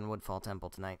the fucking Woodfall Temple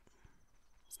tonight.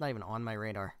 It's not even on my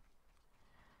radar.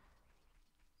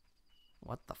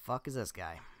 What the fuck is this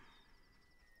guy?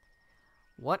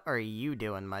 What are you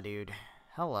doing, my dude?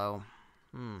 Hello.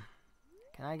 Can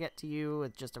I get to you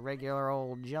with just a regular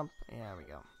old jump? Yeah, there we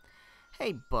go.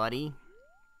 Hey, buddy.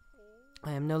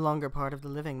 I am no longer part of the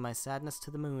living, my sadness to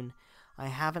the moon. I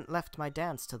haven't left my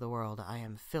dance to the world. I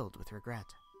am filled with regret.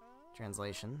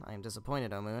 Translation, I am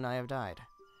disappointed, O moon, I have died.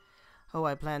 Oh,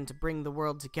 I plan to bring the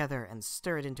world together and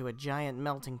stir it into a giant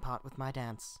melting pot with my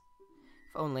dance.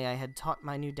 If only I had taught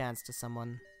my new dance to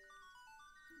someone.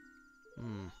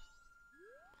 I'm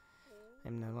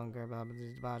no longer...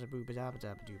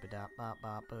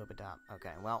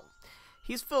 Okay, well,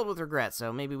 he's filled with regret,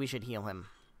 so maybe we should heal him.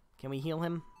 Can we heal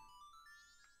him?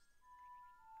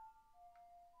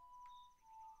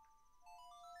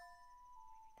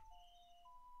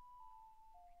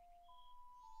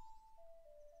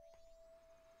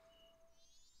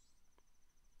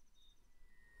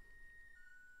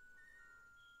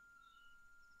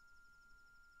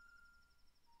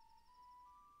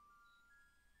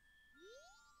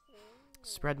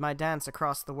 Spread my dance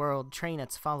across the world, train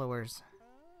its followers.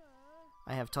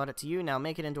 I have taught it to you, now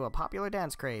make it into a popular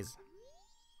dance craze.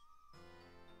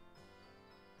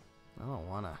 I don't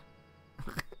wanna.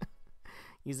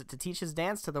 Use it to teach his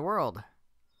dance to the world.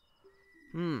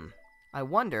 I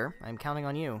wonder, I'm counting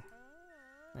on you.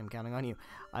 I'm counting on you.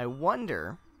 I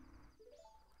wonder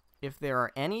if there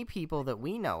are any people that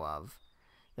we know of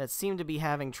that seem to be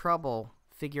having trouble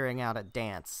figuring out a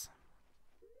dance.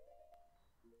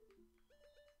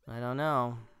 I don't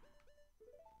know.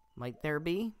 Might there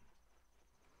be?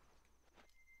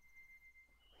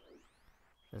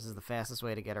 This is the fastest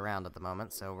way to get around at the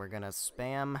moment, so we're gonna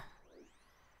spam...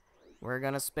 We're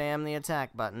gonna spam the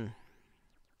attack button.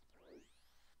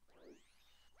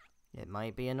 It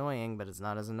might be annoying, but it's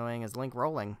not as annoying as Link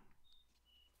rolling.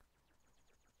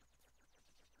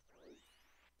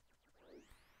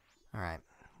 Alright.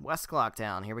 West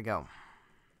Clocktown, here we go.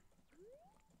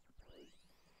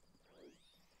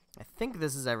 I think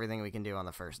this is everything we can do on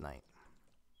the first night.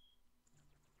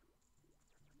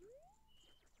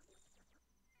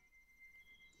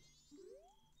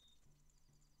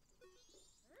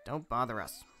 Don't bother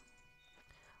us.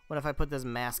 What if I put this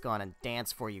mask on and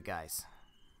dance for you guys?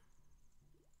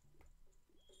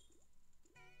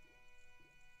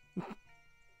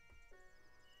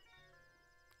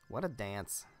 What a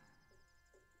dance.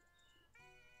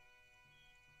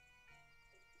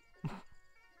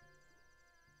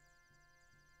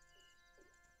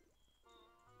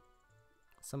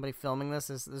 Somebody filming this?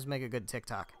 This make a good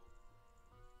TikTok.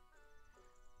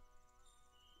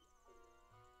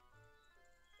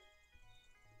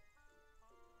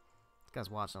 This guy's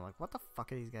watching. I'm like, what the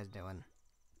fuck are these guys doing?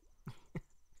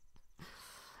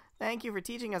 Thank you for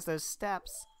teaching us those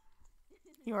steps.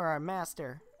 You are our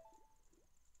master.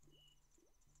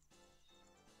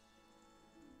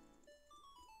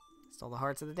 Stole the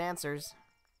hearts of the dancers.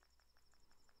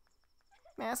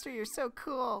 Master, you're so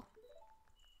cool.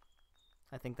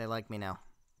 I think they like me now.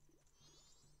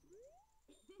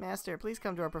 Master, please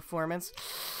come to our performance.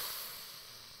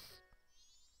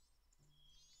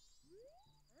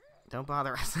 Don't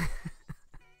bother us.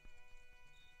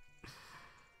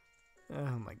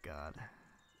 Oh my god.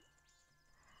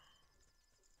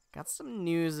 Got some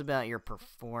news about your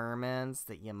performance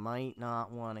that you might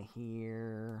not want to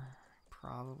hear.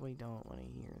 Probably don't want to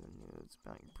hear the news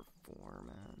about your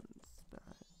performance, but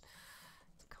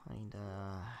it's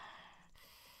kinda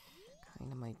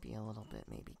might be a little bit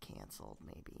maybe canceled,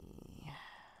 might be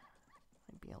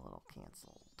a little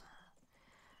canceled. I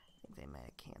think they might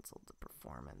have canceled the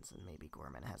performance, and maybe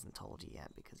Gorman hasn't told you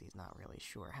yet because he's not really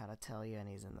sure how to tell you, and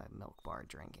he's in the milk bar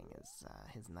drinking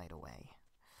his night away.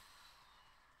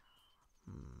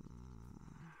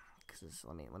 Because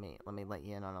let me let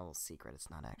you in on a little secret. It's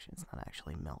not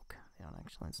actually milk.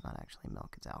 It's not actually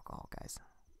milk. It's alcohol, guys.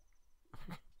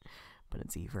 But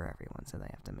it's E for everyone, so they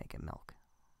have to make it milk.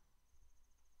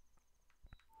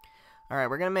 All right,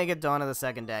 we're gonna make it dawn of the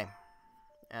second day,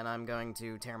 and I'm going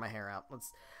to tear my hair out.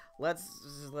 Let's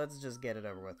just get it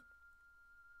over with.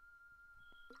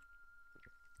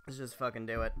 Let's just fucking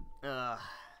do it. This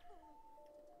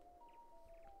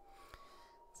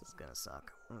is gonna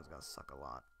suck. It's gonna suck a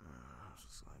lot. It's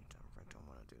just like, I don't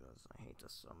want to do this. I hate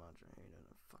this so much. I hate it.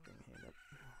 I fucking hate it.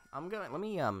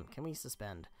 Can we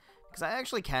suspend? Because I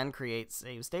actually can create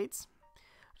save states.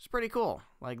 Which is pretty cool.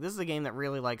 Like, this is a game that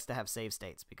really likes to have save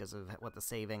states because of what the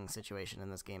saving situation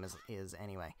in this game is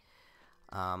anyway.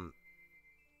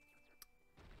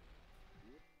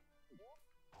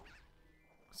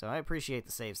 So I appreciate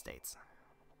the save states.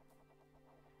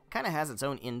 Kind of has its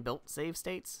own inbuilt save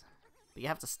states, but you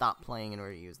have to stop playing in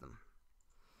order to use them.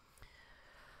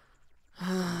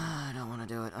 I don't want to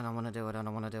do it. I don't want to do it. I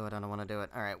don't want to do it. I don't want to do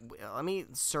it. Alright, let me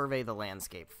survey the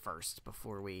landscape first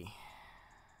before we...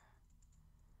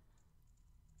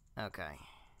 Okay.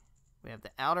 We have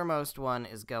the outermost one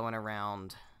is going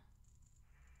around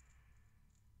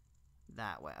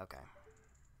that way. Okay.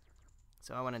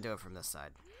 So I want to do it from this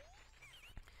side.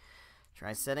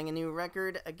 Try setting a new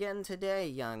record again today,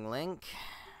 young Link.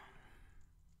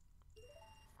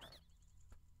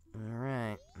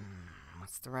 Alright.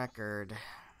 What's the record?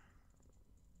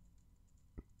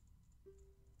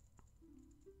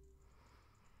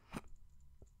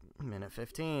 Minute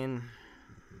 15.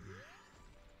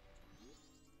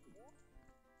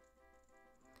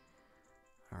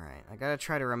 Alright, I gotta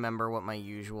try to remember what my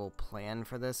usual plan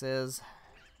for this is.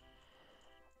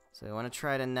 So I want to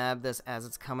try to nab this as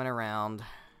it's coming around.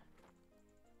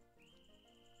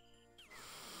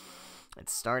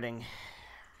 It's starting.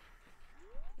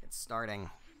 It's starting.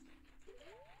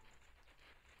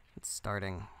 It's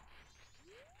starting.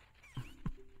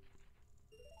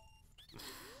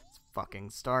 It's fucking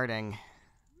starting.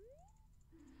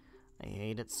 I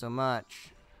hate it so much.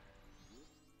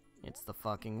 It's the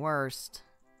fucking worst.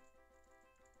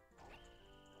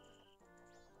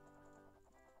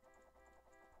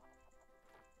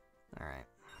 Alright.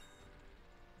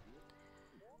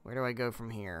 Where do I go from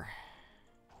here?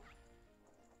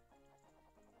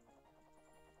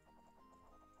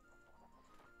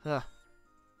 Huh.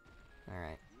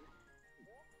 Alright.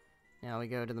 Now we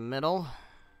go to the middle.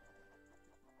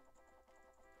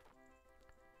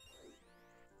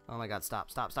 Oh my god, stop,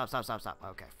 stop, stop, stop, stop, stop.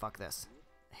 Okay, fuck this.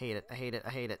 I hate it, I hate it,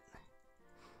 I hate it.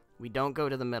 We don't go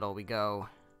to the middle, we go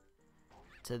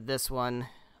to this one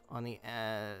on the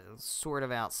sort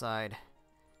of outside.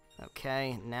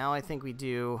 Okay, now I think we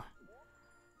do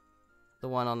the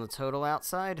one on the total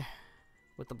outside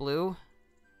with the blue.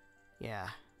 Yeah.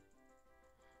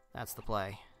 That's the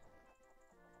play.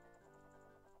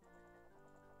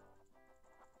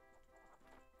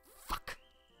 Fuck.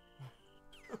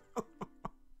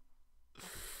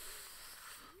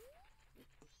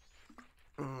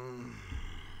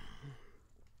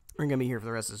 We're gonna be here for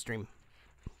the rest of the stream.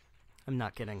 I'm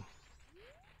not kidding.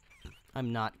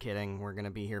 I'm not kidding. We're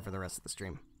gonna be here for the rest of the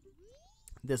stream.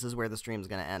 This is where the stream's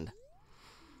gonna end.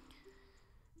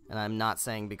 And I'm not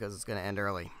saying because it's gonna end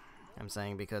early. I'm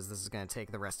saying because this is going to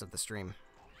take the rest of the stream.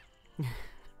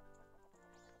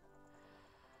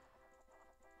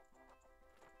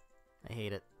 I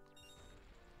hate it.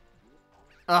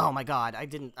 Oh my god,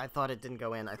 I thought it didn't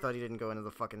go in. I thought he didn't go into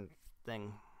the fucking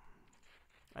thing.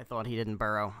 I thought he didn't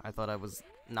burrow. I thought I was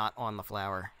not on the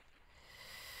flower.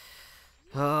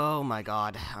 Oh my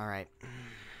god. Alright.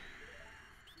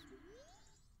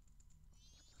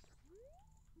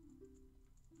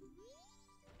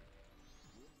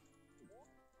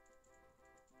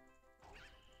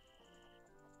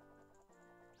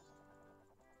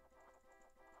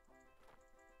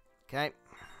 Okay.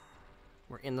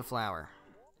 We're in the flower.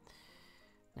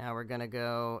 Now we're gonna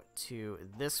go to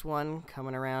this one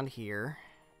coming around here.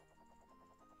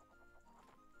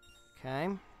 Okay.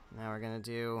 Now we're gonna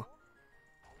do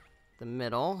the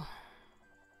middle.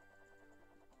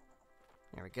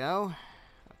 There we go.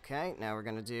 Okay, now we're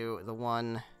gonna do the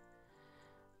one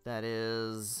that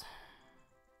is...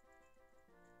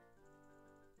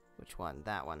 Which one?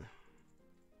 That one.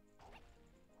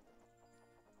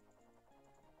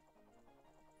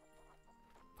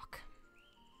 Fuck.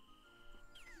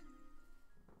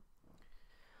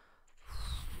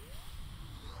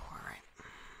 Alright.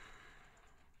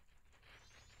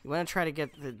 You want to try to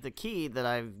get the key that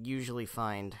I usually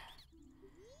find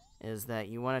is that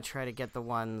you want to try to get the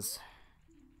ones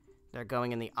that are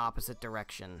going in the opposite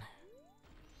direction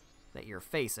that you're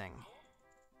facing.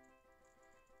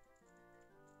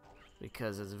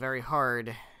 Because it's very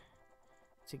hard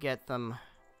to get them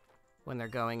when they're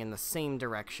going in the same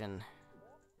direction.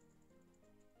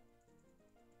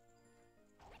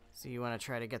 So you want to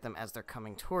try to get them as they're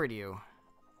coming toward you.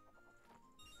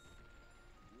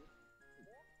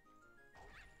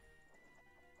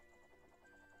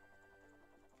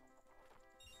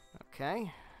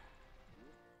 Okay.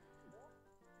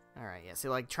 Alright, yeah, see,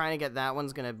 like, trying to get that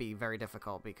one's gonna be very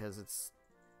difficult because it's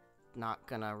not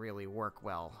gonna really work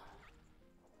well.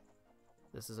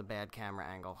 This is a bad camera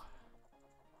angle.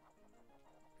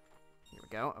 Here we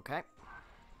go, okay.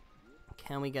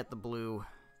 Can we get the blue?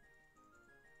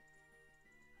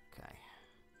 Okay.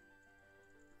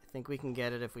 I think we can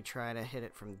get it if we try to hit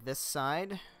it from this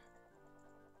side.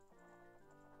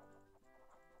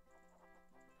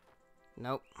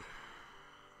 Nope.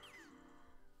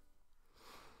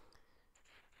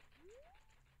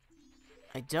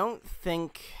 I don't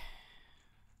think...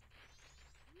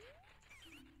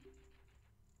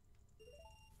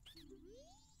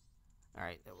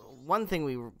 Alright, one thing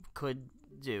we could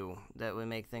do that would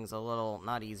make things a little,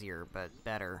 not easier, but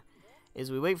better,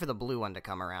 is we wait for the blue one to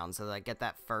come around so that I get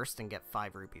that first and get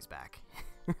 5 rupees back.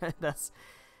 That's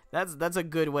a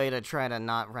good way to try to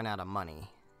not run out of money.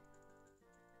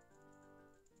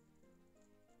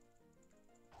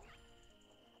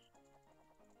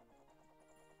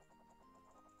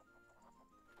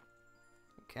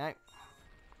 Okay.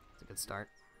 That's a good start.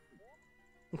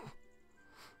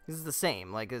 This is the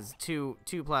same. Like, there's two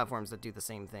platforms that do the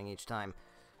same thing each time.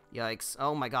 Yikes.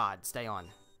 Oh my god. Stay on.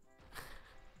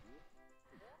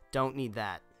 Don't need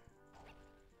that.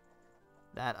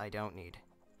 That I don't need.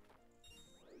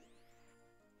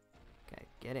 Okay,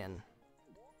 get in.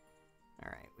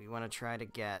 Alright, we want to try to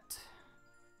get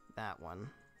that one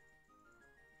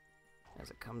as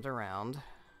it comes around.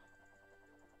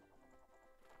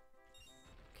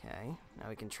 Okay, now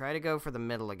we can try to go for the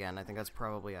middle again. I think that's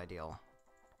probably ideal.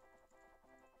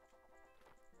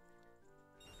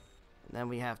 And then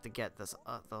we have to get this,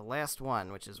 the last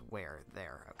one, which is where?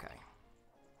 There, okay.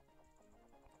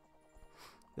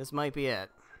 This might be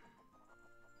it.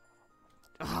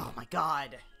 Oh my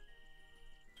god!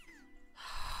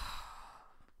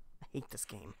 I hate this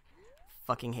game.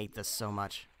 Fucking hate this so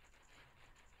much.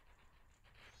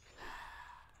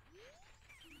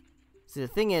 See, the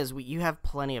thing is, you have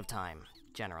plenty of time,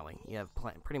 generally. You have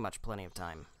pretty much plenty of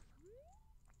time.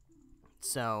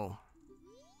 So,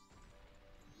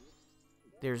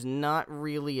 there's not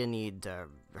really a need to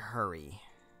hurry.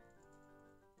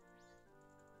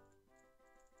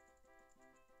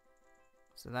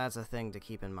 So that's a thing to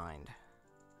keep in mind.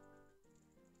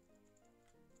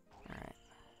 Alright.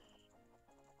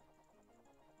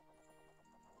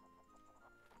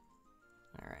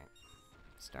 Alright.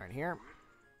 Start here.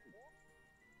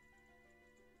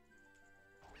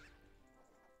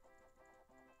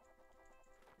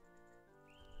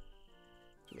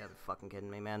 You gotta be fucking kidding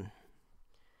me, man.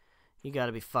 You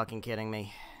gotta be fucking kidding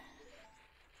me.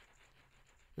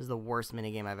 This is the worst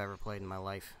minigame I've ever played in my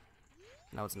life.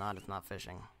 No, it's not. It's not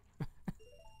fishing.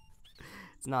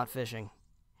 It's not fishing.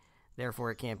 Therefore,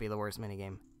 it can't be the worst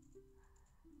minigame.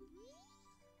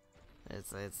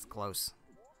 It's close.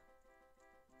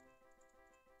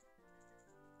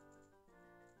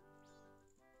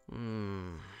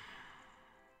 So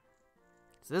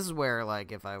this is where,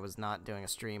 like, if I was not doing a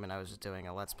stream and I was just doing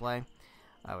a Let's Play,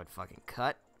 I would fucking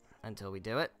cut until we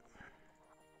do it.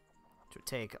 Which would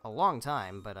take a long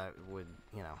time, but I would,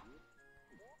 you know,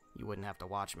 you wouldn't have to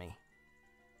watch me.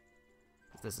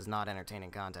 This is not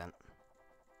entertaining content.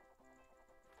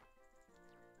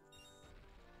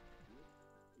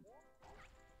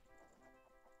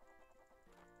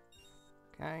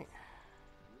 Okay.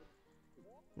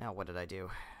 Now what did I do?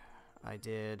 I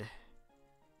did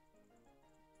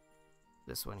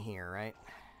this one here, right?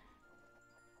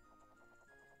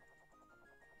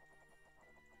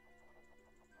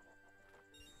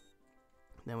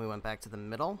 Then we went back to the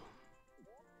middle.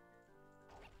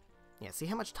 Yeah, see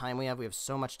how much time we have? We have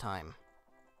so much time.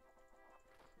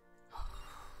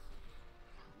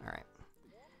 Alright.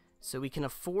 So we can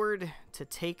afford to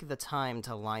take the time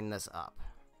to line this up.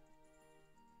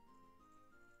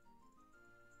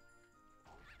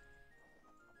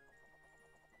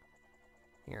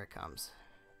 Here it comes.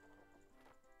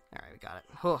 Alright, we got it.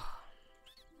 Whew.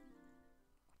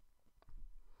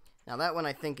 Now that one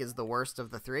I think is the worst of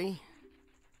the three.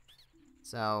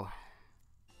 So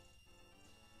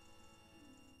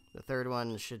the third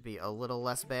one should be a little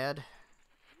less bad,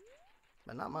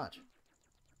 but not much.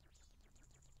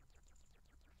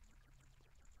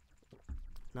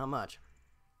 Not much.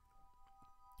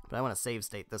 But I want to save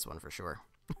state this one for sure.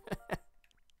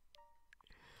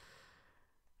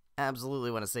 Absolutely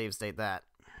want to save state that.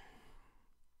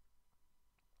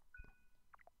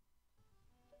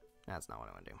 That's not what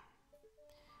I want to do.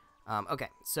 Okay,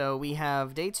 so we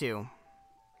have day 2.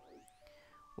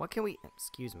 What can we...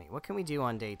 Excuse me. What can we do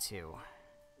on day 2?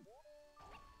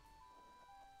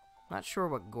 Not sure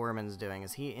what Gorman's doing.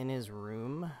 Is he in his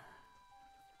room?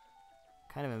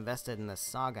 Kind of invested in the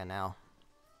saga now.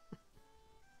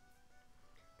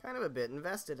 Kind of a bit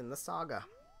invested in the saga.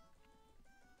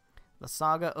 The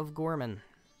saga of Gorman.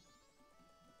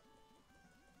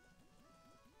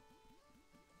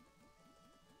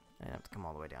 I don't have to come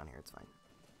all the way down here. It's fine.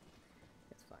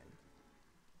 It's fine.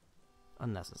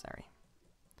 Unnecessary.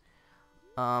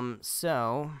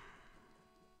 So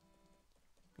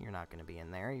you're not going to be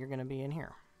in there. You're going to be in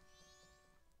here.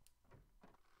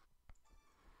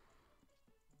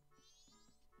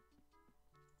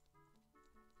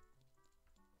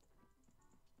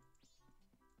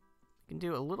 You can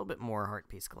do a little bit more heart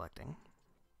piece collecting.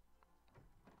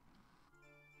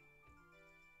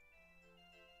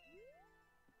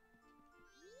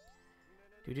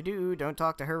 Do-do-do, don't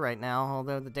talk to her right now.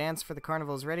 Although the dance for the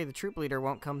carnival is ready, the troop leader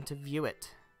won't come to view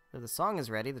it. Though the song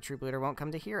is ready, the troop leader won't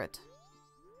come to hear it.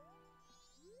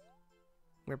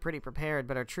 We're pretty prepared,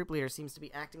 but our troop leader seems to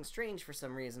be acting strange for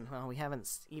some reason. Well, we haven't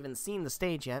even seen the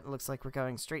stage yet. It looks like we're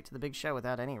going straight to the big show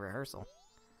without any rehearsal.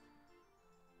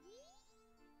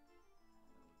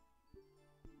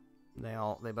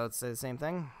 They both say the same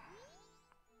thing?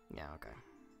 Yeah, okay.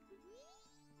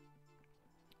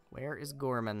 Where is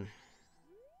Gorman?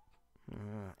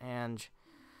 Ange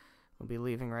will be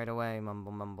leaving right away,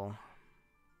 mumble mumble.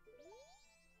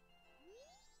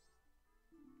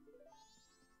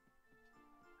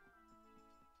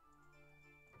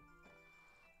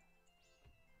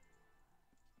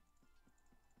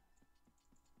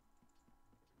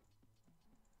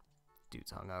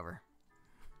 Dude's hungover.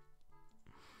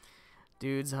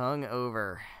 Dude's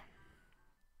hungover.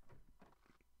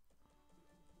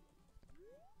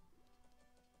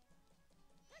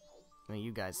 What do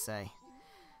you guys say?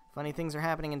 Funny things are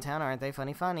happening in town, aren't they?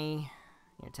 Funny, funny.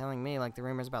 You're telling me, like the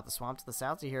rumors about the swamp to the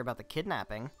south, you hear about the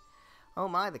kidnapping. Oh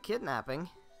my, the kidnapping.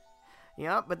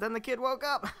 Yup, but then the kid woke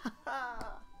up.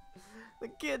 The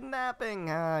kidnapping.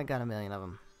 I got a million of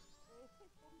them.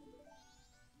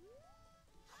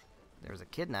 There was a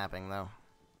kidnapping, though.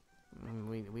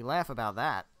 We laugh about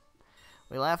that.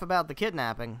 We laugh about the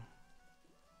kidnapping.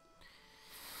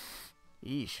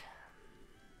 Yeesh.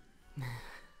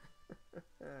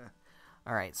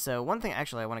 Alright, so one thing,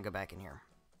 actually, I want to go back in here.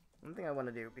 One thing I want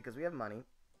to do, because we have money.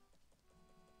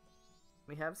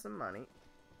 We have some money.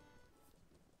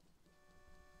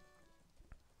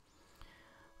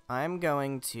 We're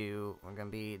going to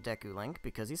be Deku Link,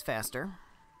 because he's faster.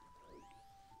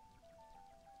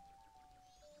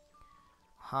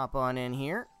 Hop on in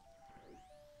here.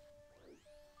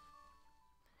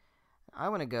 I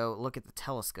want to go look at the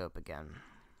telescope again.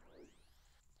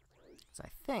 Because I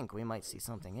think we might see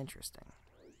something interesting.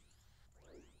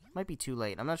 Might be too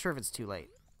late. I'm not sure if it's too late.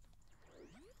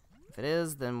 If it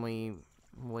is, then we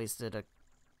wasted a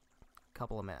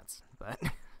couple of minutes. But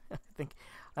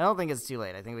I don't think it's too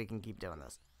late. I think we can keep doing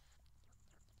this.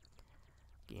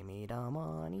 Give me the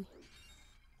money.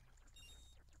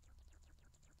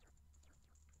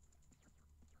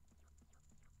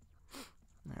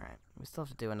 We still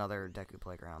have to do another Deku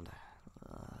Playground.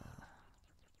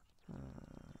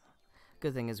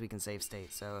 Good thing is we can save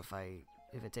state, so if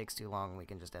it takes too long, we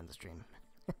can just end the stream.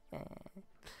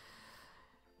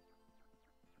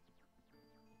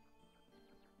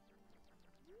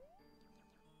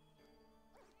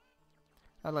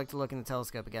 I'd like to look in the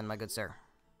telescope again, my good sir.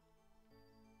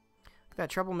 Could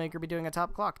that troublemaker be doing a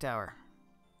top clock tower?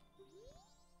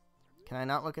 Can I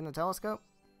not look in the telescope?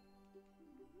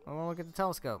 I want to look at the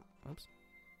telescope. Oops.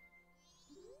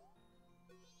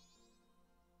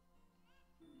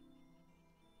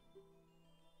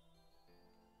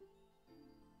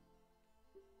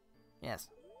 Yes.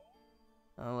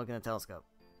 I'll look in the telescope.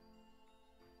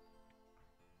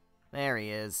 There he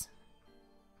is.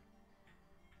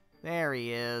 There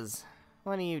he is.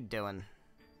 What are you doing?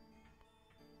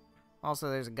 Also,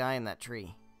 there's a guy in that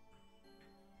tree.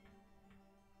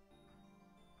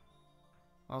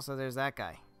 Also, there's that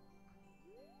guy.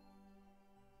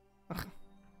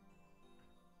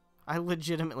 I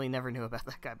legitimately never knew about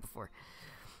that guy before.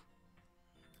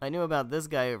 I knew about this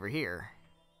guy over here.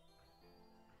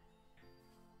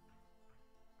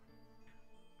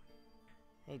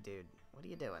 Hey, dude. What are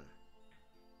you doing?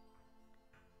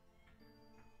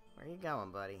 Where are you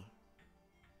going, buddy?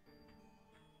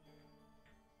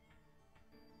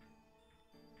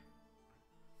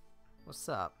 What's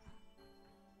up?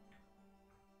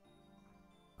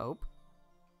 Hope?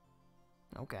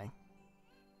 Okay.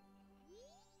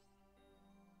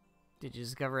 Did you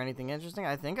discover anything interesting?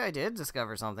 I think I did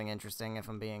discover something interesting, if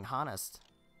I'm being honest.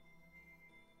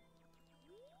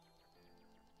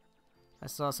 I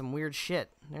saw some weird shit.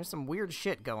 There's some weird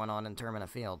shit going on in Termina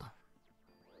Field.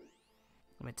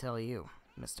 Let me tell you,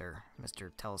 Mr.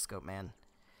 Telescope Man.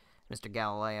 Mr.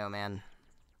 Galileo Man.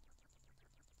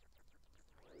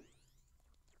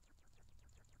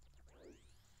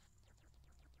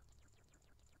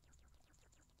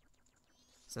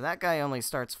 So that guy only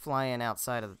starts flying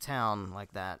outside of the town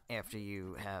like that after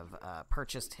you have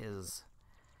purchased his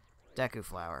Deku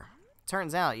Flower.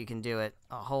 Turns out you can do it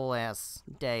a whole ass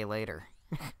day later.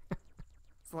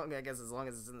 I guess as long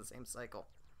as it's in the same cycle.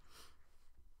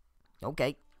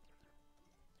 Okay.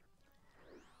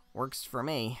 Works for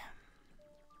me.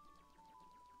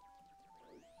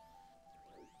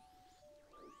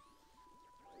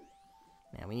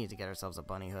 Man, we need to get ourselves a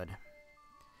bunny hood.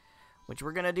 Which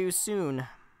we're gonna do soon.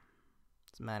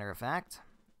 As a matter of fact.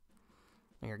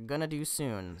 We are gonna do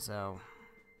soon, so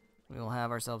we will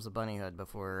have ourselves a bunny hood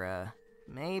before,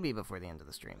 maybe before the end of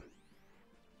the stream.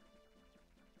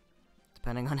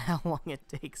 Depending on how long it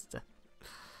takes to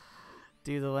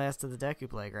do the last of the Deku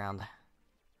Playground.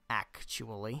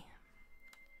 Actually.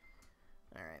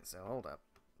 Alright, so hold up.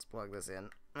 Let's plug this in.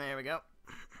 There we go.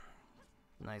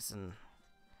 Nice and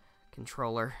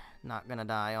controller not gonna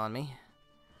die on me.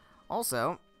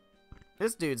 Also,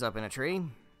 this dude's up in a tree,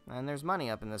 and there's money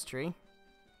up in this tree.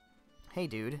 Hey,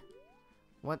 dude.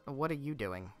 What are you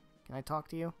doing? Can I talk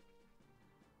to you?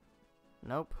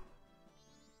 Nope.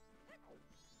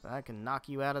 But I can knock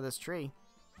you out of this tree.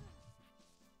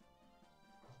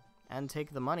 And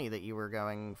take the money that you were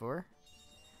going for.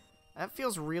 That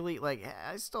feels really like...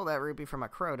 I stole that rupee from a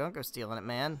crow. Don't go stealing it,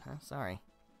 man. Oh, sorry.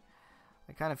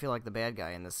 I kind of feel like the bad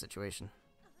guy in this situation.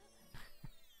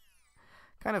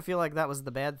 Kind of feel like that was the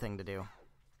bad thing to do.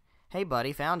 Hey,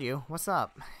 buddy, found you. What's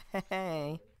up?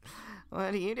 Hey,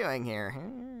 what are you doing here?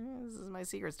 This is my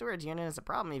secret storage unit. It's a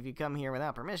problem if you come here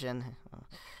without permission.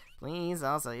 Please,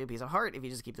 I'll sell you a piece of heart if you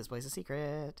just keep this place a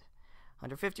secret.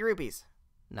 150 rupees.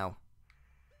 No.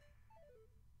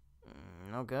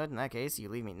 No good. In that case, you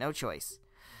leave me no choice.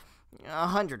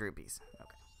 100 rupees. Okay.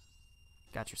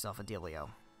 Got yourself a dealio.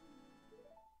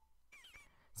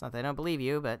 It's not that I don't believe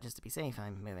you, but just to be safe,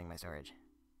 I'm moving my storage.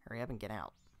 Hurry up and get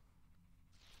out.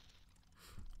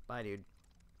 Bye, dude.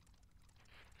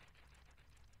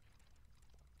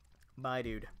 Bye,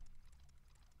 dude.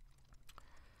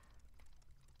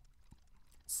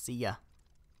 See ya.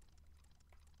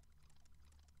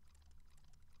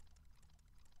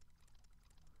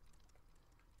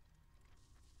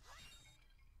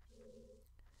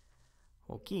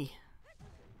 Okay.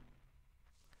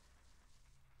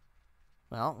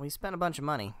 Well, we spent a bunch of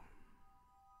money.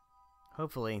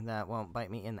 Hopefully that won't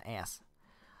bite me in the ass.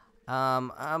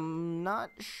 I'm not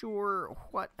sure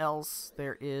what else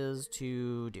there is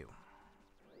to do.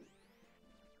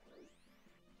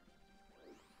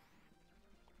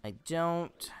 I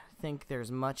don't think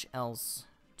there's much else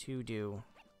to do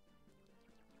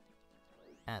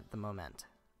at the moment.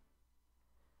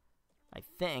 I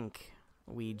think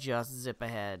we just zip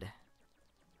ahead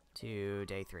to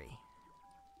day 3.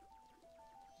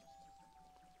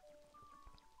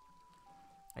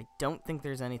 I don't think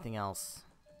there's anything else.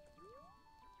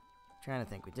 I'm trying to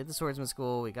think. We did the Swordsman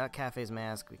School. We got Cafe's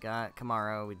Mask. We got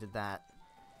Kamaro. We did that.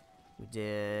 We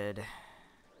did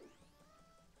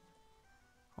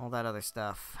all that other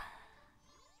stuff. I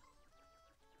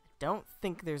don't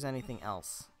think there's anything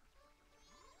else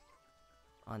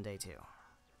on day 2.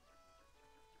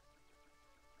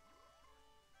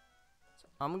 So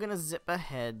I'm gonna zip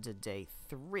ahead to day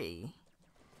 3,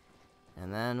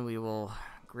 and then we will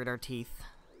grit our teeth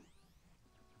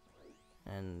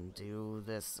and do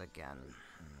this again.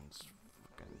 It's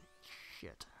fucking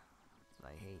shit that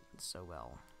I hate so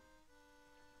well.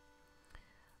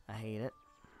 I hate it.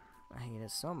 I hate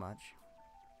it so much.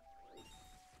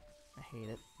 I hate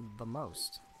it the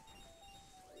most.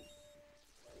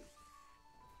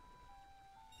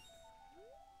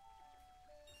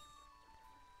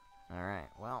 Alright,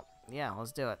 well, yeah,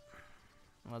 let's do it.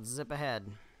 Let's zip ahead.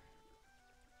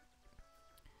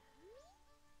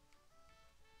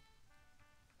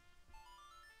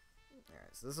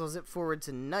 Alright, so this will zip forward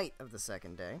to night of the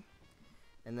 2nd day.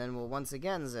 And then we'll once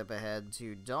again zip ahead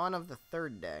to dawn of the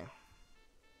 3rd day.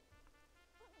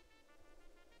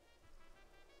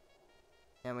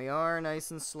 And we are nice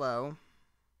and slow.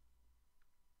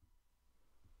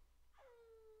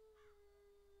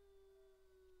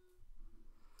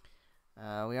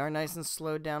 We are nice and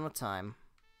slowed down with time.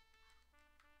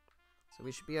 So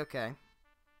we should be okay.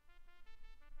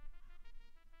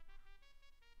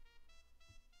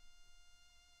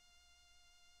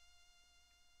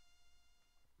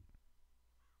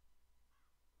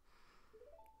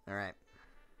 Alright.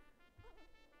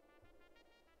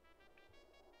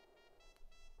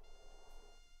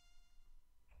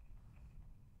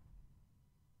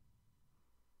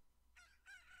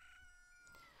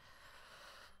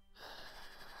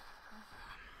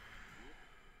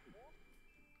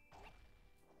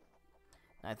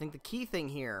 I think the key thing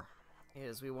here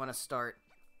is we want to start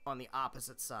on the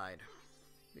opposite side.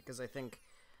 Because I think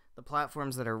the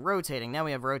platforms that are rotating, now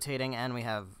we have rotating and we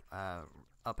have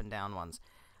up and down ones.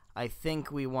 I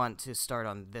think we want to start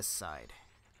on this side.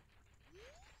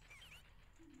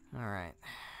 Alright.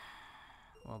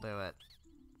 We'll do it.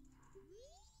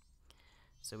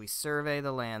 So we survey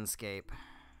the landscape.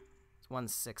 It's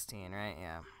 116, right?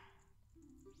 Yeah.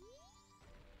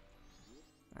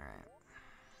 Alright.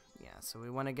 Yeah, so we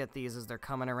want to get these as they're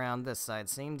coming around this side.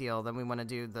 Same deal. Then we want to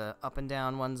do the up and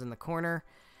down ones in the corner.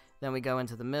 Then we go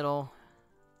into the middle.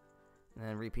 And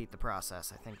then repeat the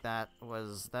process. I think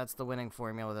that's the winning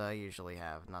formula that I usually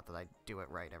have. Not that I do it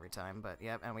right every time, but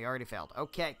yep, and we already failed.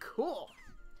 Okay, cool!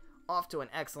 Off to an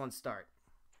excellent start.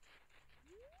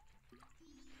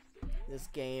 This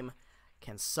game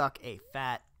can suck a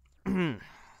fat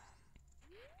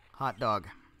hot dog.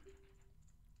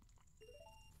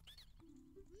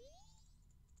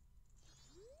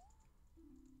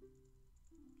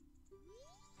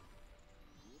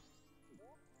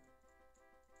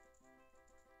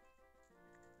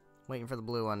 Waiting for the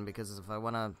blue one because if I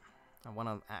wanna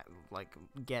like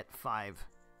get 5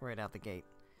 right out the gate.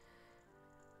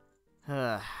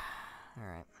 All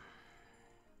right.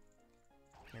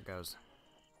 Here goes.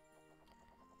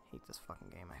 Hate this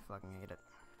fucking game. I fucking hate it.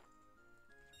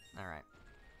 All right.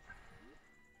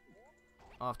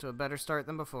 Off to a better start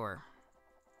than before.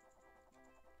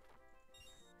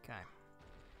 Okay.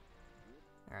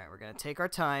 All right, we're gonna take our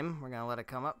time. We're gonna let it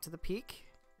come up to the peak.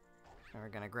 And we're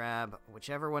gonna grab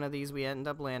whichever one of these we end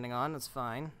up landing on. That's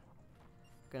fine.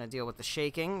 Gonna deal with the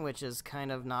shaking, which is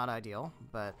kind of not ideal,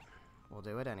 but we'll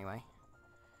do it anyway.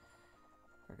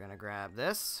 We're gonna grab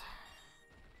this.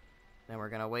 Then we're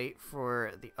gonna wait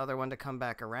for the other one to come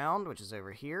back around, which is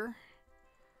over here.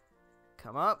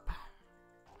 Come up.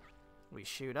 We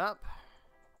shoot up.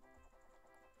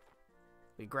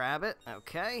 We grab it.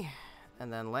 Okay.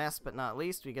 And then last but not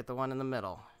least, we get the one in the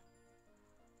middle.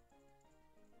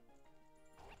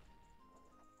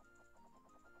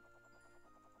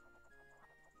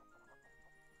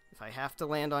 If I have to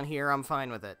land on here, I'm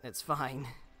fine with it. It's fine.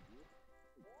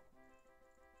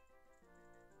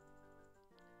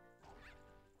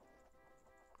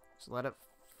 Just let it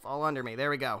fall under me. There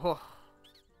we go.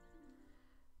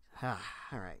 Oh.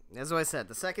 Alright. As I said,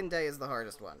 the 2nd day is the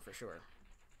hardest one, for sure.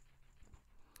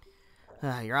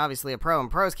 You're obviously a pro,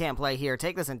 and pros can't play here.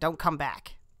 Take this and don't come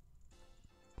back.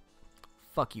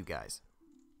 Fuck you guys.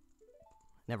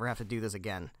 Never have to do this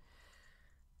again.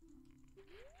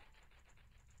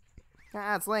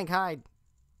 Ah, it's Link, hide.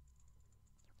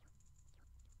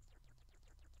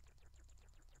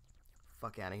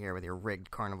 Fuck out of here with your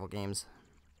rigged carnival games.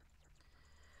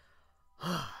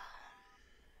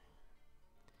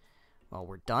 Well,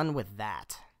 we're done with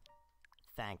that.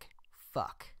 Thank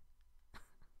fuck.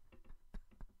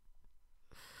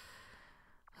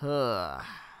 Huh.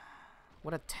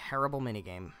 What a terrible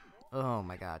minigame. Oh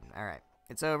my god. Alright.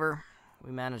 It's over.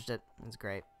 We managed it. It's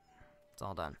great. It's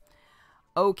all done.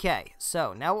 Okay,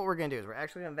 so now what we're going to do is we're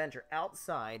actually going to venture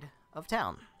outside of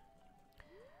town.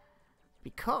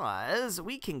 Because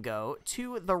we can go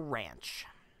to the ranch.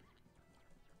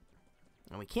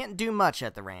 And we can't do much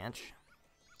at the ranch.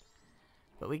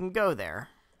 But we can go there.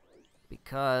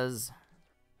 Because...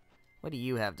 what do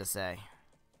you have to say?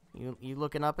 You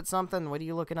looking up at something? What are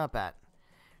you looking up at?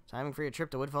 Timing for your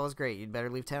trip to Woodfall is great. You'd better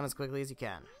leave town as quickly as you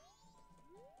can.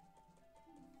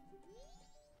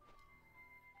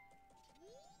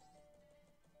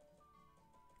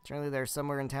 Surely they're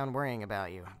somewhere in town worrying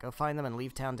about you. Go find them and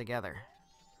leave town together.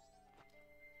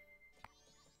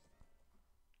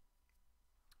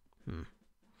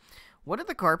 What do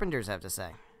the carpenters have to say?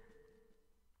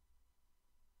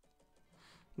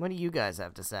 What do you guys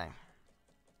have to say?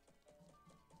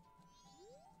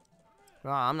 Oh,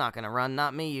 I'm not gonna run,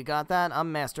 not me, you got that?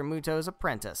 I'm Master Muto's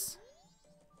apprentice.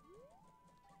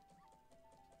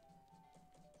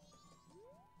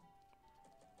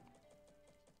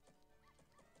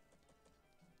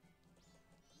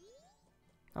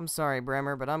 I'm sorry,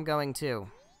 Bremer, but I'm going too.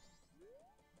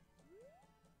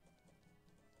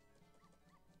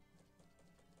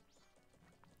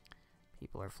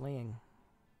 People are fleeing.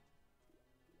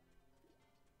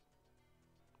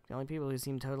 The only people who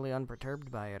seem totally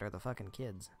unperturbed by it are the fucking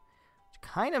kids. Which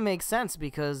kind of makes sense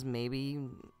because maybe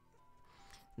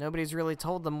nobody's really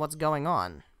told them what's going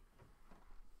on.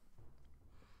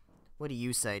 What do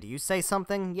you say? Do you say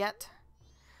something yet?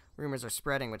 Rumors are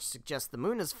spreading which suggest the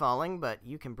moon is falling, but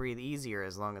you can breathe easier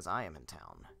as long as I am in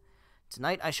town.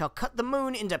 Tonight I shall cut the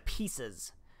moon into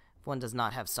pieces. If one does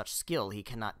not have such skill, he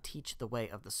cannot teach the way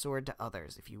of the sword to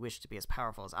others. If you wish to be as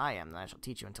powerful as I am, then I shall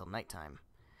teach you until nighttime.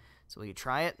 So will you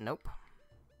try it? Nope.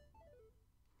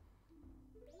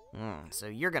 So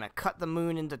you're gonna cut the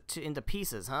moon into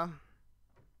pieces, huh?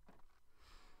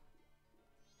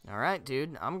 Alright,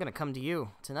 dude. I'm gonna come to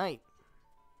you tonight.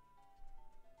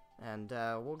 And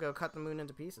we'll go cut the moon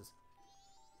into pieces.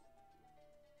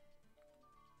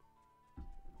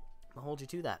 I'll hold you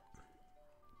to that.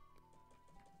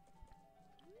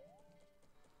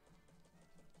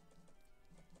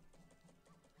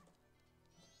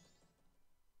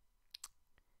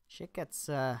 Shit gets,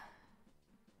 kind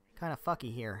of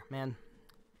fucky here, man.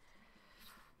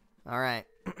 Alright.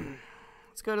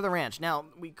 Let's go to the ranch. Now,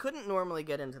 we couldn't normally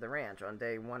get into the ranch on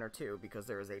day 1 or 2 because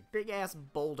there is a big-ass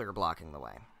boulder blocking the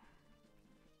way.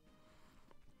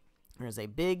 There's a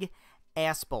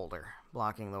big-ass boulder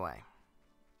blocking the way.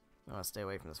 I want to stay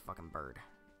away from this fucking bird.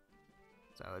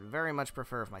 So I would very much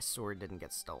prefer if my sword didn't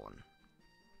get stolen.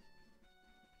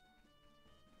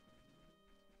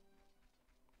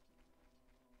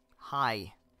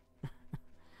 Hi.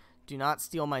 Do not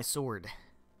steal my sword.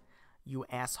 You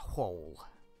asshole.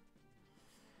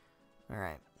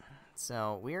 Alright.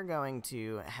 So, we are going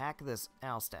to hack this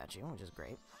owl statue, which is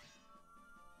great.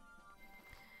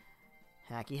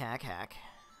 Hacky hack hack.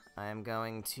 I am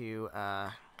going to,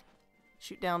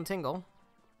 shoot down Tingle.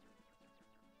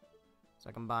 So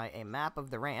I can buy a map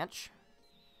of the ranch.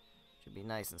 Should be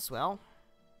nice and swell.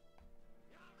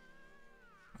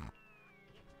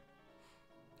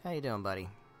 How you doing, buddy?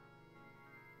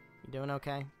 You doing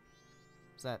okay?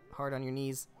 Is that hard on your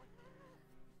knees?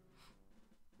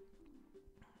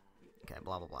 Okay,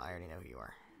 blah blah blah. I already know who you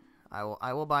are.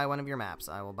 I will buy one of your maps.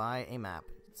 I will buy a map.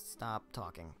 Stop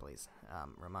talking, please.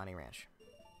 Romani Ranch.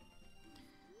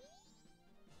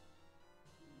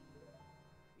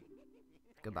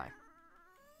 Goodbye.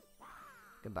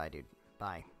 Goodbye, dude.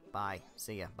 Bye. Bye.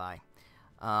 See ya. Bye.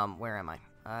 Where am I?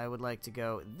 I would like to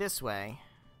go this way.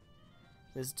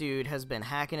 This dude has been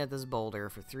hacking at this boulder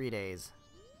for 3 days.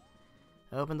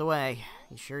 Open the way.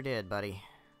 You sure did, buddy.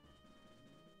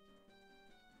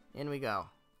 In we go.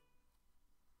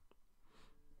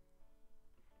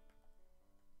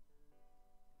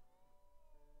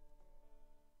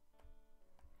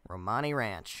 Romani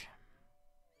Ranch.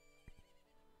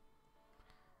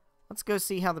 Let's go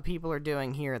see how the people are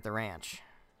doing here at the ranch.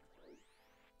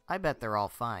 I bet they're all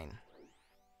fine.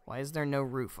 Why is there no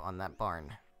roof on that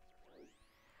barn?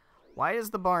 Why does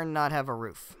the barn not have a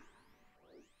roof?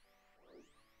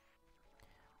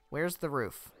 Where's the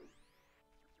roof?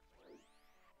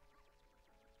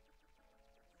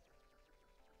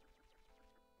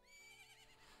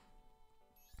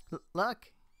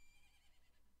 Look.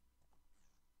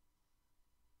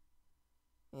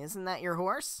 Isn't that your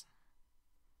horse?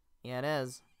 Yeah, it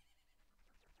is.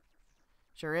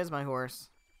 Sure is my horse.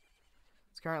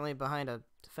 It's currently behind a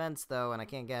fence, though, and I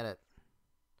can't get it.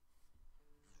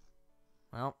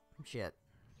 Well, shit.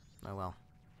 Oh well.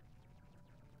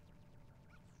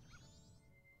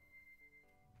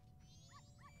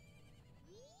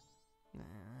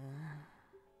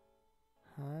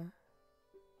 Huh?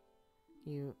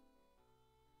 You...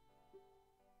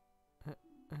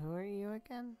 who are you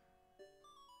again?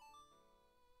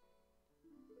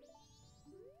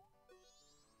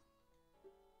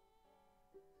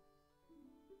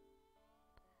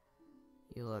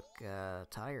 You look,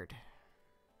 tired.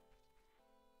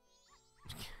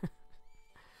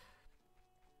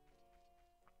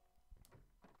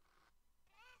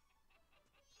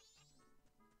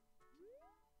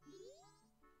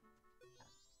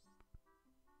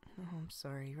 Oh, I'm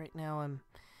sorry. Right now I'm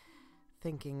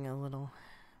thinking a little.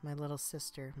 My little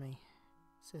sister,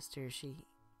 she...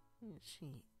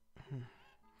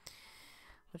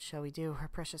 What shall we do? Our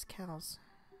precious cows.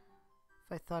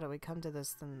 If I thought it would come to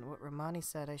this, then what Romani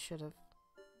said I should have...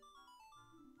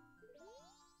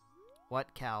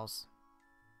 What cows?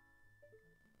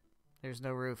 There's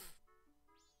no roof.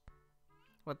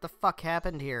 What the fuck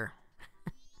happened here?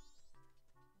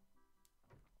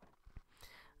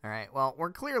 Alright, well,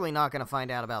 we're clearly not going to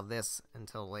find out about this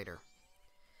until later.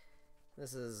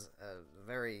 This is a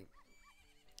very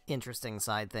interesting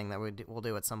side thing that we'll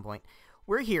do at some point.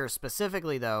 We're here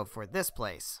specifically, though, for this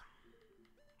place.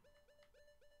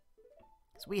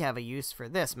 Because we have a use for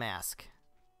this mask.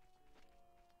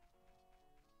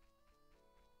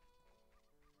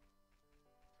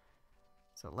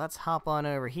 So let's hop on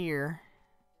over here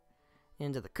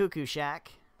into the Cuckoo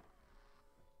Shack.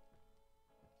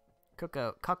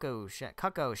 Cacao Shack.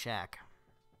 Cacao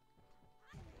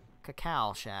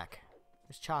Shack.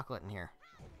 There's chocolate in here.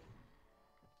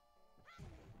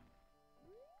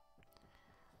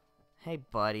 Hey,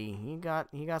 buddy, you got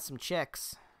some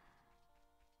chicks.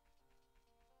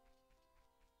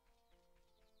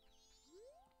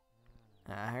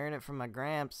 I heard it from my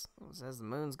gramps. It says the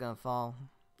moon's gonna fall.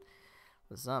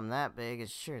 With something that big,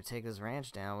 it's sure to take this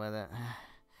ranch down with it.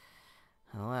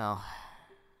 Oh well.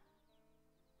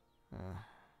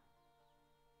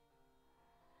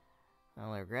 My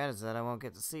only regret is that I won't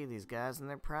get to see these guys in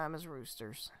their prime as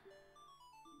roosters.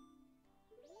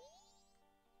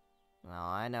 Well,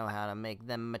 I know how to make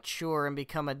them mature and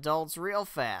become adults real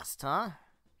fast, huh?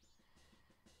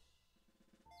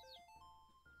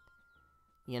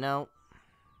 You know,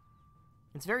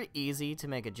 it's very easy to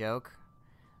make a joke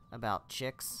about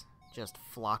chicks just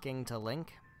flocking to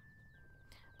Link,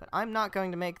 but I'm not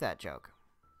going to make that joke,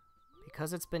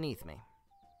 because it's beneath me.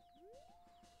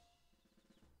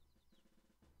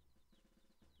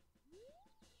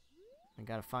 I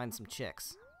gotta find some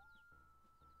chicks.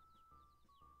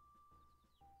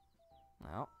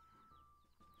 Well,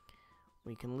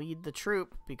 we can lead the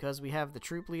troop because we have the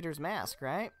troop leader's mask,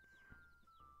 right?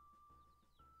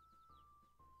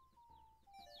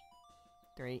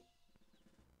 3,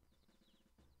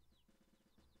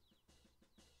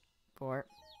 4,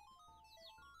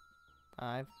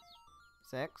 5,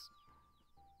 6.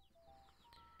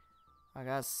 I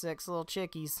got 6 little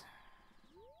chickies.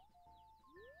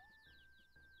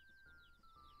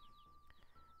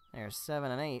 There's 7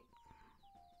 and 8.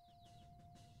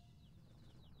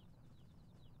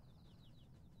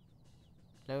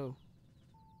 No.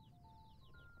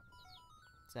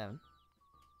 7.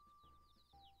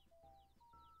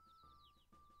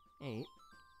 8.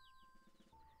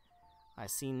 I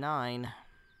see 9.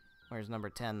 Where's number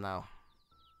 10, though?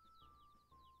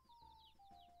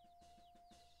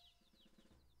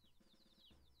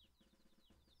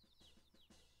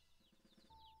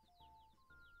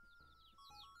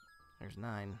 There's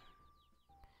 9.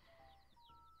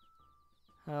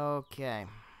 Okay.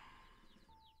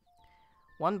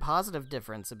 One positive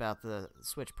difference about the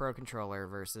Switch Pro controller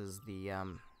versus the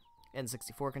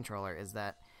N64 controller is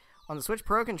that on the Switch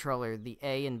Pro controller, the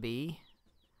A and B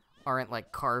aren't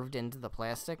like carved into the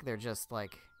plastic. They're just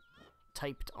like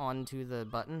typed onto the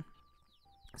button.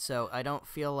 So I don't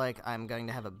feel like I'm going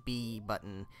to have a B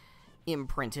button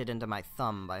imprinted into my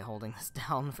thumb by holding this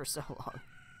down for so long.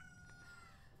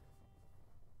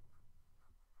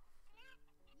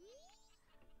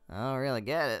 I don't really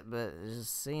get it, but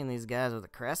just seeing these guys with a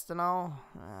crest and all,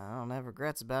 I don't have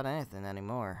regrets about anything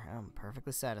anymore. I'm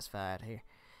perfectly satisfied. Here,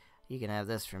 you can have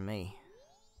this from me.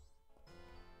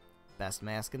 Best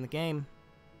mask in the game.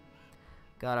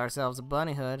 Got ourselves a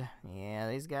bunny hood. Yeah,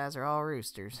 these guys are all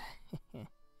roosters.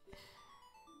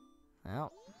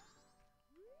 Well,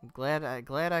 I'm glad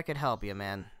I could help you,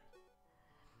 man.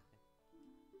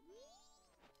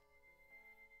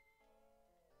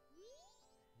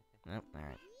 Nope,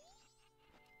 alright.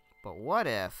 But what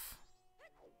if...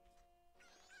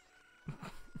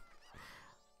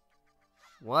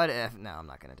 what if... No, I'm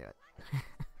not gonna do it.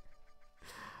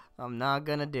 I'm not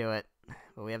gonna do it.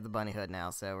 But we have the bunny hood now,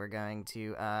 so we're going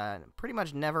to pretty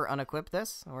much never unequip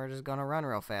this. We're just gonna run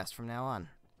real fast from now on.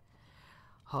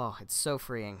 Oh, it's so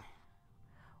freeing.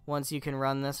 Once you can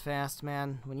run this fast,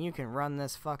 man, when you can run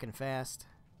this fucking fast,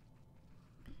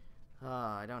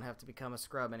 I don't have to become a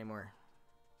scrub anymore.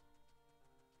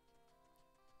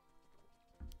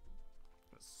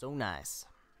 So nice.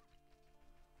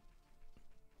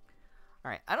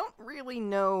 Alright, I don't really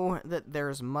know that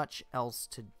there's much else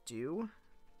to do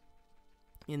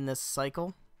in this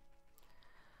cycle.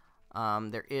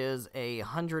 There is a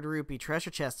 100 rupee treasure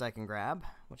chest I can grab,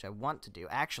 which I want to do.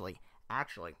 Actually,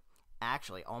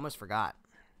 almost forgot.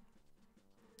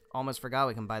 Almost forgot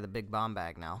we can buy the big bomb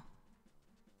bag now.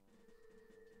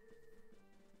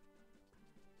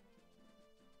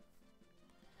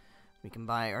 We can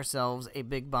buy ourselves a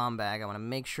big bomb bag. I want to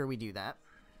make sure we do that.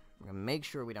 We're going to make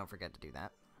sure we don't forget to do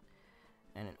that.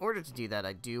 And in order to do that,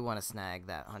 I do want to snag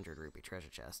that 100 rupee treasure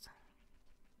chest.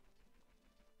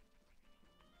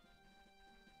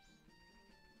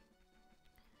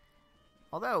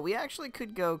 Although, we actually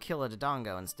could go kill a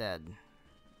Dodongo instead.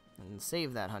 And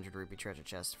save that 100 rupee treasure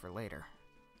chest for later.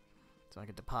 So I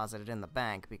could deposit it in the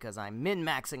bank, because I'm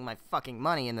min-maxing my fucking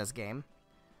money in this game.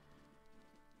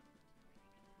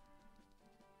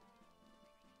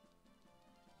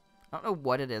 I don't know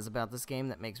what it is about this game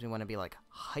that makes me want to be, like,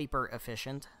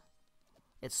 hyper-efficient.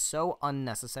 It's so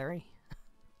unnecessary.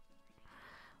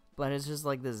 But it's just,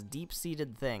 like, this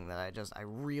deep-seated thing that I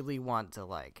really want to,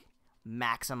 like,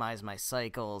 maximize my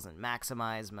cycles and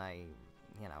maximize my,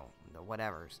 you know, the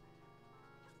whatevers.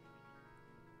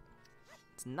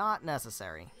 It's not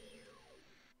necessary.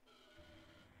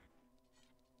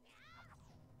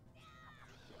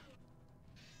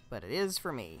 But it is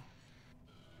for me.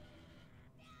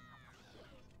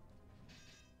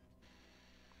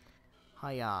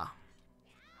 Hiya.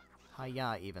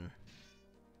 Hiya, even.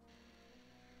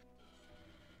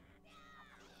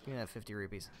 Give me that 50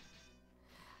 rupees.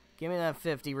 Give me that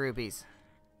 50 rupees.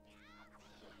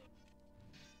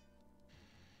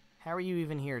 How are you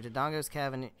even here? Dodongo's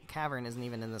cavern isn't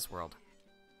even in this world.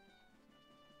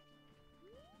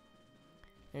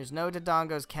 There's no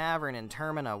Dodongo's cavern in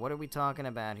Termina. What are we talking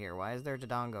about here? Why is there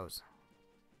Dodongos?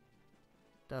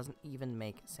 Doesn't even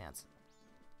make sense.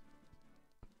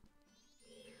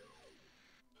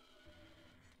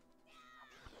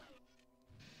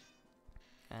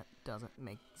 That doesn't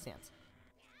make sense.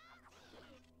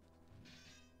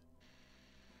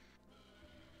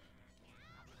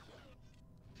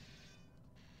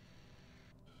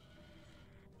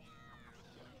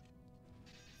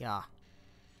 Yeah.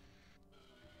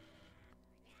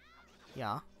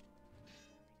 Yeah.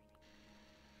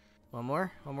 One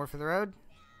more? One more for the road?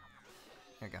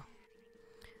 There we go.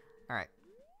 Alright.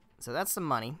 So that's some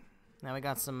money. Now we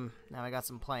got some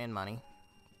playing money.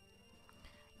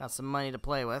 Got some money to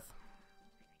play with.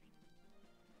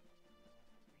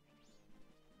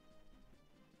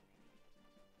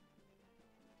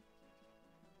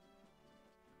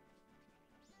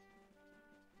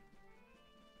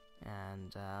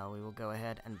 And we will go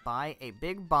ahead and buy a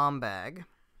big bomb bag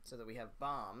so that we have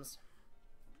bombs.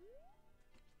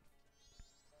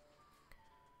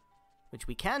 Which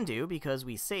we can do because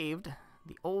we saved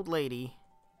the old lady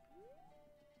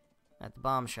at the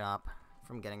bomb shop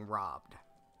from getting robbed.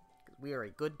 We are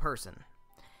a good person.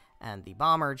 And the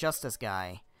bomber justice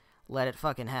guy let it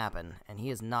fucking happen, and he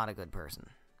is not a good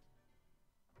person.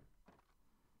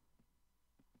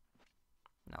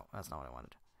 No, that's not what I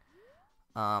wanted.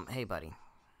 Hey, buddy.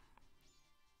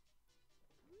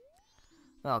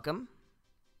 Welcome.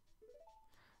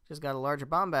 Just got a larger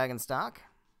bomb bag in stock.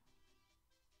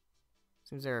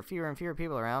 Seems there are fewer and fewer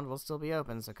people around. We'll still be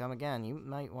open, so come again. You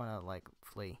might want to, like,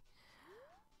 flee.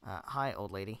 Hi,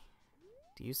 old lady.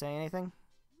 Do you say anything?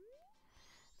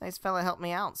 Nice fella helped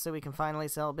me out so we can finally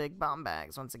sell big bomb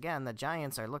bags. Once again, the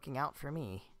giants are looking out for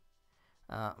me.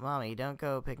 Mommy, don't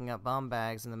go picking up bomb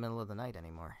bags in the middle of the night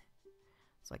anymore.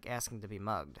 It's like asking to be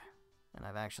mugged. And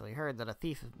I've actually heard that a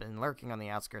thief has been lurking on the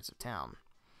outskirts of town.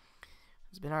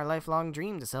 It's been our lifelong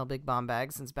dream to sell big bomb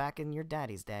bags since back in your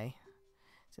daddy's day.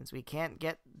 Since we can't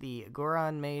get the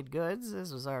Goron-made goods,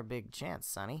 this was our big chance,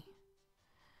 sonny.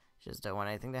 Just don't want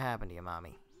anything to happen to you,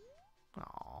 Mommy.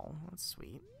 Aw, that's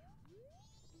sweet.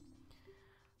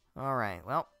 Alright,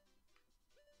 well.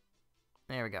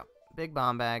 There we go. Big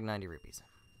bomb bag, 90 rupees.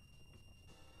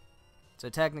 So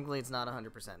technically it's not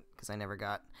 100%, because I never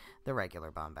got the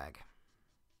regular bomb bag.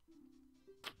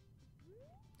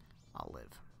 I'll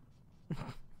live.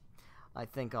 I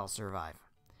think I'll survive.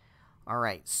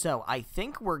 Alright, so I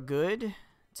think we're good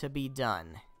to be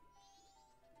done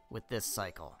with this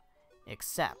cycle.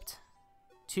 Except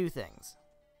two things.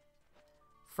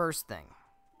 First thing,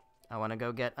 I want to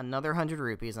go get another 100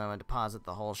 rupees and I want to deposit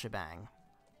the whole shebang.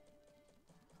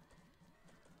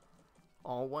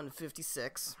 All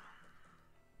 156.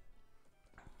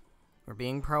 We're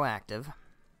being proactive.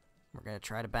 We're going to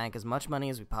try to bank as much money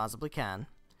as we possibly can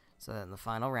so that in the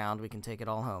final round we can take it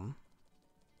all home.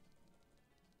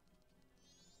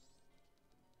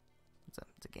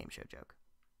 It's a game show joke.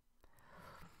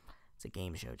 It's a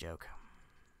game show joke.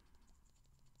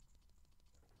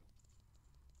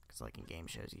 Because like in game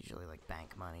shows, you usually like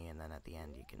bank money and then at the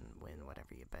end you can win whatever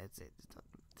you bet.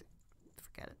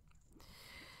 Forget it.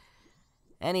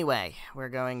 Anyway, we're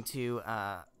going to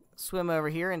swim over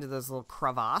here into this little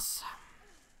crevasse.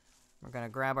 We're going to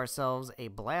grab ourselves a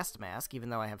blast mask, even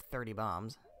though I have 30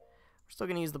 bombs. We're still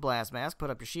going to use the blast mask. Put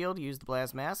up your shield, use the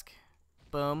blast mask.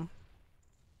 Boom.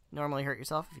 Normally hurt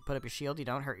yourself. If you put up your shield, you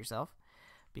don't hurt yourself.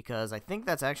 Because I think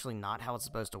that's actually not how it's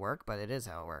supposed to work, but it is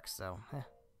how it works, so, oh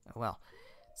well.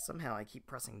 Somehow I keep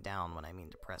pressing down when I mean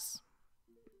to press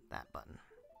that button.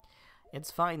 It's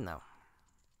fine, though.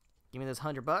 Give me this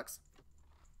 $100.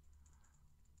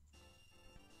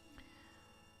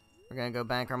 We're gonna go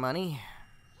bank our money.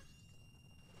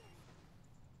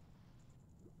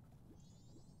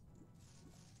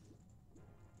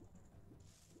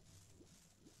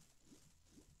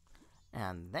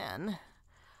 And then,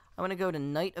 I'm gonna go to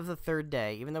night of the third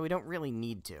day, even though we don't really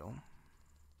need to.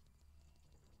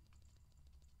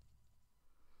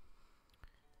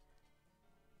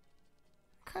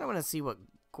 Kinda wanna see what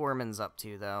Gorman's up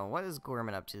to, though. What is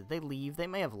Gorman up to? Did they leave? They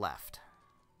may have left.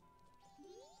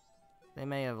 They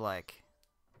may have, like,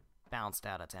 bounced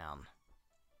out of town.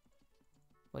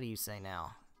 What do you say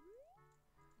now?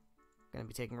 Gonna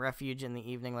be taking refuge in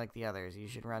the evening like the others. You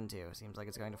should run too. Seems like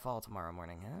it's going to fall tomorrow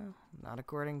morning. Not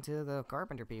according to the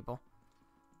carpenter people.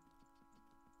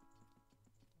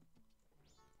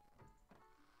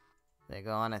 They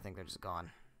gone? I think they're just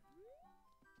gone.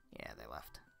 Yeah, they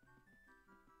left.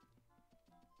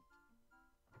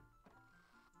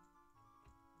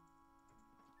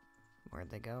 Where'd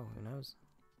they go? Who knows?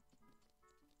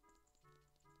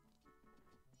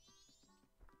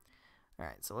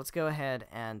 Alright, so let's go ahead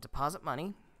and deposit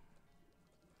money.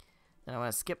 Then I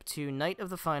want to skip to night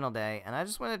of the final day, and I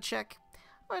just want to check.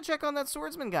 I want to check on that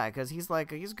swordsman guy, because he's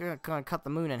gonna cut the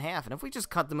moon in half, and if we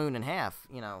just cut the moon in half,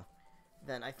 you know,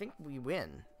 then I think we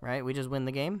win, right? We just win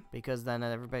the game, because then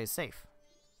everybody's safe.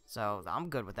 So I'm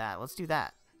good with that. Let's do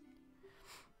that.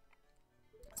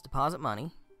 Let's deposit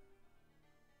money.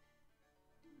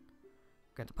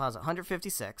 We're gonna deposit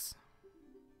 156.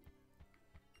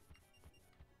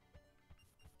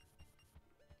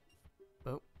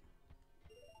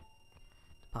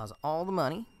 Deposit all the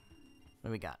money. What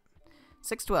do we got?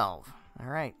 612.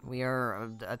 Alright, we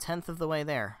are a tenth of the way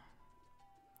there.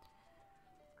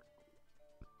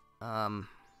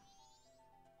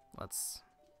 Let's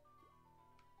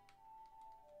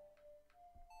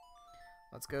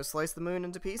go slice the moon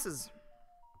into pieces.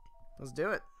 Let's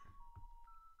do it.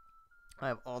 I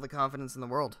have all the confidence in the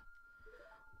world.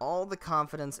 All the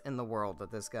confidence in the world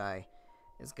that this guy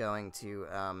is going to,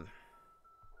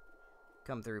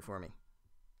 come through for me.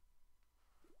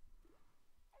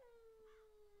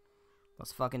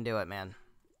 Let's fucking do it, man.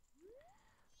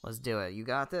 Let's do it. You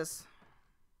got this?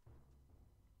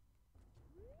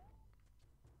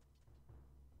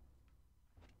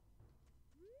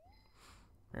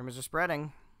 Rumors are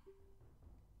spreading.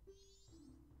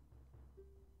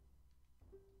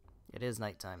 It is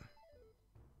nighttime.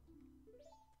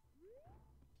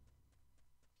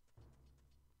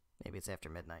 Maybe it's after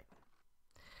midnight.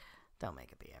 Don't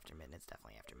make it be after midnight. It's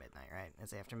definitely after midnight, right?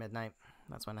 It's after midnight.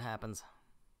 That's when it happens.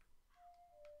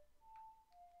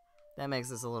 That makes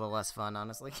this a little less fun,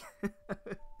 honestly.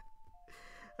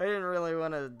 I didn't really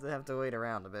want to have to wait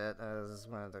around a bit. I just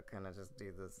wanted to kind of just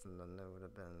do this, and then it would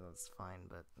have been, it's fine,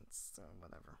 but it's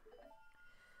whatever.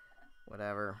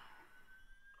 Whatever.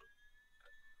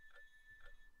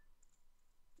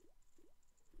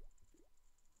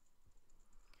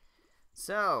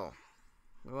 So,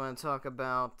 we want to talk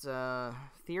about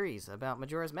theories about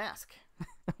Majora's Mask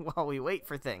while we wait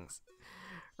for things.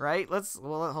 Right?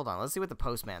 Well, hold on. Let's see what the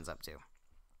postman's up to.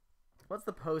 What's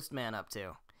the postman up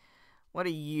to? What are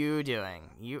you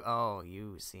doing?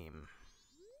 You seem...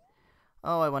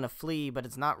 Oh, I want to flee, but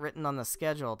it's not written on the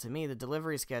schedule. To me, the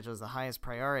delivery schedule is the highest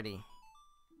priority.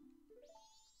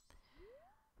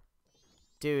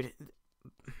 Dude,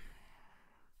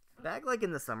 back like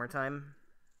in the summertime,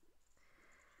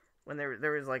 when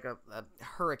there was like a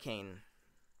hurricane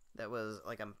that was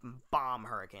like a bomb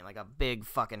hurricane, like a big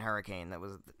fucking hurricane that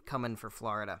was coming for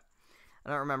Florida. I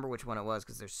don't remember which one it was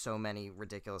because there's so many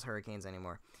ridiculous hurricanes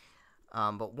anymore.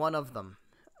 But one of them,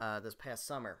 this past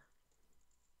summer,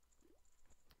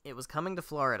 it was coming to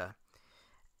Florida,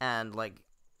 and, like,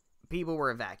 people were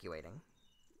evacuating,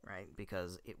 right?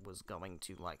 Because it was going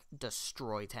to, like,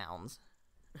 destroy towns.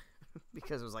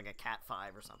 Because it was, like, a Cat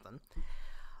 5 or something.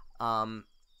 And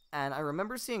I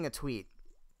remember seeing a tweet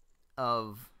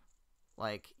of,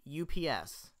 like,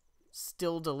 UPS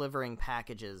still delivering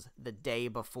packages the day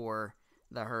before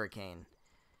the hurricane.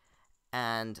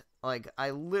 And, like,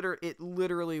 it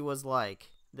literally was like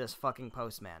this fucking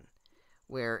postman,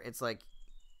 where it's like,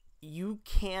 you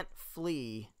can't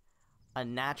flee a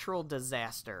natural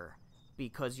disaster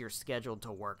because you're scheduled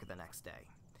to work the next day.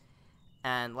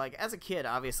 And, like, as a kid,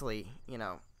 obviously, you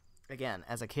know, again,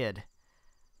 as a kid,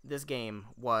 this game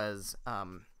was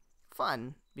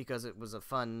fun because it was a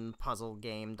fun puzzle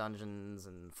game, dungeons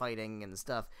and fighting and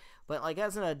stuff. But, like,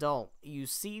 as an adult, you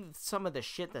see some of the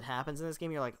shit that happens in this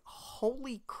game, you're like,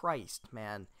 holy Christ,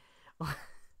 man.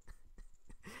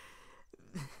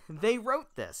 They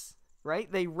wrote this,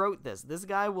 right? They wrote this. This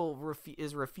guy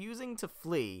is refusing to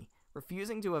flee,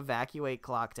 refusing to evacuate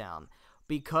Clocktown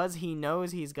because he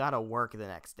knows he's got to work the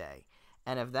next day.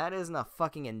 And if that isn't a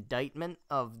fucking indictment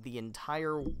of the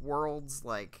entire world's,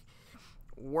 like,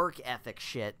 work ethic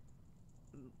shit,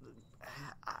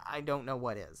 I don't know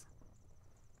what is.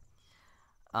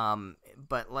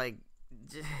 But, like,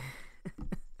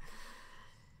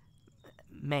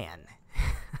 man.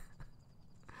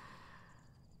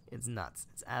 It's nuts.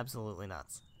 It's absolutely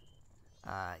nuts.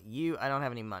 I don't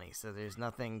have any money, so there's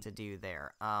nothing to do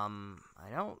there. I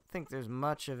don't think there's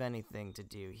much of anything to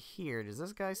do here. Is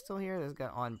this guy still here? This guy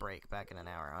on break back in an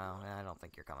hour. Well, I don't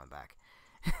think you're coming back.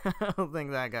 I don't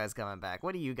think that guy's coming back.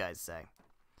 What do you guys say?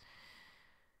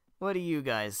 What do you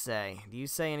guys say? Do you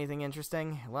say anything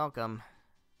interesting? Welcome.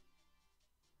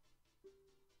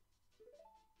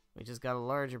 We just got a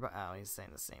larger... Oh, he's saying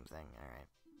the same thing. Alright.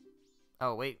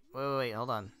 Oh, wait. Wait. Hold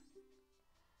on.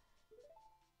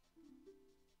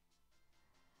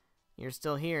 You're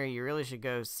still here. You really should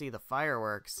go see the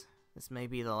fireworks. This may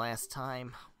be the last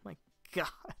time. Oh my god.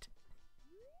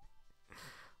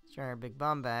 Let's try our big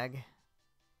bomb bag.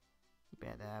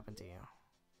 Bad to happen to you.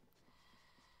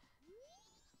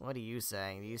 What do you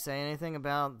say? Do you say anything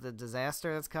about the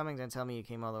disaster that's coming? Don't tell me you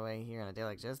came all the way here on a day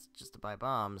like this just to buy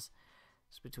bombs.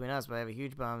 Just between us, but I have a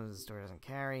huge bomb the store doesn't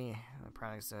carry. The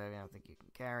product's so heavy, I don't think you can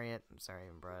carry it. I'm sorry I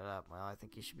even brought it up. Well, I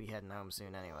think you should be heading home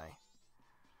soon anyway.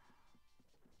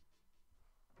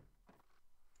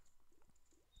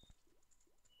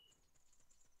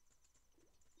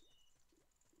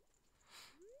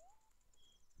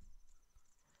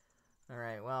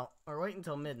 Alright, well, we're waiting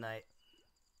until midnight.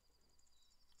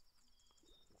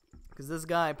 Because this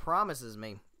guy promises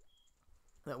me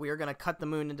that we are going to cut the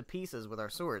moon into pieces with our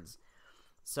swords.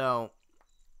 So,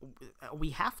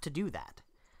 we have to do that.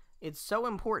 It's so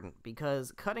important,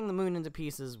 because cutting the moon into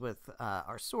pieces with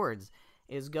our swords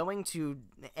is going to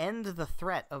end the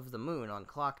threat of the moon on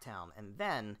Clocktown, and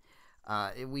then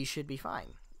we should be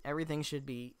fine. Everything should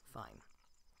be fine.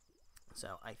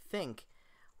 So, I think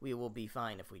we will be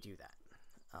fine if we do that.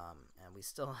 And we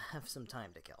still have some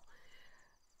time to kill.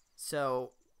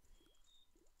 So,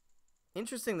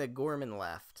 interesting that Gorman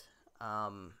left.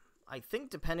 I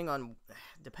think depending on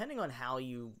how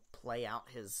you play out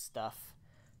his stuff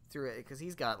through it, because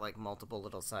he's got, like, multiple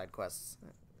little side quests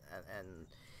and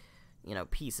you know,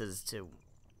 pieces to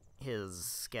his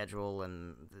schedule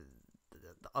and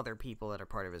the other people that are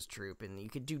part of his troop, and you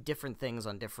could do different things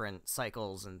on different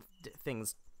cycles, and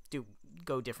things do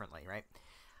go differently, right?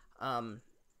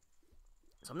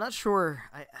 So I'm not sure.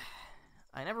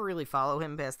 I never really follow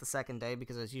him past the second day,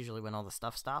 because it's usually when all the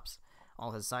stuff stops.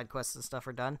 All his side quests and stuff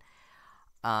are done.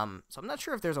 So I'm not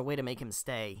sure if there's a way to make him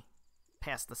stay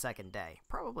past the second day.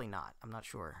 Probably not. I'm not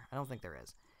sure. I don't think there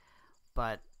is.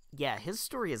 But, yeah, his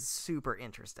story is super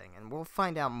interesting, and we'll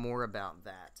find out more about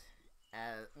that.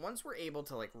 Once we're able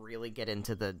to, like, really get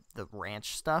into the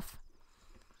ranch stuff,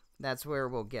 that's where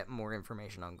we'll get more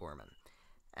information on Gorman.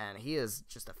 And he is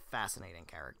just a fascinating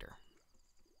character.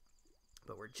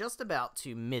 But we're just about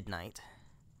to midnight,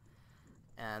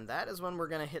 and that is when we're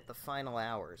going to hit the final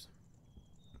hours.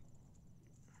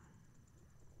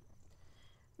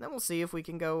 And then we'll see if we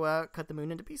can go cut the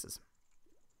moon into pieces.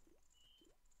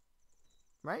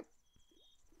 Right?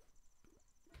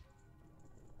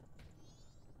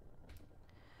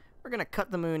 We're going to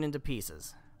cut the moon into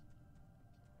pieces.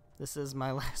 This is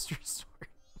my last resort.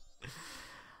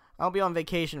 I'll be on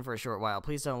vacation for a short while.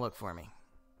 Please don't look for me.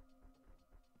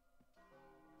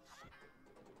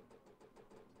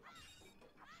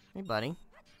 Hey, buddy.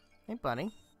 Hey,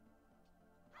 buddy.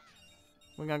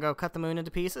 We're gonna go cut the moon into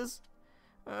pieces?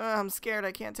 I'm scared.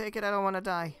 I can't take it. I don't want to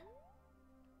die.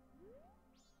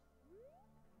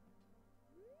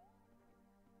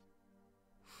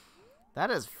 That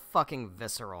is fucking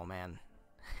visceral, man.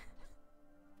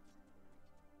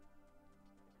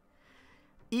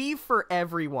 E for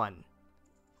everyone.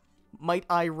 Might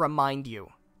I remind you?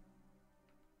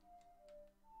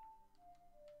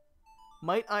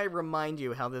 Might I remind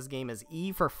you how this game is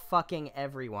E for fucking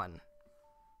everyone?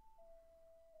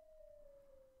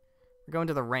 We're going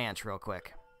to the ranch real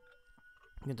quick.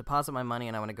 I'm going to deposit my money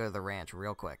and I want to go to the ranch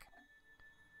real quick.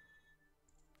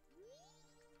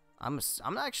 I'm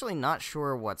actually not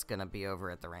sure what's going to be over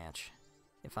at the ranch,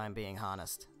 if I'm being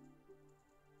honest.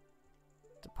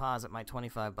 Deposit my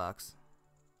 25 bucks.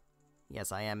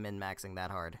 Yes, I am min-maxing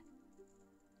that hard.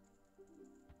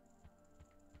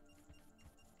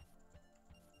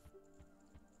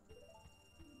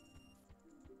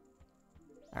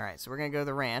 Alright, so we're going to go to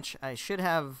the ranch. I should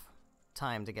have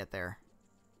time to get there.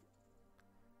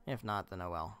 If not, then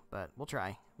oh well. But we'll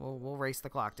try. We'll race the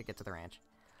clock to get to the ranch.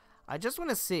 I just want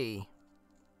to see...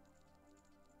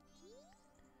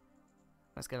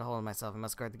 Let's get a hold of myself. I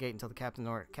must guard the gate until the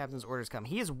captain's orders come.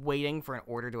 He is waiting for an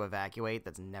order to evacuate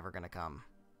that's never going to come.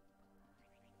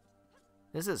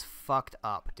 This is fucked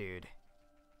up, dude.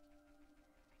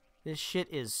 This shit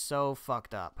is so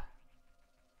fucked up.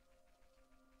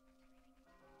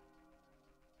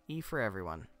 E for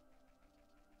everyone.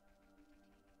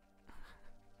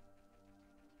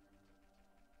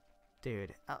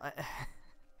 Dude,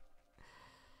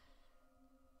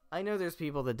 I know there's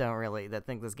people that that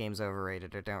think this game's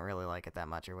overrated or don't really like it that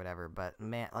much or whatever, but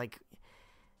man, like,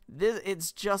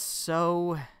 it's just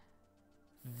so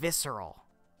visceral.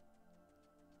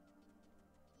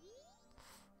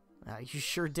 You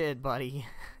sure did, buddy.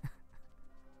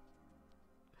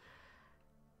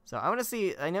 So I want to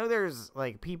see, I know there's,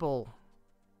 like, people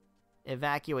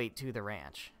evacuate to the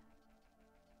ranch.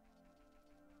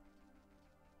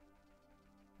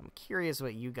 I'm curious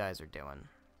what you guys are doing.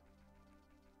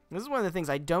 This is one of the things,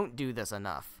 I don't do this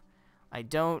enough. I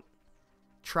don't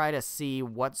try to see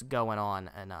what's going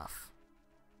on enough.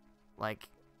 Like,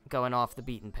 going off the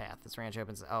beaten path. This ranch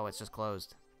opens, oh, it's just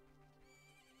closed.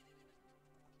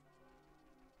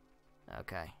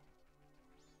 Okay.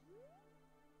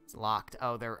 It's locked.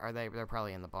 Oh, they're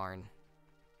probably in the barn.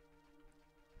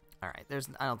 Alright,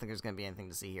 I don't think there's going to be anything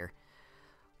to see here.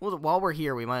 Well, while we're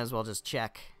here, we might as well just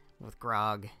check with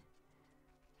Grog.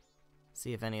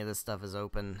 See if any of this stuff is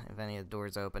open, if any of the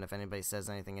doors open, if anybody says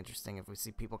anything interesting, if we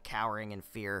see people cowering in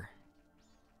fear.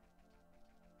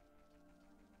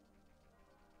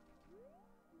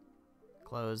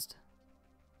 Closed.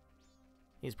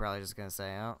 He's probably just going to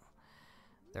say, oh,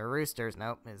 they're roosters.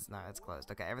 Nope, it's not. It's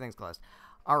closed. Okay, everything's closed.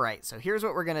 Alright, so here's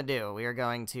what we're going to do. We are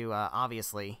going to,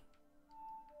 obviously,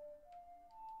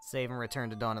 save and return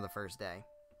to Dawn of the First Day.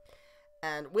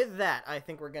 And with that, I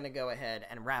think we're going to go ahead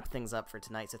and wrap things up for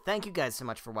tonight. So thank you guys so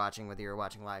much for watching, whether you're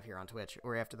watching live here on Twitch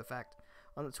or after the fact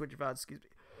on the Twitch VOD. Excuse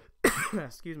me.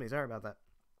 Excuse me. Sorry about that.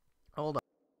 Hold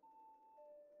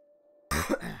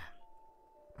on.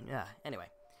 Yeah, anyway.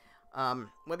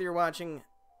 Whether you're watching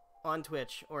on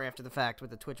Twitch or after the fact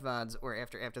with the Twitch VODs or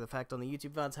after the fact on the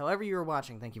YouTube VODs, however you're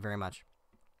watching, thank you very much.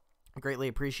 I greatly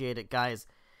appreciate it, guys.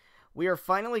 We are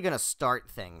finally going to start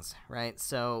things, right?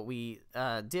 So we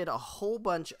did a whole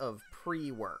bunch of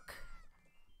pre-work.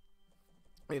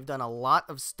 We've done a lot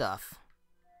of stuff.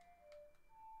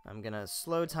 I'm going to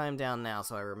slow time down now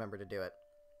so I remember to do it.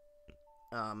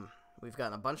 We've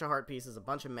gotten a bunch of heart pieces, a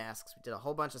bunch of masks. We did a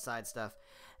whole bunch of side stuff.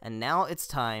 And now it's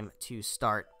time to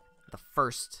start the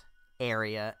first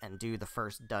area and do the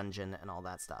first dungeon and all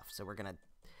that stuff. So we're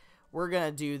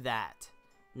gonna do that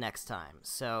next time.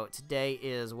 So today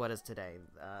is, what is today?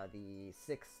 The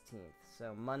 16th.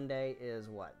 So Monday is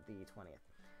what? The 20th.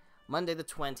 Monday the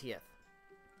 20th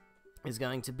is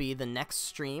going to be the next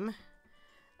stream.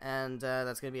 And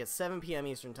that's going to be at 7 p.m.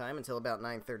 Eastern Time until about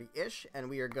 9:30-ish. And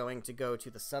we are going to go to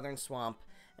the Southern Swamp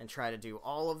and try to do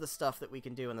all of the stuff that we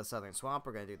can do in the Southern Swamp.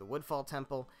 We're going to do the Woodfall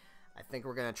Temple. I think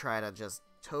we're going to try to just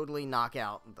totally knock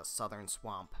out the Southern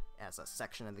Swamp as a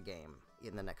section of the game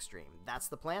in the next stream. That's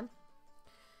the plan.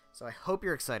 So I hope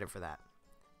you're excited for that.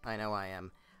 I know I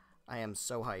am. I am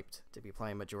so hyped to be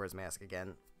playing Majora's Mask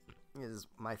again. It is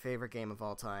my favorite game of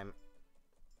all time.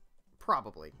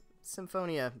 Probably.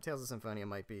 Tales of Symphonia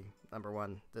might be number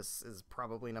one. This is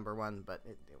probably number one, but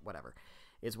whatever.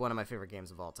 It's one of my favorite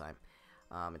games of all time.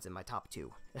 It's in my top 2,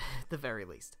 at the very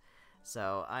least.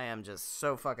 So I am just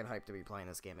so fucking hyped to be playing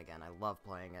this game again. I love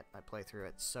playing it. I play through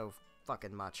it so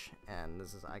fucking much, and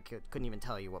I couldn't even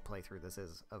tell you what playthrough this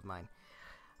is of mine.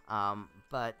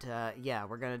 Yeah,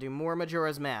 we're going to do more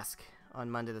Majora's Mask on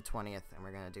Monday the 20th, and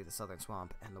we're going to do the Southern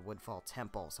Swamp and the Woodfall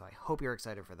Temple, so I hope you're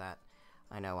excited for that.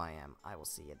 I know I am. I will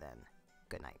see you then.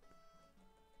 Good night.